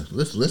 Listen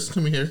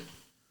to me here.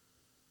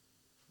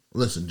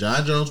 Listen,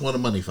 John Jones won a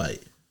money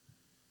fight.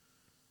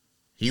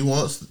 He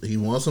wants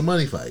a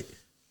money fight.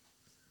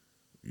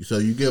 So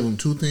you give him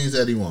 2 things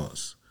that he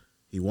wants.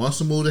 He wants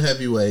to move to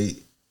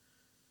heavyweight.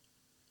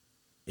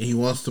 And he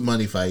wants the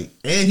money fight.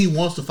 And he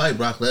wants to fight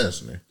Brock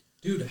Lesnar.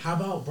 Dude, how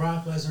about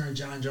Brock Lesnar and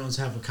John Jones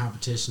have a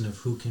competition of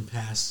who can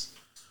pass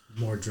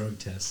more drug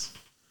tests?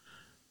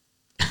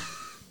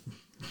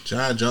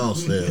 John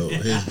Jones failed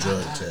his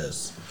drug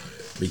test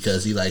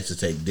because he likes to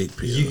take dick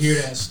pills. Did you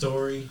hear that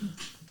story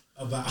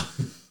about...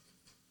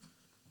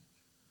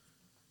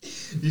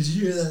 Did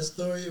you hear that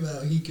story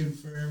about he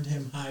confirmed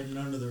him hiding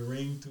under the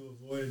ring to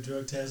avoid a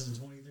drug test in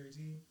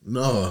 2013?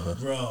 No.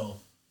 Bro,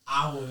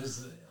 I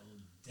was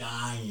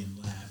dying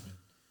laughing.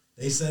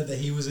 They said that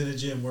he was in a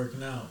gym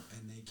working out,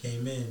 and they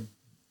came in,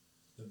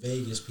 the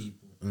Vegas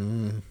people,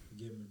 to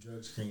give him a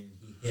drug screen, and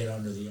he hid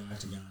under the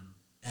octagon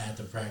at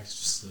the practice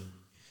facility,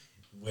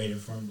 waiting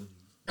for him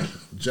to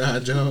leave.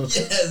 John Jones?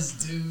 Yes,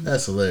 dude.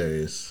 That's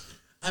hilarious.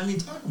 I mean,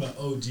 talk about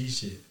OG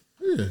shit.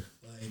 Yeah.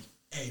 Like,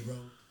 hey, bro,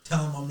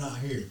 tell him I'm not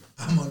here.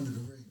 I'm under the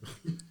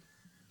ring.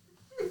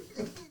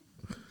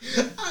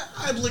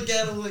 I'd look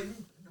at him like,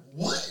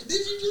 what did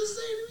you just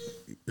say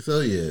to me?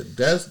 So yeah,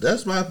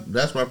 that's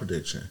my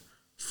prediction.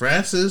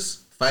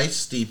 Francis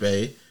fights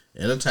Stipe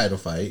in a title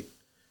fight.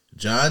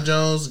 John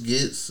Jones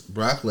gets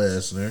Brock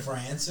Lesnar.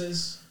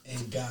 Francis and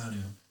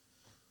Ngannou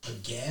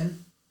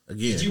again.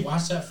 Did you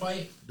watch that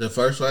fight? The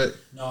first fight?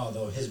 No,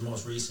 though his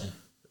most recent.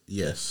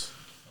 Yes.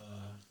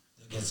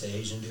 Against the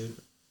Asian dude.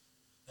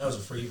 That was a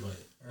free fight,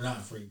 or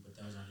not free, but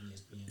that was on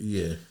ESPN.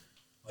 Yeah.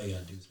 All you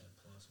gotta do is have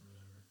plus or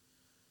whatever.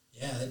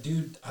 Yeah, that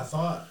dude I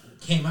thought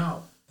came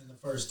out in the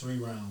first 3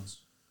 rounds,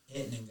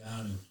 hitting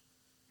Ngannou,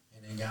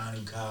 and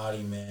Ngannou caught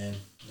him, man.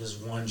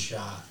 Just one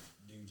shot,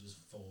 dude just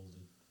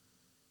folded.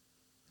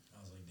 I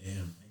was like,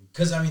 damn,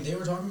 because I mean they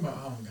were talking about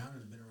how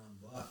Ngannou's been around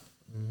the block,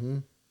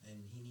 and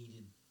he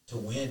needed to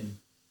win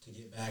to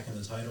get back in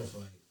the title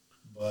fight,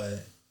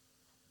 but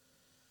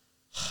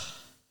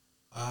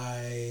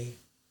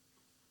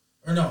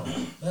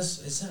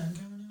is that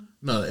Ngannou?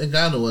 No,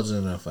 Ngannou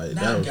wasn't in that fight.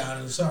 Not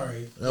Ngannou,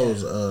 sorry. That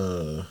was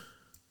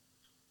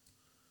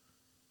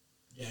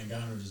yeah,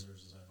 Ngannou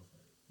deserves the title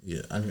fight.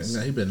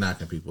 Yeah, he been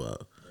knocking people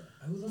out.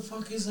 Yeah. Who the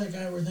fuck is that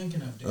guy we're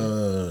thinking of,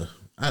 dude?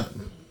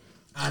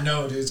 I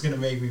know, dude. It's gonna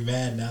make me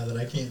mad now that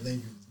I can't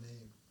think of his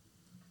name.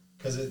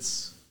 Cause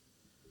it's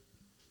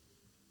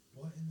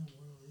what in the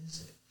world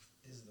is it?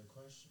 Is the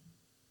question.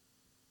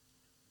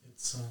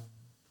 It's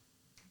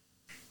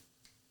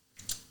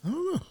I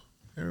don't know.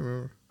 I can't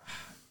remember.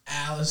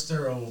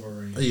 Alistair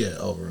Overeem. Yeah,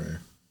 Overeem.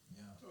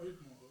 Yeah.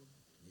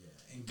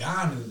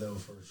 Ngannou though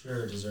for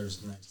sure deserves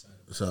the next title.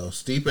 So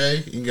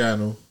Stipe,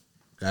 Ngannou,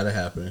 gotta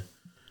happen,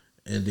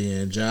 and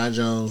then John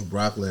Jones,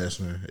 Brock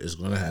Lesnar is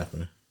gonna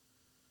happen.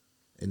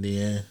 And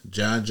then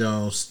John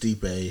Jones,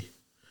 Stipe.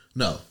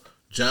 No,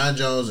 John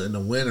Jones and the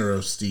winner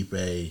of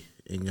Stipe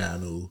and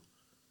Ngannou,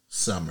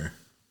 summer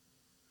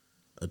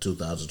of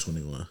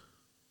 2021.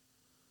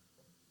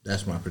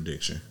 That's my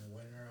prediction. The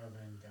winner of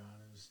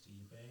Ngannou,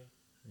 Stipe.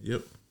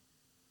 Yep.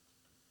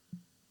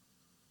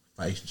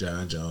 Fights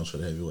John Jones for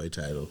the heavyweight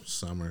title,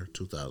 summer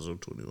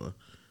 2021.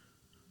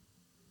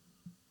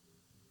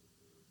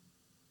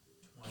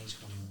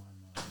 2021.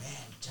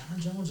 Man, John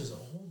Jones is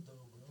old though,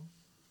 bro.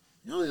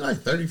 He only like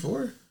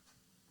 34.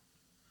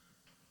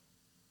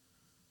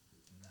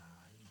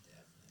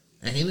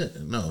 And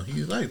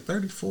he's like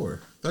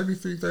 34,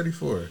 33,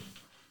 34.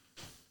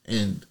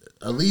 And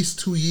at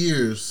least 2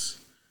 years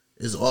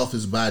is off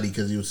his body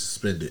because he was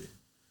suspended.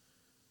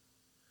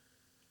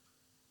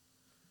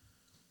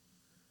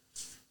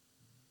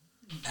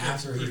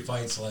 After he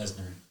fights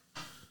Lesnar.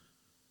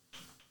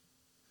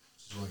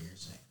 This is what you're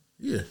saying.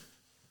 Yeah.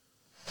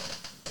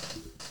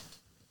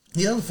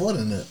 He haven't fought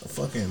in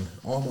fucking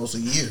almost a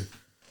year.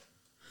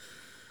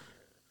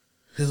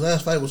 His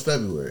last fight was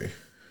February.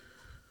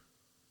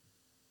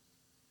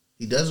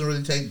 He doesn't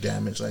really take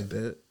damage like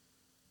that.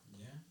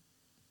 Yeah.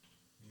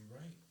 You're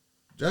right.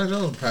 John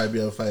Jones will probably be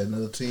able to fight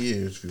another 10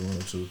 years if he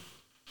wanted to.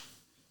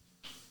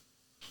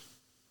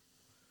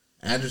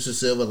 Anderson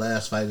Silva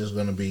last fight is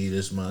going to be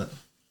this month.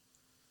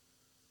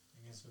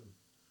 Against who?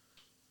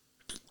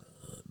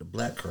 The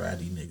black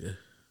karate nigga.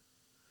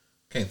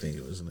 Can't think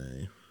of his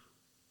name.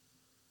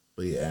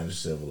 But yeah,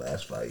 Anderson Silva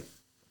last fight.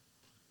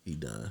 He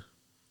done.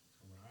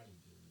 Karate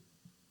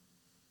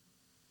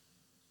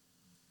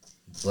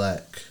dude.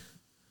 Black.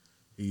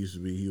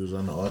 He was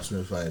on the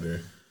Ultimate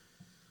Fighter.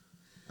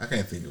 I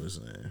can't think of his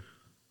name.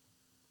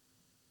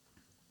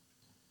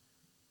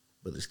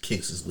 But his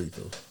kicks is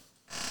lethal.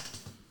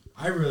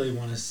 I really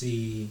want to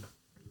see.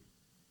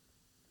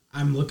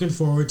 I'm looking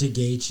forward to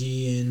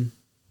Gaethje and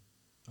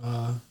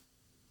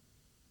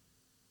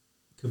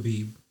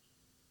Khabib.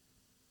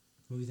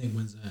 Who do you think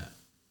wins that?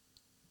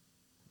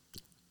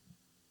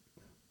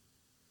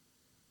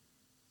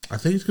 I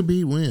think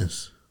Khabib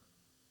wins.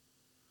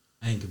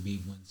 I think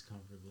Khabib wins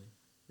comfortably.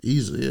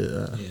 Easily,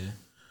 yeah. Yeah.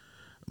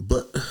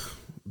 But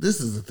this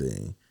is the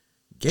thing.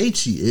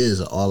 Gaethje is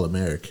an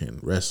All-American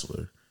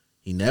wrestler.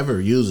 He never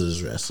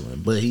uses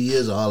wrestling, but he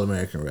is an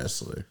All-American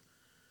wrestler.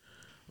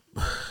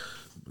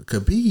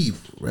 Khabib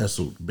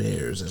wrestled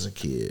bears as a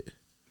kid.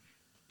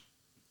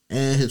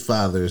 And his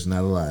father is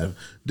not alive.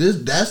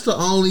 That's the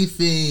only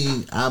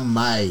thing I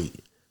might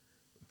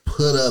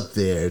put up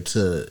there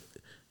to...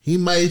 He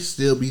might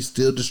still be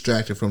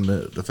distracted from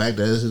the fact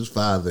that his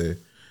father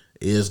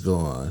is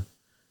gone.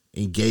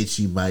 And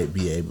Gaethje might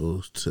be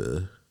able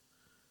to...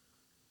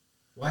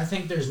 Well, I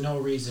think there's no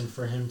reason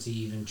for him to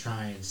even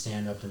try and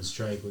stand up and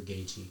strike with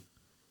Gaethje.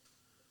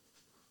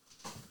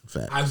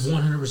 Facts.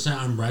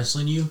 I'm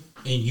wrestling you,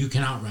 and you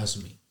can out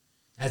wrestle me.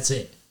 That's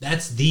it.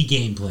 That's the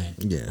game plan.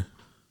 Yeah.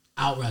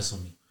 Out wrestle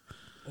me,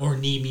 or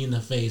knee me in the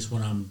face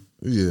when I'm,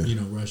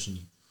 rushing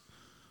you.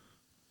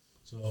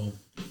 So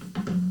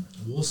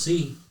we'll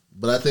see.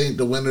 But I think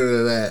the winner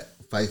of that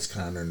fights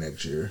Conor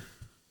next year.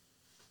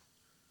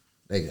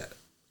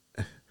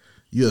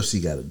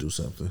 UFC got to do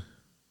something.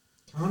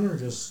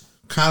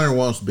 Conor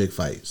wants big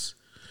fights.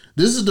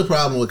 This is the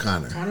problem with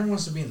Conor. Conor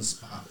wants to be in the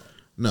spotlight.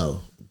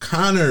 No.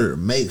 Conor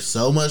makes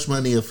so much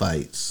money in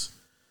fights.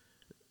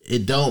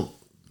 It don't,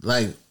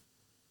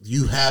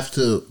 you have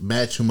to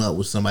match him up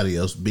with somebody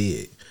else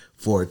big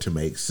for it to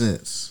make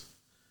sense.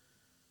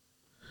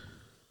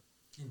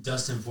 And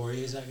Dustin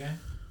Poirier is that guy?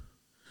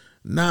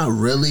 Not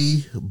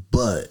really,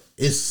 but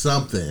it's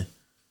something.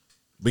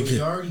 Because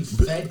he already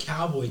fed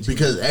Cowboy to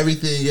because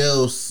everything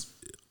else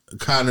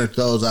Conor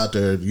throws out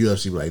there,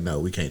 UFC be like, no,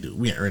 we can't do.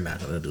 We're not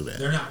going to do that.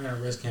 They're not going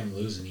to risk him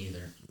losing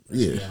either.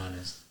 Let's be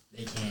honest.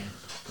 They can't.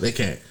 They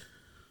can't.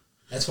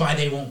 That's why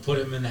they won't put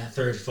him in that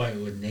third fight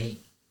with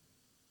Nate.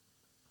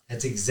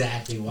 That's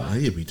exactly why. Oh,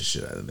 he'll beat the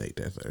shit out of Nate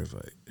that third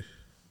fight.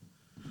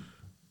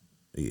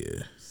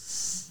 Yeah.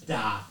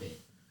 Stop it.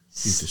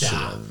 Beat the shit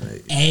out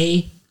of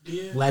Nate.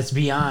 Let's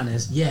be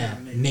honest. Yeah,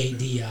 Nate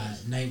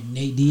Diaz.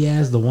 Nate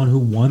Diaz, the one who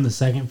won the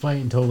second fight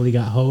and totally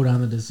got hoed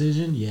on the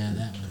decision. Yeah,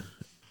 that one.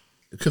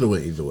 It could have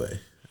went either way.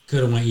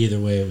 Could have went either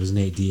way. It was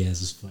Nate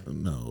Diaz's fight.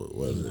 No, it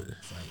wasn't.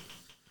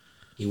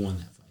 He won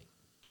that fight.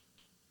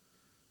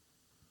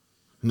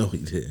 No, he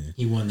didn't.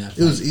 He won that fight.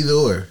 It was either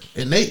or.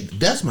 And Nate,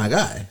 that's my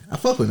guy. I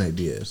fuck with Nate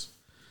Diaz.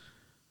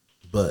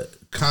 But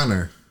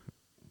Conor,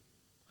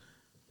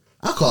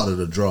 I called it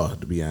a draw,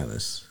 to be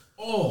honest.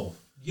 Oh,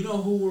 you know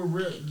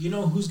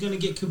who's gonna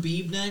get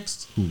Khabib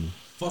next? Who?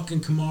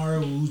 Fucking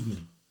Kamaru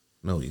Usman.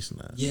 No, he's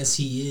not. Yes,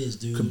 he is,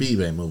 dude.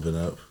 Khabib ain't moving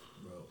up.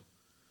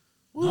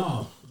 Bro.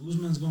 No,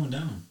 Usman's going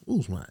down.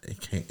 Usman,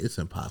 it's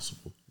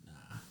impossible.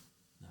 Nah,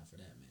 not for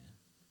that,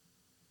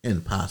 man.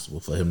 Impossible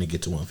for him to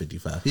get to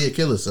 155. He'll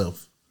kill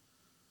himself.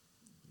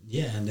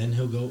 Yeah, and then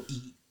he'll go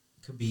eat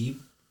Khabib.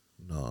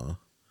 No.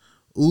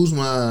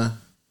 Usman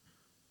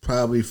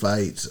probably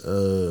fights,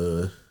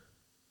 what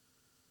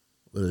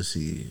is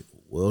he,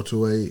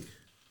 welterweight?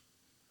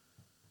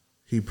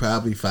 He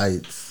probably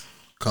fights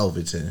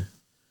Covington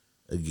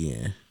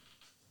again.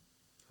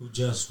 Who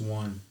just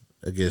won?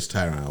 Against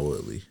Tyron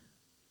Woodley.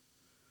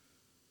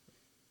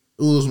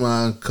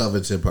 Usman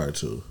Covington Part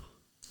 2.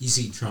 You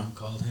see Trump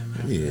called him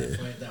after that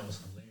fight? That was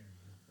hilarious,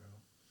 bro.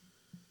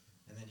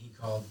 And then he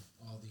called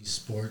all these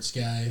sports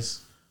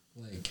guys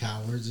like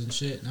cowards and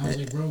shit. And I was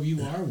like, bro,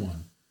 you are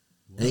one.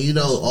 And you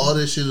know, all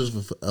this shit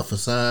is a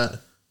facade,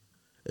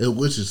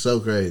 which is so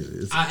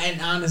crazy.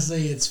 And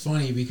honestly, it's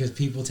funny because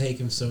people take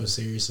him so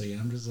seriously.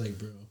 And I'm just like,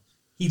 bro,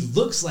 he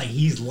looks like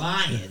he's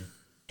lying.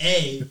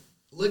 Hey,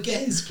 look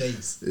at his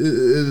face. It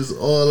is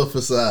all a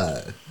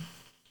facade.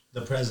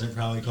 The president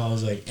probably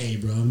calls like, hey,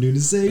 bro, I'm doing the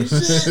same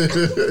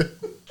shit.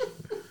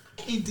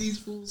 Ain't these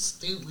fools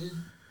stupid?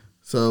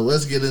 So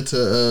let's get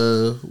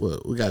into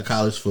what we got.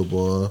 College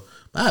football.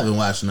 I haven't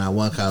watched not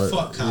one college.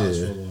 Fuck college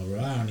football, bro.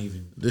 I don't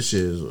even. This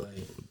shit is. Like,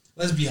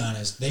 let's be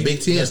honest.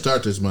 Big Ten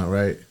start this month,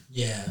 right?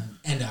 Yeah,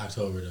 end of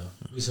October though.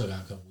 We still got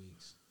a couple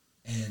weeks.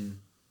 And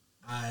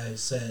I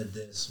said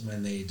this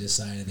when they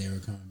decided they were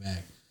coming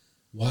back.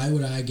 Why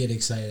would I get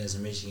excited as a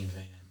Michigan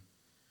fan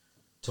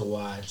to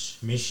watch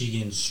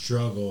Michigan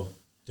struggle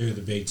through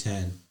the Big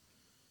Ten?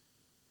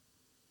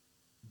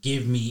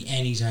 Give me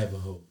any type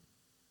of hope.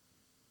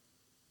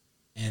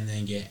 And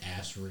then get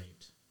ass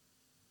raped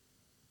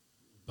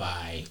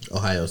by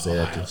Ohio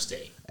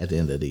State at the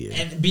end of the year.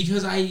 And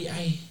because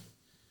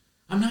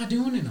I'm not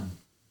doing it no more.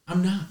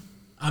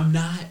 I'm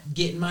not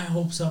getting my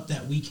hopes up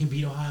that we can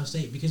beat Ohio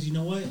State because you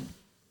know what?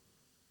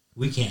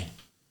 We can't.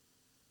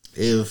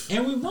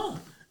 And we won't.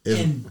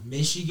 And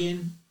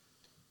Michigan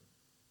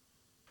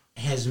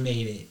has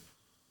made it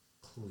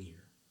clear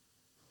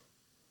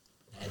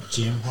that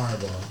Jim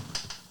Harbaugh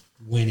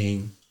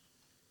winning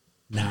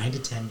 9 to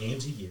 10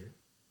 games a year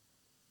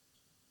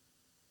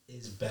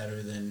is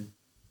better than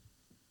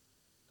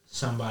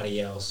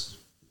somebody else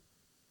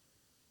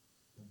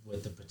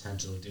with the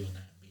potential of doing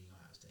that beating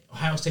Ohio State.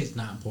 Ohio State's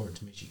not important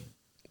to Michigan.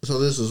 So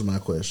this is my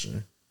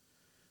question.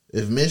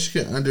 If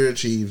Michigan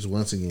underachieves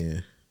once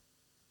again,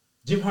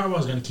 Jim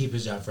Harbaugh's going to keep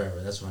his job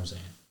forever. That's what I'm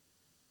saying.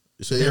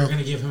 So they're going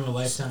to give him a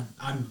lifetime.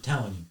 I'm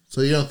telling you.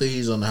 So you don't think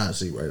he's on the hot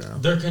seat right now?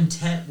 They're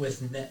content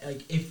with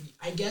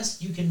I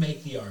guess you can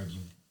make the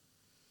argument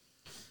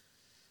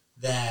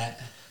that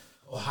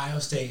Ohio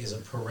State is a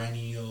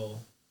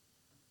perennial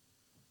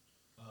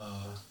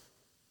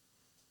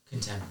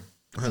contender.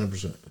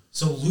 100%.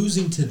 So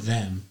losing to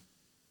them,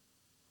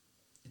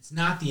 it's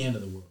not the end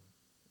of the world.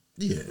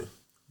 Yeah.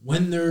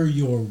 When they're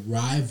your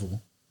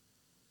rival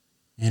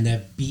and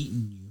have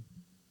beaten you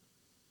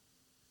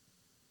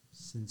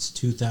since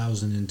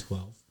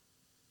 2012,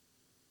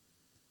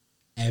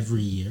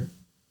 every year,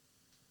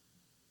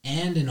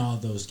 and in all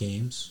those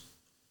games,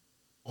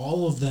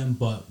 all of them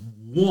but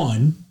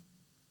one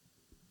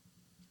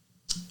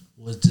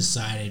was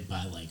decided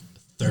by like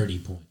 30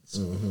 points.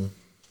 Mm-hmm.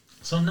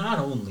 So not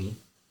only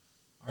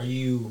are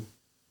you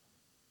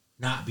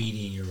not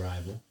beating your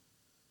rival,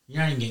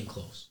 you're not even getting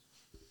close.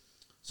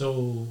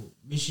 So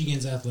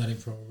Michigan's athletic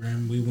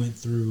program, we went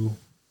through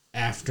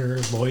after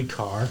Lloyd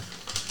Carr.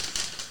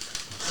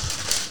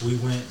 We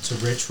went to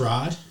Rich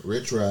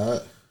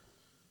Rod.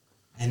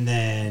 And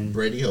then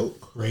Brady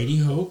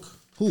Hoke.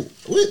 Who?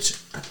 Which?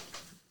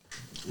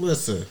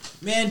 Listen.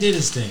 Man did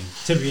his thing,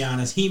 to be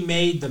honest. He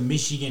made the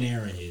Michigan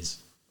era his.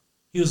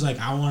 He was like,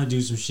 I want to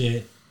do some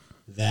shit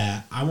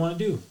that I want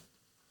to do.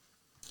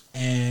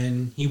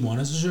 And he won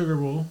us a Sugar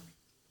Bowl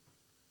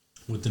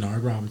with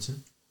Denard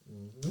Robinson,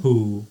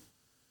 who,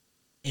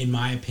 in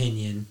my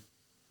opinion,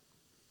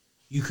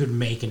 you could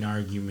make an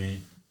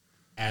argument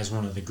as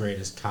one of the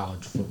greatest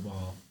college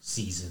football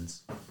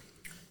seasons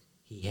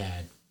he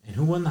had. And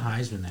who won the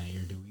Heisman that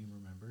year? Do we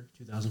remember?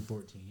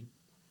 2014.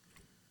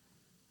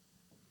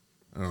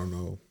 I don't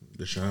know.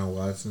 Deshaun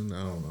Watson?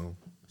 I don't know.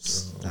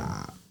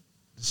 Stop.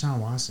 Deshaun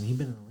Watson, he's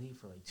been in the league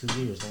for like 2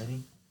 years, hasn't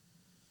he?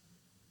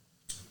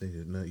 I think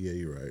it's not. Yeah,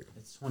 you're right.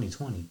 It's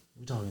 2020.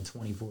 We're talking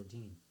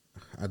 2014.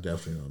 I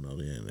definitely don't know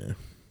the end there.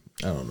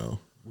 I don't know.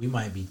 We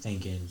might be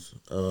thinking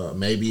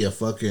maybe a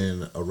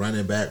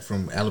running back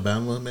from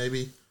Alabama,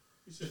 maybe.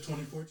 You said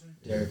 2014?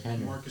 Derrick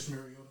Henry. Marcus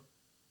Mariota.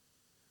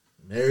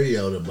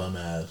 Mariota, bum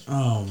ass.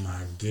 Oh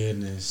my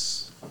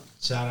goodness!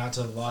 Shout out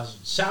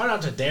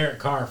to Derek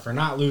Carr for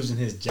not losing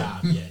his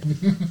job yet. He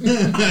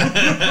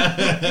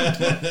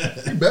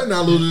better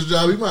not lose his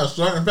job. He might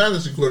start in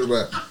fantasy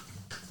quarterback.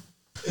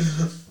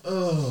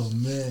 Oh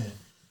man,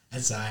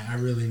 that's I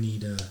really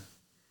need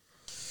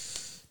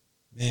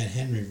man,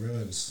 Henry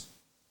Ruggs.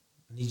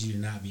 I need you to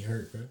not be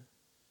hurt, bro.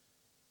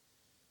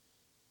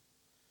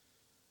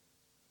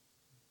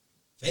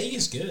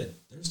 Vegas good.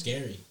 They're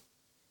scary.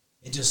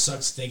 It just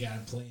sucks they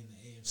gotta play in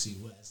the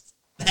AFC West.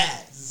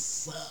 That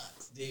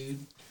sucks, dude.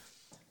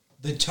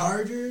 The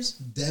Chargers,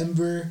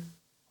 Denver.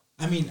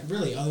 I mean,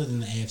 really, other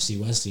than the AFC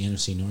West, the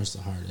NFC North's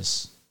the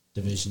hardest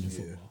division in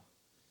football.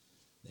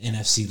 The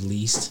NFC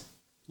least.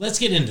 Let's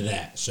get into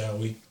that, shall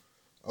we?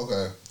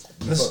 Okay.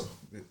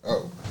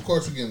 Of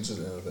course, we get into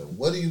the NFL.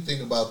 What do you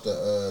think about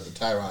the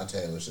Tyron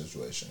Taylor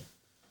situation?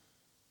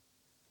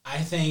 I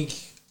think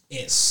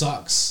it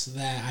sucks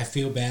that I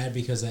feel bad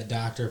because that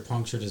doctor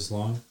punctured his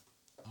lung.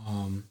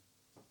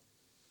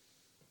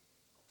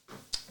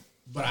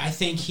 But I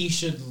think he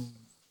should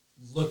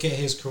look at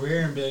his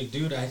career and be like,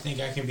 dude, I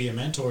think I can be a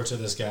mentor to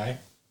this guy,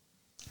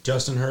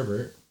 Justin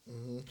Herbert.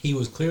 Mm-hmm. He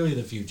was clearly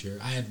the future.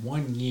 I had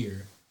 1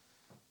 year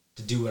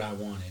to do what I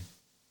wanted.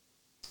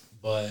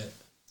 But,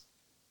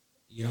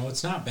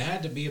 it's not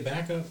bad to be a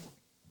backup.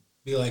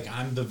 Be like,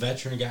 I'm the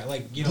veteran guy.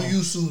 Like, Do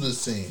you sue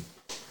this team?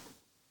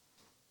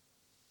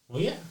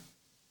 Well, yeah.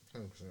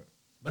 100%.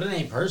 But it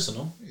ain't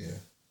personal. Yeah.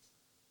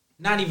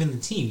 Not even the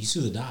team. You sue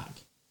the doc.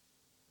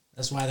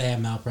 That's why they have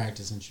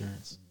malpractice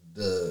insurance.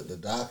 The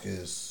doc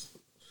is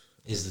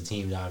the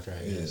team doctor,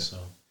 I guess. So,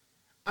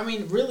 I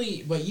mean,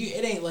 really, but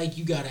it ain't like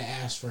you got to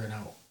ask for an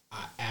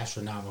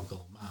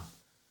astronomical amount.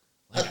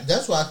 Like,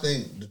 that's why I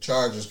think the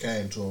Chargers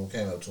came up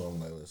to him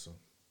like, listen,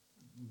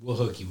 we'll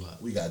hook you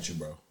up. We got you,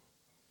 bro.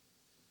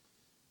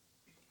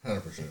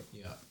 100%.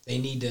 Yeah, they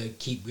need to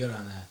keep good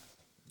on that.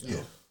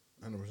 Yeah,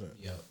 100%.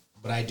 Yeah,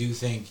 but I do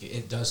think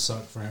it does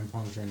suck for him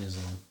puncturing his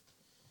lung.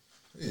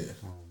 Yeah.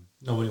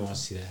 Nobody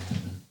wants to see that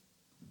happen.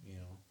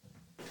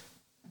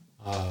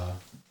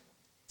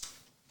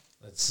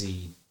 Let's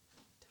see.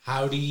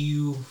 How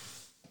you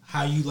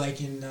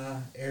like in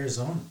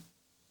Arizona?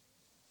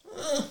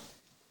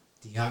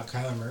 D-Hop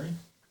Kyler Murray?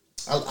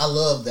 I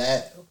love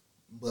that,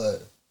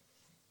 but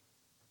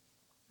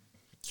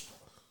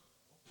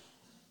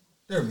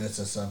they're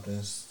missing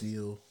something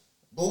still.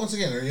 But once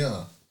again, they're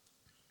young.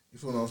 You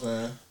feel what I'm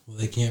saying? Well,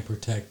 they can't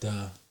protect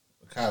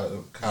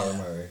Kyler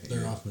Murray.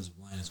 Their offensive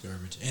line is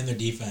garbage. And their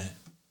defense.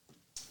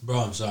 Bro,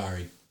 I'm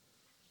sorry.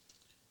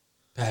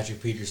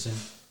 Patrick Peterson.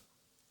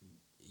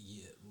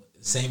 Yeah,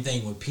 same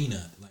thing with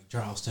Peanut, like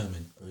Charles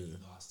Tillman. He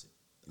lost it.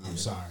 I'm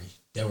sorry.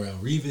 Delrell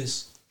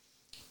Revis.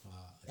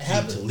 It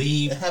happens. To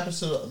leave. It happens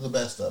to the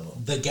best of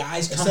them. The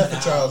guys coming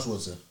except for Charles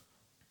Woodson.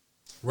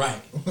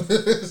 Right. At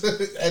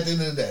the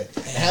end of the day.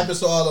 It happens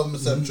to all of them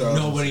except Charles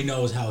Nobody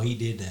knows how he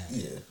did that.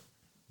 Yeah.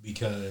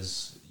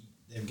 Because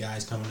them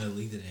guys coming to the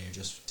league today are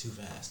just too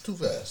fast. Too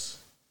fast.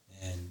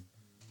 And,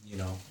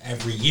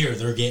 every year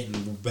they're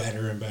getting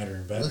better and better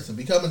and better. Listen,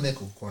 become a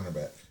nickel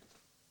cornerback.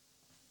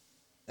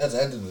 That's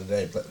at the end of the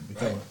day.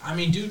 Right. I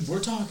mean, dude, we're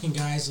talking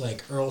guys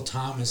like Earl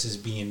Thomas is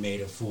being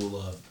made a fool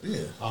of.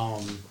 Yeah.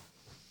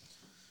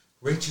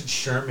 Richard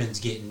Sherman's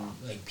getting,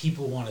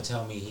 people want to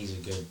tell me he's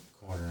a good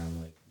corner.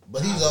 I'm like,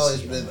 but he's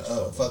always been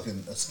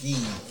a scheme.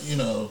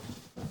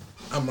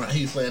 I'm right.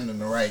 He's playing in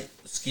the right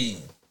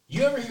scheme.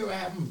 You ever hear what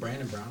happened with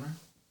Brandon Browner?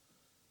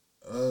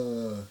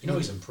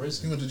 He's in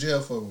prison. He went to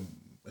jail for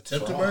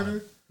attempted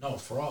murder? No,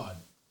 fraud.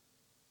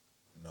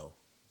 No.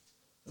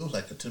 It was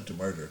like attempted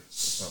murder or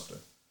something.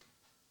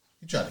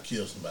 He tried to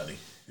kill somebody,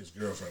 his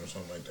girlfriend or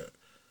something like that.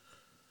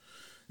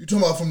 You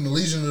talking about from the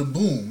Legion of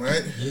Boom,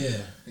 right? Yeah.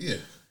 Yeah.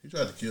 He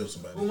tried to kill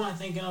somebody. Who am I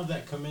thinking of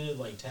that committed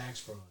tax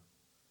fraud?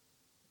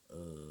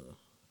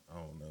 I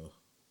don't know.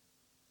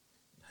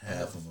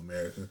 Half of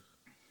America.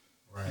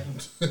 Right.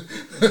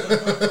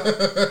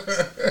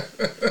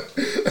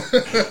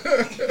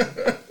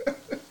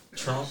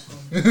 Trump.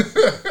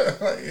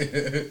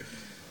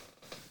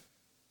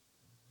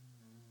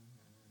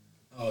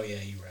 Oh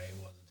yeah, you're right. It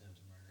was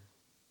attempted murder.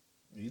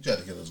 He tried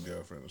to kill his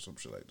girlfriend or some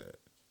shit like that.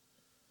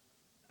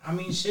 I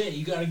mean, shit.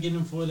 You gotta get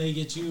them before they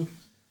get you.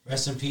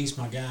 Rest in peace,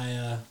 my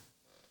guy,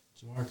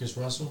 Jamarcus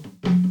Russell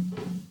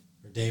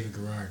or David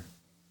Garrard.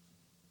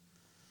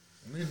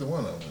 Neither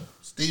one of them.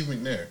 Steve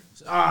McNair.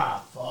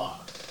 Ah,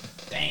 fuck.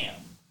 Damn.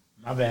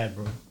 My bad,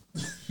 bro.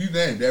 You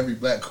named every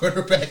black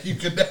quarterback you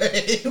could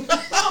name.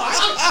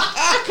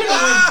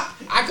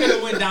 I could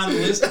have went down the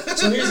list.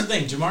 So here's the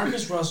thing: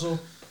 Jamarcus Russell,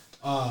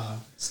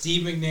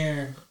 Steve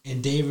McNair,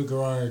 and David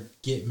Garrard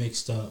get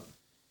mixed up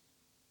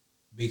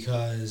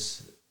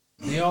because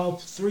they all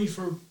played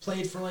for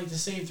the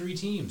same three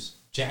teams: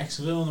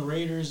 Jacksonville and the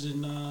Raiders,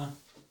 and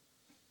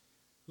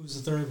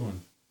who's the third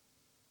one?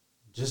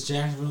 Just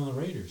Jacksonville and the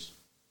Raiders.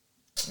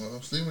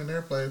 Well, Steve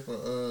McNair played for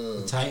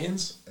the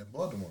Titans and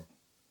Baltimore.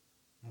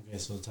 Okay,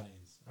 so the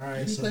Titans. All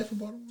right, did he play for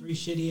Baltimore? 3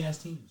 shitty ass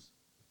teams.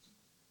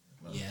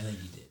 No. Yeah, I think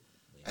he did.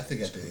 Yeah, I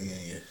think at the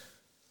end, yeah.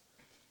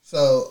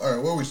 So, all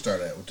right, where we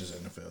start at with this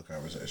NFL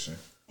conversation?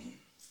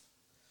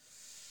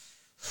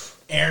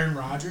 Aaron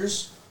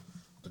Rodgers,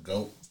 the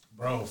GOAT,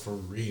 bro, for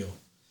real.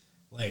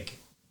 I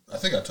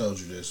think I told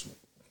you this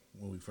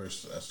when we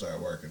first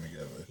started working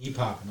together. He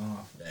popping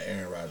off. That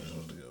Aaron Rodgers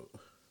was the GOAT.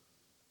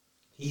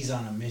 He's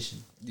on a mission.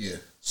 Yeah.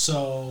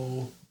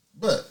 So,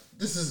 but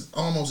this is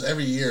almost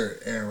every year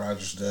Aaron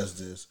Rodgers does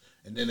this,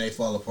 and then they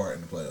fall apart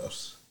in the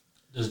playoffs.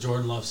 Does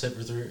Jordan Love sit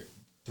for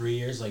 3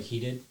 years like he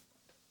did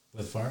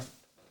with Favre?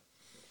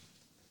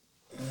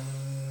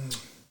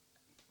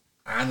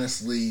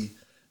 Honestly,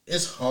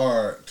 it's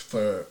hard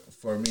for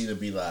me to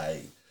be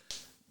like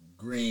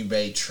Green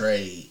Bay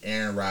trade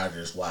Aaron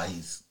Rodgers while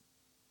he's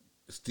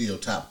still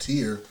top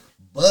tier,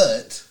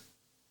 but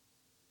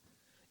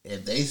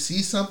if they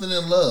see something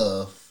in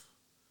Love,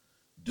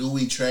 do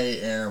we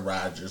trade Aaron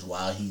Rodgers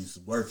while he's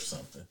worth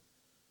something?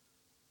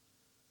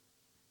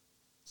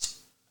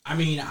 I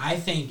mean, I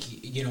think,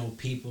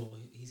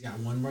 he's got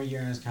one more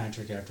year on his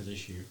contract after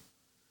this year.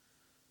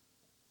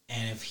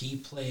 And if he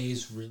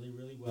plays really,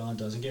 really well and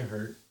doesn't get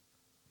hurt,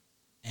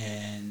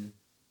 and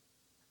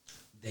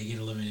they get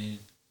eliminated,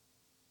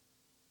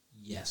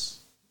 yes,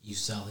 you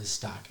sell his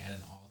stock at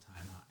an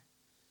all-time high.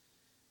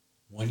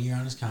 1 year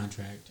on his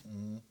contract,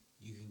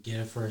 you can get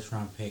a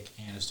first-round pick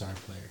and a star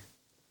player.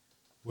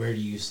 Where do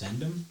you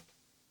send him?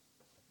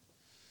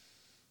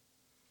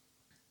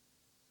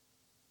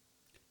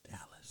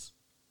 Dallas.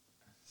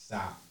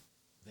 Stop.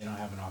 They don't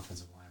have an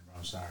offensive line, bro.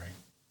 I'm sorry.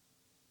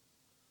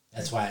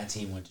 That's why that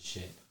team went to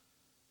shit.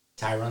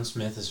 Tyron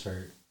Smith is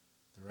hurt.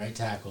 The right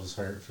tackle is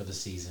hurt for the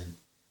season.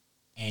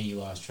 And you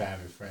lost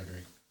Travis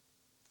Frederick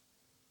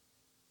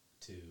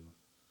to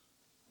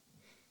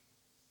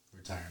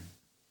retirement.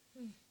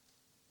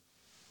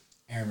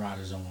 Aaron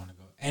Rodgers don't want to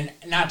go. And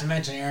not to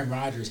mention Aaron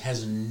Rodgers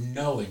has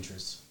no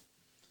interest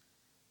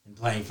in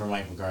playing for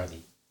Mike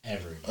McCarthy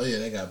ever again. Oh, yeah,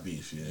 they got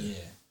beef, yeah.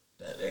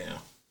 Yeah. Damn.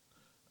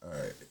 All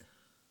right.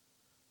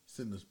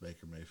 Send us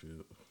Baker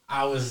Mayfield.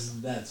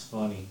 That's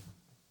funny.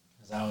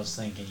 Because I was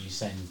thinking you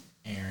send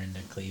Aaron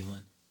to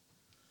Cleveland.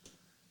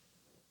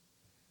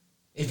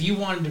 If you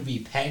wanted to be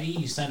petty,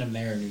 you send him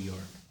there in New York.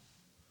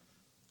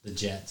 The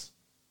Jets.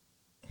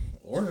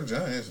 Or the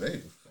Giants.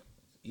 They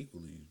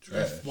equally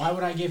trash. Why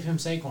would I give him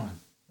Saquon?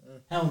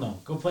 Hell no.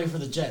 Go play for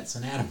the Jets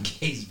and Adam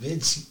Gase,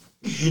 bitch.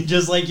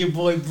 Just like your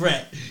boy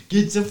Brett.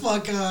 Get the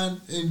fuck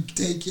on and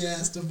take your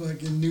ass to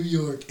fucking New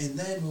York. And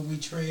then when we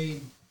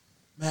trade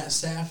Matt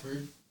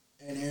Stafford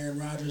and Aaron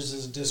Rodgers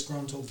is a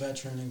disgruntled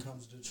veteran and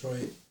comes to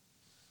Detroit,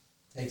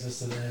 takes us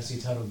to the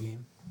NFC title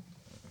game.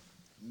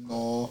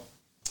 No.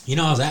 You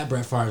know, I was at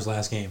Brett Favre's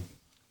last game.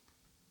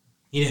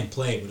 He didn't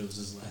play, but it was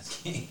his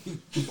last game.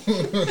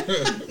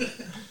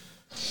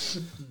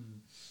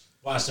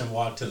 Watched him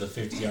walk to the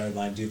 50-yard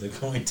line, do the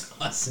coin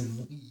toss,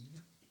 and leave.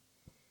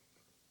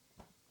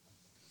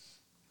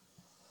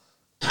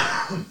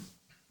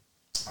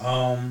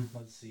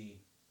 Let's see.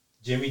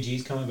 Jimmy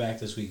G's coming back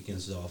this week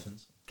against the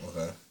Dolphins.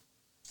 Okay.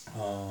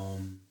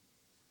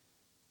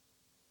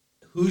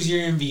 Who's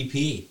your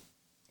MVP?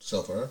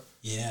 So far?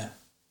 Yeah.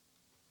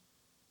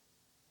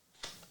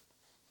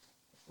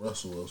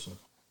 Russell Wilson.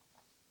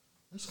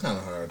 It's kind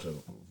of hard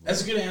to.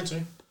 That's a good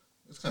answer.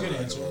 It's kind of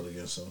hard to vote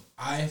against him.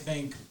 I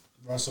think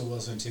Russell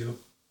Wilson, too.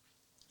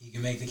 You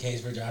can make the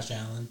case for Josh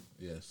Allen.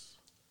 Yes.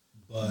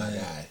 But my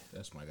guy.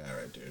 That's my guy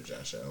right there,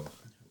 Josh Allen.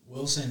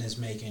 Wilson is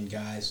making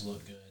guys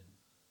look good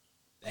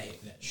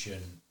that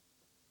shouldn't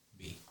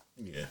be.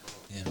 Yeah.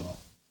 At all.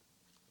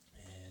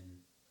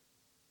 And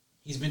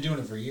he's been doing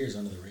it for years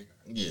under the radar.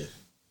 Yeah.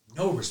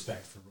 No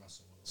respect for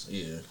Russell Wilson.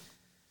 Yeah.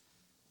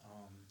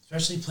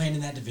 Especially playing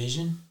in that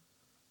division.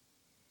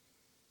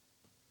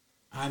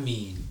 I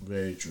mean.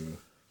 Very true.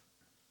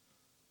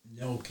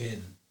 No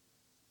kidding.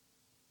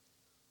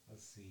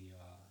 Let's see.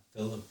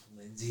 Philip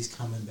Lindsay's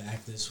coming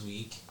back this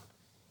week.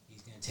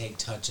 He's going to take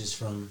touches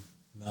from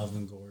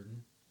Melvin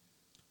Gordon.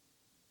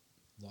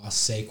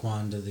 Lost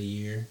Saquon for the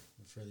year.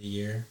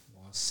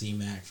 Lost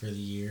C-Mac for the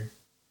year.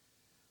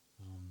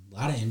 A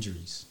lot of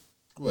injuries.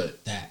 What?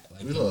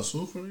 We lost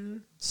who for the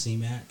year?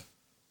 C-Mac.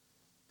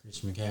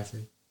 Christian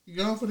McCaffrey. You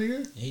gone for the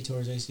year? Yeah, he tore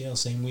his ACL.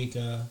 Same week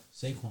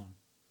Saquon.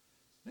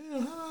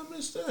 Damn, how did I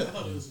miss that? I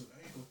thought it was his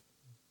ankle.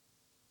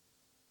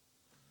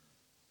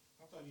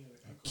 I thought he had an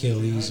ankle.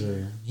 Achilles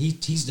or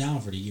he's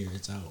down for the year.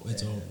 It's out.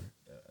 It's over.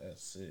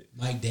 That's sick.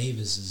 Mike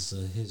Davis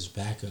is his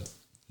backup.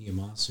 He a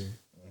monster.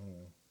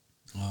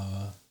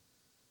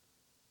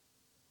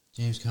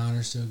 James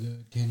Conner's still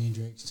good. Kenyon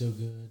Drake's still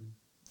good.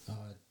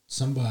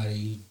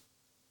 Somebody,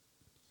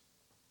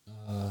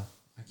 I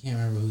can't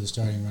remember who the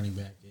starting running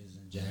back is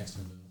in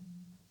Jacksonville.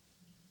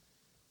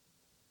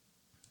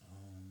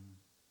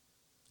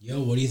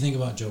 What do you think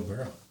about Joe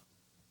Burrow?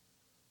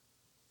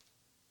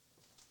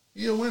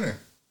 He a winner.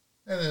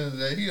 At the end of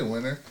the day, he a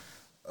winner.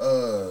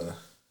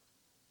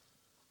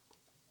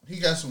 He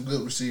got some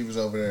good receivers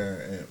over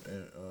there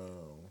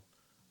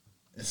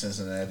in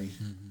Cincinnati.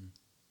 Mm-hmm.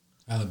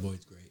 Tyler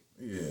Boyd's great.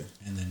 Yeah.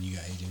 And then you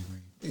got AJ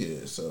Green.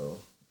 Yeah, so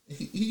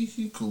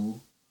he cool.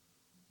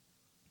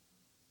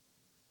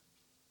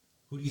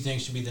 Who do you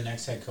think should be the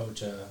next head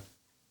coach?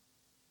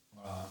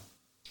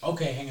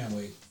 Okay, hang on,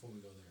 wait, before we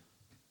go there.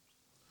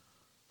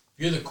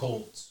 If you're the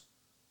Colts,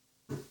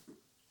 the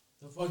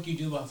fuck you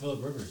do about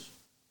Phillip Rivers?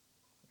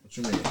 What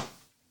you mean?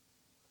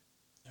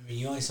 I mean,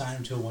 you only signed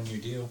him to a 1-year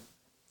deal.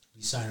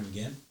 You sign him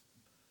again?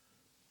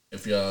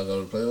 If y'all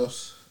go to the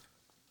playoffs?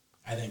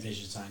 I think they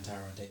should sign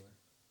Tyrod Taylor.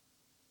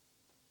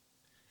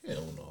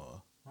 Hell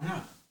no. Why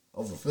not?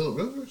 Over Phillip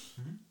Rivers?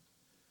 Mm-hmm.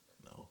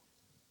 No.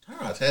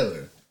 Tyrod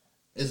Taylor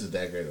isn't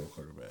that great of a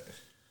quarterback.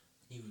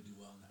 He would do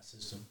well in that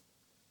system.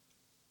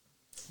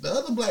 The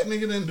other black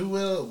nigga didn't do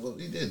well. Well,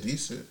 he did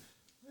decent.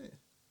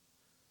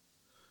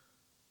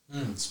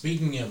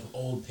 Speaking of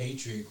old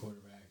Patriot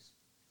quarterbacks,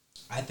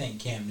 I think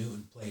Cam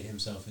Newton played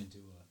himself into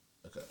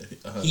a...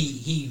 Okay.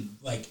 He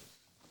like,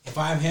 if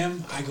I'm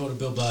him, I go to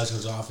Bill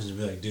Belichick's office and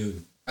be like,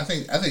 dude. I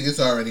think it's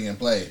already in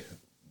play.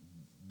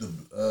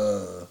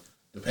 The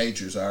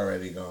Patriots are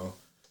already gone.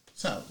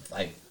 It's not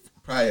like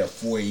probably a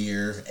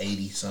 4-year,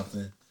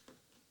 80-something.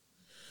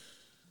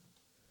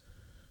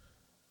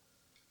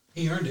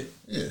 He earned it.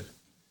 Yeah.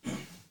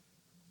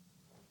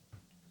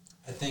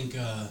 I think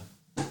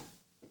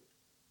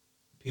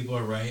people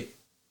are right.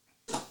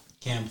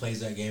 Cam plays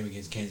that game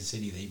against Kansas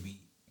City. They beat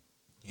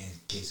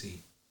KC.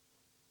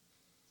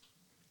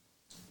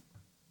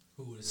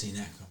 Who would have seen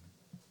that coming?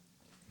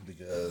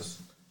 Because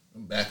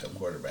backup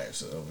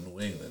quarterbacks of New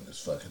England is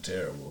fucking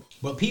terrible.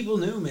 But people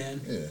knew,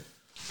 man. Yeah.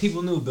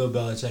 People knew Bill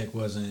Belichick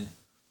wasn't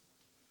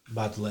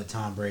about to let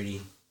Tom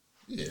Brady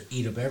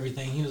eat up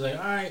everything. He was like,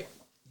 all right,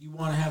 you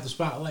want to have the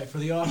spotlight for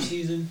the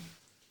offseason?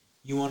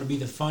 You want to be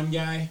the fun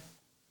guy?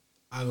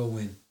 I'll go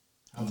win.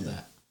 How about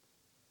that?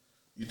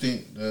 You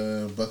think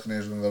the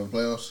Buccaneers are going to go to the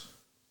playoffs?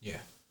 Yeah.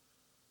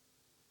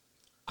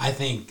 I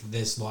think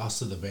this loss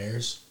to the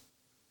Bears,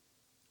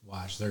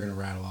 watch, they're going to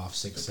rattle off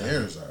 6-7. The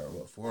Bears are,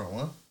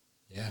 4-1?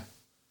 Yeah.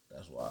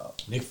 That's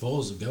wild. Nick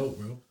Foles is a GOAT,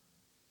 bro.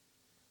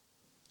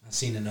 I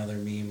seen another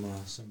meme.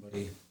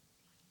 Somebody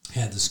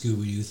had the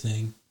Scooby-Doo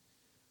thing,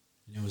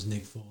 and it was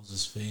Nick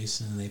Foles'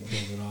 face, and they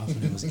pulled it off,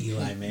 and it was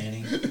Eli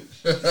Manning.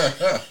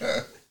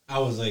 I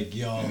was like,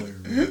 y'all are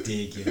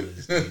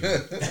ridiculous, dude.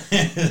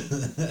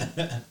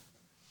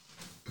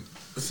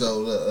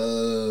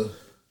 So,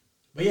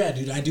 But yeah,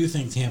 dude, I do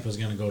think Tampa's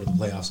going to go to the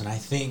playoffs, and I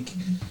think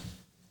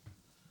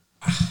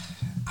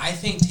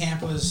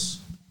Tampa's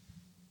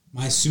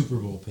my Super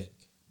Bowl pick.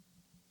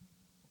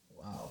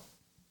 Wow.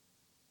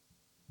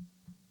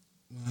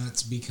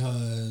 That's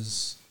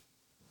because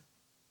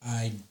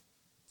I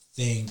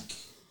think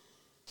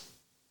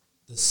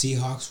the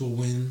Seahawks will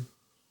win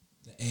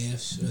the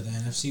AFC or the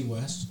NFC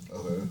West.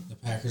 Okay. The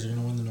Packers are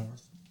going to win the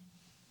North.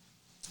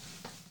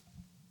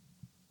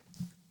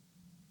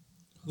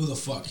 Who the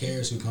fuck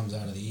cares who comes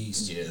out of the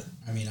East? Yeah.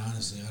 I mean,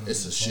 honestly, I don't.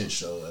 It's a shit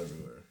show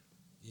everywhere.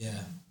 Yeah.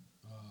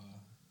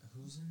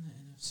 Who's in the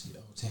NFC?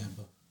 Oh,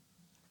 Tampa.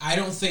 I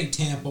don't think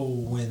Tampa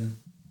will win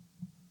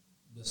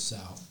the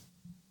South.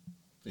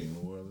 Think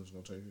New Orleans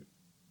gonna take it?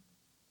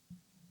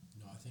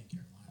 No, I think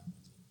Carolina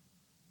wins it.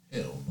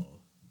 Hell no.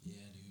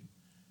 Yeah, dude.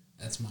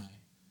 That's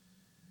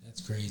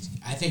crazy.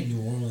 I think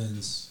New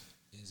Orleans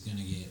is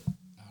gonna get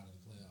out of the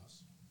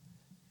playoffs.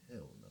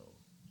 Hell no.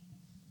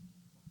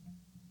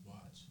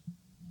 Watch. I'm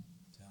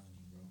telling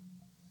you, bro.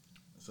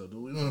 So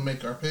do we want to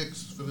make our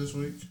picks for this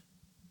week?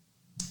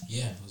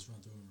 Yeah, let's run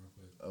through them real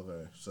quick.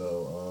 Okay.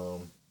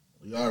 So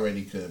we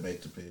already couldn't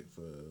make the pick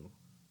for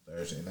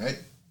Thursday night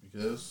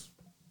because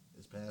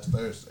it's past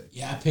Thursday.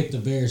 Yeah, I picked the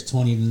Bears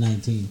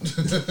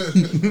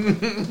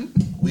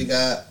 20-19. We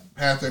got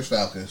Panthers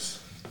Falcons.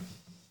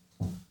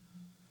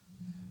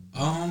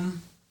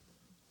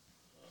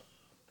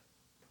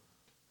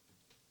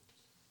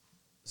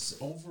 So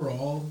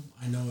overall,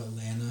 I know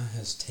Atlanta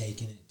has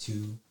taken it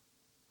to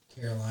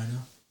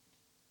Carolina,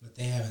 but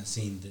they haven't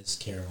seen this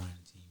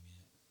Carolina team yet.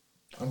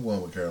 I'm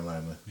going with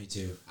Carolina. Me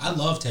too. I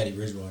love Teddy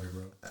Bridgewater,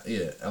 bro.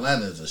 Yeah,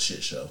 Atlanta is a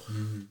shit show.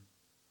 Mm-hmm.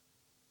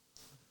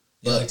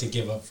 They like to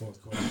give up fourth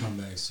quarter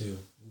comebacks too.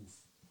 Oof.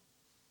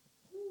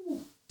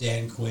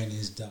 Dan Quinn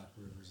is Doc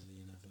Rivers of the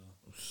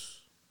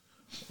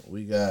NFL.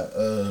 We got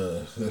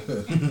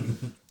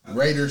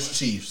Raiders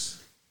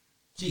Chiefs.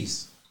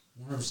 Chiefs,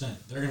 100%.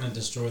 They're gonna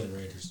destroy the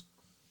Raiders.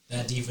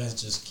 That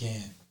defense just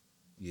can't.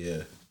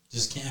 Yeah.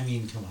 Just can't. I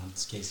mean, come on,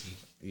 it's KC.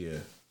 Yeah.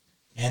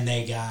 And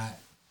they got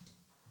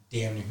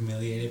damn near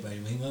humiliated by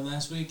New England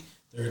last week.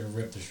 They're gonna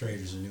rip the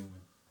Raiders a new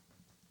one.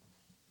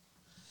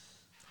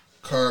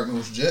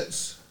 Cardinals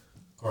Jets.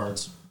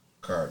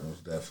 Cardinals,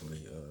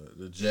 definitely.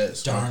 The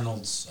Jets.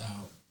 Darnold's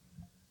out.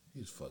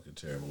 He's fucking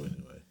terrible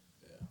anyway.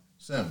 Yeah.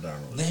 Sam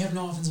Darnold. They have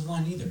no offensive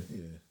line either.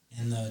 Yeah.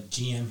 And the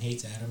GM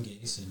hates Adam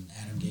Gase, and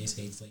Adam Gase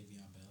hates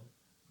Le'Veon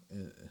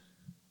Bell.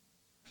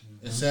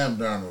 And Sam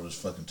Darnold is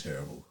fucking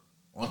terrible.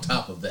 On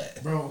top of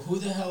that. Bro, who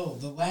the hell...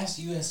 The last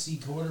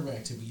USC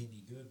quarterback to be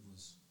any good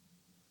was...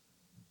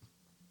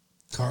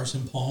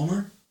 Carson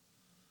Palmer?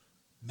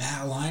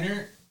 Matt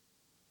Leinart?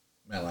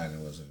 Matt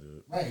Leinart wasn't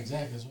good. Right,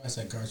 exactly. That's why I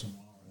said Carson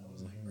Palmer. That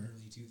was like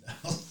early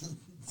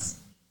 2000s.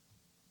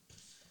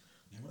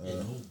 Never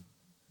getting old.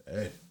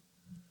 Hey.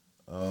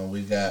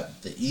 We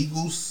got the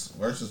Eagles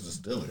versus the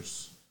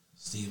Steelers.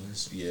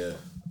 Steelers. Yeah.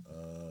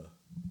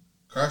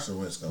 Carson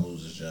Wentz going to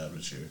lose his job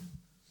this year.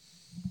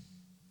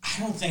 I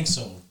don't think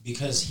so,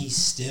 because he's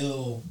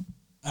still...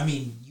 I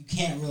mean, you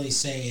can't really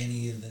say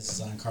any of this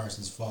is on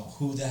Carson's fault.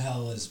 Who the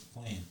hell is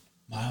playing?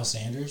 Miles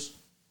Sanders?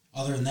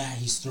 Other than that,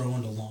 he's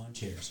throwing to lawn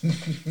chairs.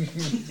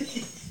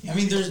 I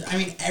mean,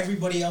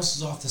 everybody else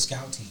is off the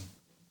scout team.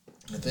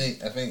 I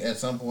think at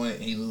some point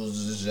he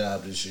loses his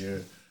job this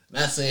year.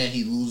 Not saying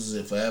he loses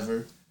it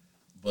forever,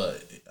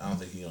 but I don't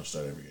think he's going to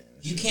start every game.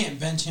 You can't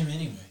bench him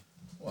anyway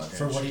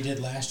for what he did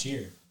last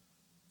year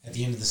at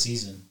the end of the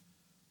season.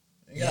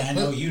 Yeah, I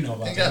know you know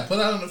about that. He got put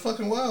out on the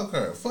fucking wild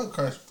card. Fuck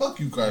Carson. Fuck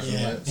you, Carson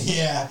Wentz.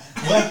 Yeah.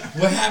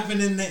 What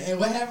happened in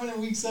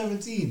week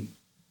 17?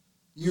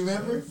 You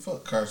remember?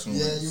 Fuck Carson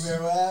Wentz. Yeah, you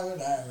remember what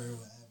happened? I remember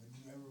what happened.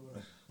 You remember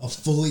what? A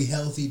fully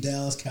healthy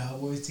Dallas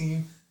Cowboys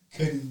team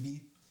couldn't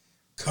beat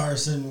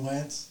Carson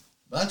Wentz.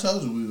 But I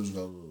told you we was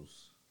gonna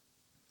lose.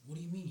 What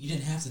do you mean? You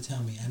didn't have to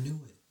tell me. I knew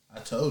it. I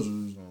told you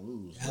we was gonna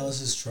lose.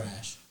 Dallas is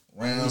trash.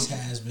 Rams Always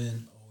has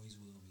been. Always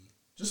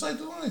Just like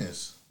the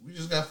Lions. We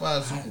just got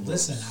 5 Super Bowls.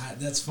 Listen,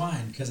 that's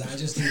fine because I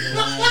just need the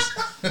Lions.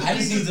 I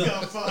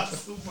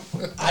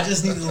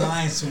just need the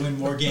Lions to win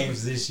more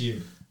games this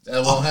year.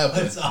 That won't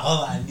happen. That's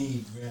all I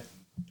need, bro.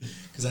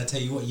 Because I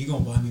tell you what, you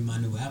gonna buy me my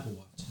new Apple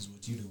Watch? Is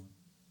what you doing?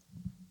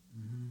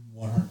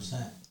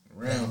 100%.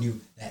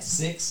 Round that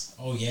 6.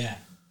 Oh yeah.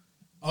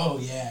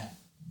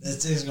 That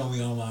 6 is gonna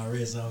be on my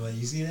wrist. I'm like,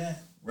 you see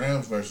that?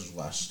 Rams versus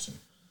Washington.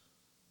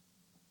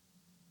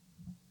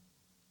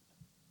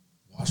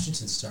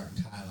 Washington's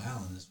starting Kyle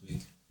Allen this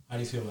week. How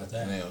do you feel about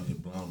that? And they don't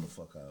get blown the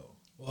fuck out.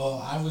 Well,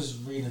 I was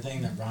reading a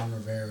thing that Ron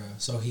Rivera,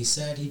 so he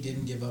said he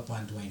didn't give up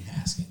on Dwayne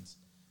Haskins,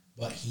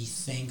 but he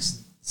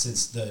thinks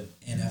since the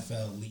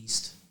NFL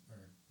leased, or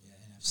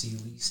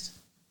NFC leased,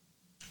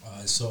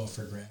 is so up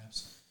for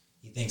grabs,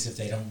 he thinks if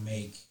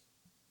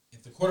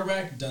the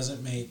quarterback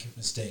doesn't make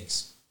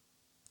mistakes,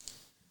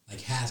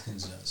 like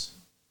Haskins does,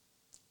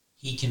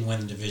 he can win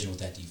the division with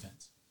that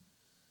defense.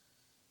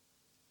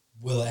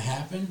 Will it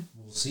happen?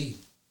 We'll see.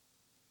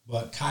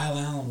 But Kyle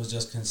Allen was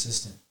just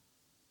consistent.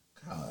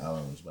 Kyle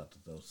Allen was about to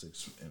throw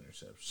 6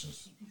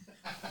 interceptions.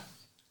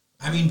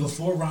 I mean,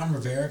 before Ron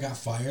Rivera got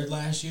fired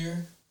last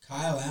year,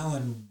 Kyle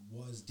Allen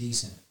was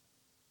decent.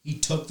 He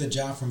took the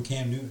job from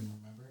Cam Newton,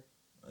 remember?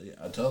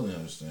 Yeah, I totally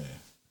understand.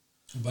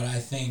 But I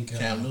think...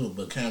 Cam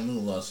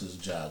Newton lost his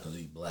job because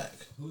he's black.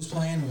 Who's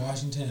playing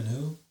Washington and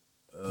who?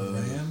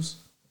 The Rams?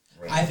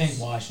 I think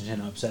Washington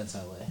upsets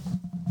LA.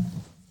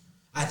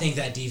 I think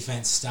that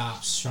defense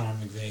stops Sean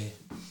McVay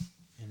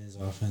in his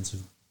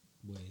offensive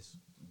ways.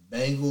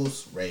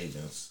 Bengals,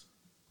 Ravens.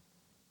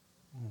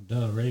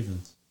 Oh,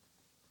 Ravens.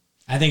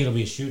 I think it'll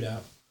be a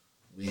shootout.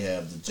 We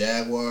have the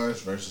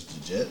Jaguars versus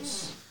the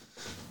Jets.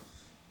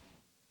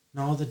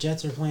 No, the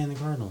Jets are playing the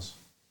Cardinals.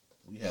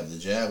 We have the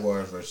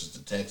Jaguars versus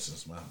the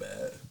Texans. My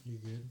bad. You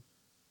good?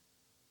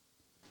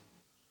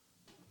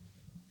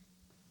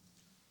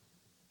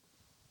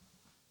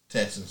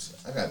 Texans.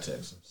 I got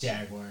Texans.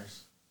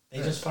 Jaguars. They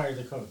just fired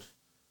the coach.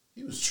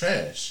 He was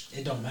trash.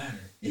 It don't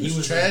matter. He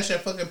was trash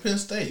at fucking Penn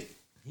State.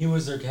 He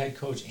was their head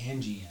coach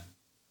and GM.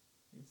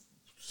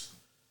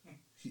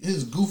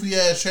 His goofy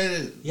ass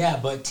traded. Yeah,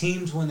 but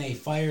teams, when they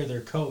fire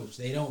their coach,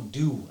 they don't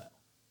do well.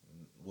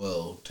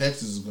 Well,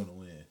 Texas is going to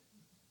win.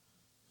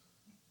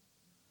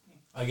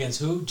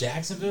 Against who?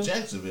 Jacksonville?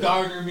 Jacksonville.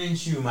 Gardner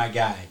Minshew, my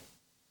guy.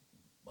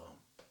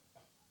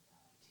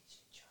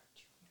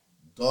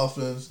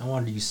 Dolphins. No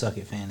wonder you suck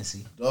at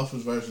fantasy.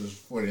 Dolphins versus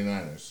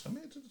 49ers. I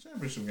made it to the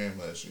championship game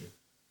last year.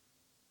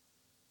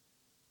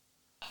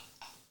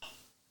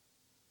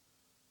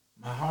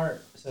 My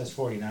heart says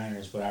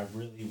 49ers, but I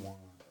really want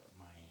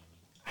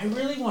Miami. I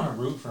really want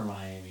to root for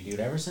Miami, dude.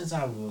 Ever since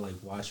I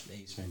watched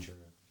Ace Ventura.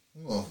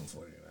 I'm going for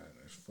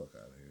 49ers. Fuck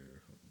out of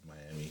here.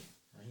 Miami.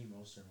 Raheem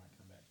Mostert might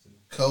come back, too.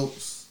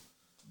 Colts.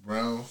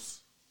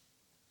 Browns.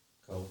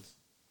 Colts.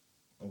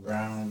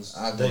 Browns.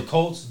 The The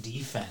Colts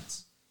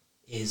defense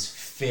is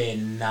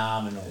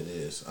phenomenal. It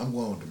is. I'm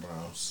going with the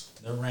Browns.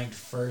 They're ranked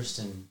first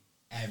in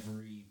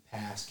every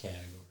pass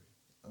category.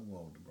 I'm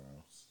going with the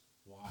Browns.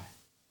 Why?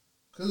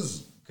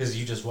 Because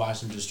you just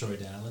watched them destroy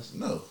Dallas?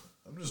 No.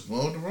 I'm just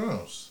going with the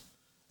Browns.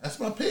 That's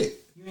my pick.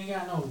 You ain't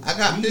got no I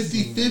got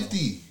reasoning,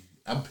 50-50.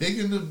 I'm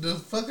picking the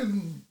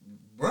fucking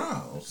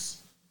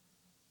Browns.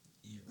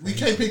 We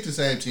can't pick the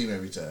same team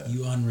every time.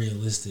 You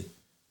unrealistic.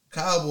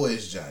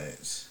 Cowboys,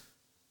 Giants.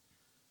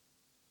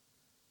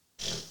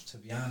 To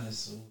be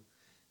honest,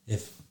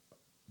 if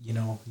you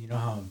know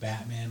how in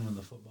Batman when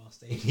the football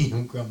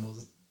stadium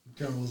crumbles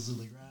to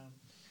the ground,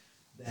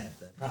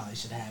 that probably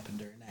should happen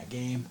during that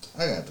game.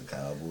 I got the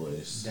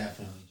Cowboys.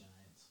 Definitely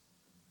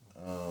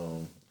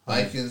Giants.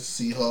 Vikings,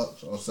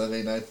 Seahawks on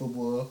Sunday Night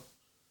Football.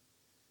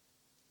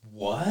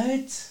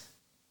 What?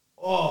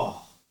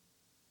 Oh,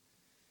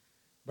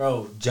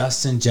 bro,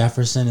 Justin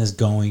Jefferson is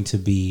going to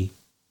be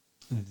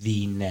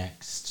the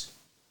next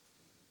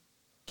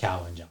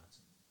Calvin Johnson.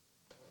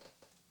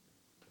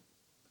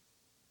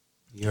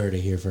 You heard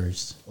it here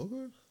first.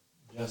 Okay.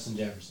 Justin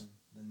Jefferson,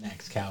 the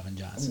next Calvin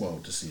Johnson. I'm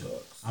going with the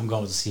Seahawks. I'm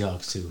going with the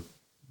Seahawks too,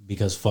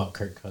 because fuck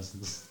Kirk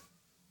Cousins.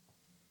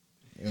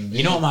 And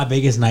you know what my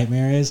biggest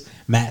nightmare is?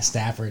 Matt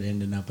Stafford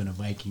ending up in a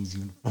Vikings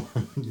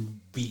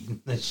uniform,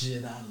 beating the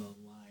shit out of the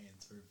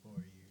Lions for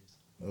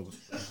 4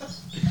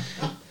 years.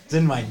 It's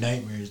in my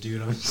nightmares,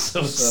 dude. I'm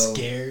so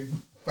scared.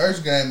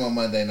 First game on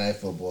Monday Night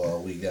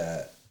Football, we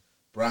got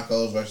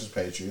Broncos versus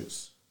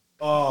Patriots.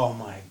 Oh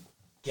my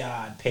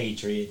God,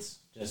 Patriots.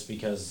 Just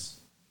because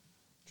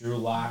Drew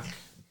Lock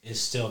is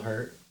still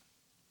hurt.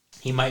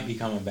 He might be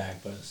coming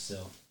back, but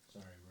still.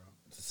 Sorry, bro.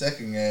 The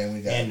second game,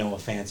 we got... And Noah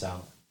Fant's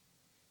out.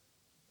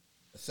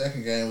 The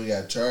second game, we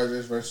got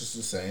Chargers versus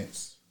the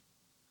Saints.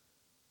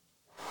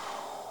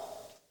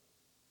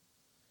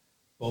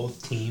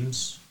 Both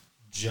teams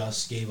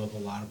just gave up a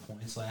lot of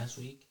points last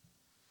week.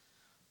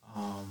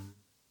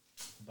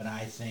 But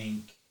I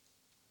think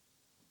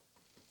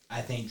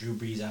Drew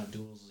Brees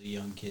outduels a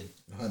young kid.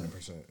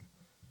 100%.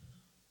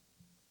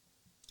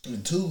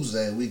 And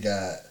Tuesday, we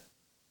got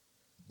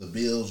the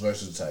Bills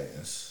versus the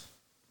Titans.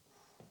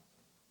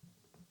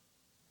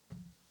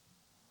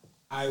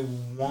 I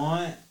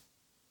want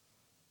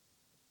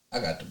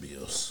the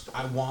Bills.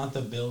 I want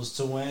the Bills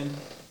to win.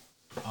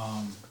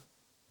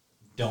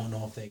 Don't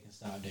know if they can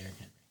stop Derrick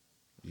Henry.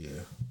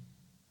 Yeah.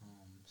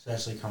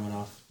 Especially coming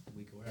off a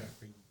week of rest.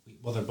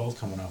 Well, they're both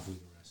coming off a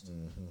week of rest.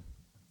 Mm-hmm.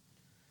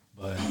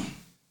 But,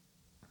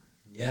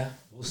 yeah,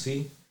 we'll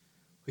see.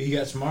 Who you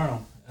got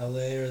tomorrow?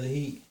 LA or the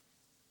Heat?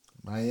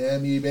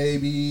 Miami,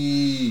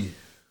 baby.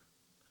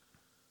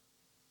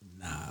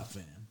 Nah,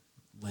 fam.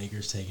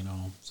 Lakers taking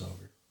home. It's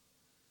over.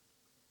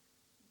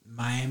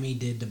 Miami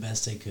did the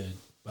best they could,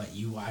 but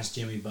you watched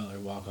Jimmy Butler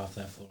walk off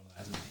that floor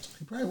last night.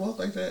 He probably walk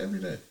like that every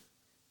day.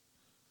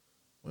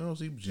 We don't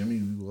see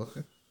Jimmy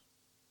walking.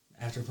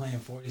 After playing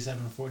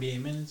 47 or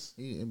 48 minutes?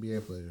 He an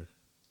NBA player.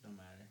 Don't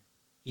matter.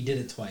 He did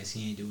it twice.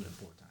 He ain't doing it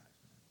 4 times.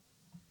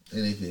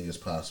 Man. Anything is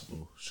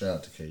possible. Shout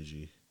out to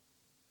KG.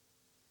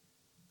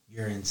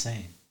 You're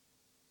insane.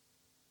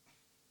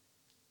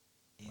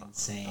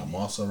 Insane. I'm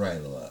also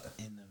right a lot.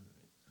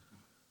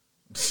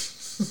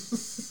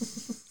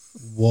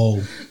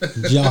 Whoa.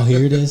 Did y'all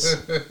hear this?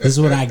 This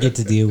is what I get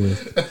to deal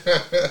with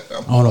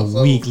on a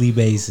weekly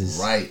basis.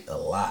 Right a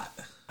lot.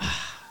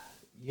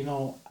 You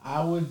know,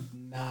 I would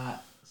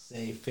not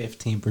say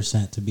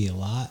 15% to be a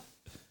lot.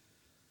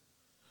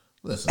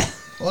 Listen,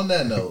 on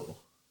that note,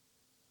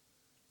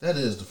 that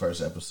is the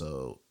first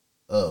episode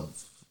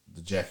of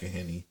the Jack and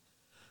Henny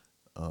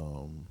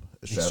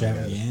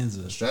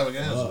Extravaganza.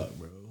 Fuck,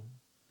 bro.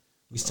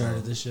 We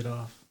started this shit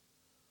off.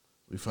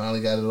 We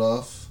finally got it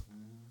off.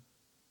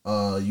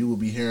 You will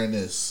be hearing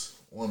this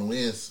on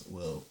Wednesday.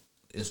 Well,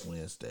 it's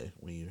Wednesday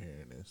when you're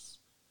hearing this.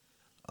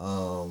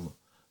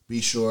 Be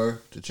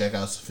sure to check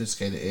out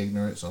Sophisticated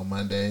Ignorance on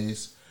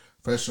Mondays,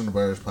 Fresh from the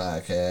Birds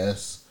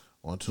podcast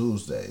on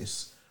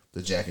Tuesdays,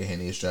 the Jack and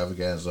Henny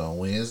Extravaganza on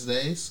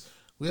Wednesdays.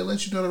 We'll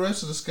let you know the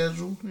rest of the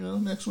schedule,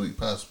 next week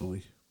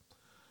possibly.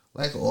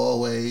 Like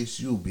always,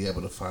 you'll be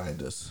able to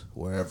find us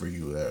wherever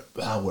you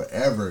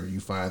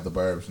find the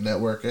Burbs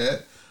Network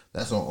at.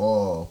 That's on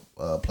all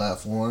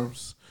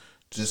platforms.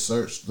 Just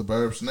search the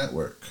Burbs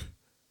Network.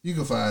 You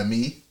can find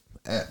me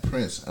at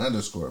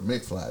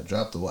Prince_McFly.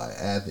 Drop the Y,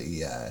 add the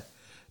EI.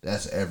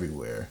 That's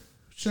everywhere.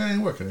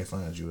 Shane, where can they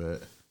find you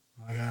at?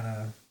 I got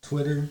a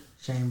Twitter,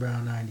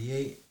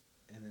 ShaneBrown98,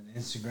 and then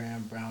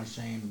Instagram,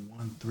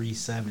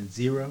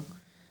 BrownShane1370.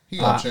 He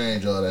gonna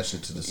change all that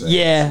shit to the same.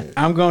 Yeah, shit.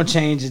 I'm gonna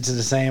change it to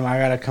the same. I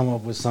gotta come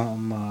up with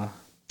something.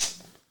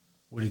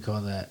 What do you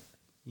call that?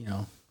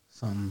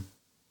 Something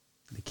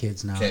the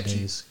kids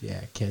nowadays. Catchy.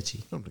 Yeah,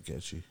 catchy. Something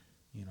catchy.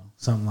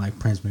 Something like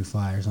Prince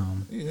McFly or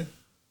something. Yeah.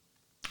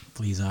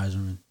 Fleas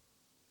Eiserman.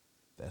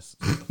 That's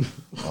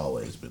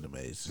always been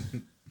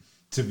amazing.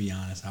 To be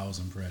honest, I was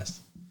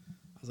impressed.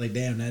 I was like,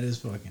 damn, that's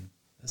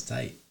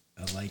tight.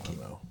 I like it.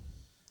 Know.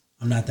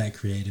 I'm not that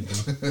creative,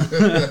 though.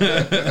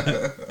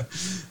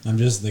 I'm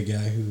just the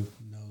guy who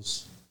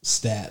knows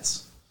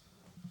stats.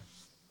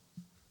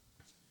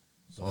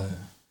 So,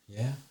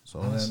 yeah. So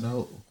on that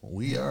note,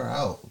 we are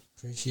out.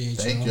 Appreciate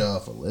Thank y'all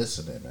for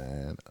listening,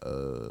 man.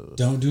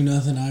 Don't do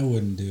nothing I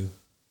wouldn't do.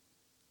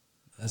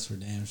 That's for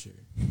damn sure.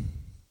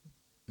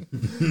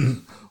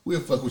 We'll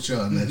fuck with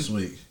y'all next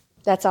week.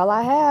 That's all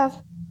I have.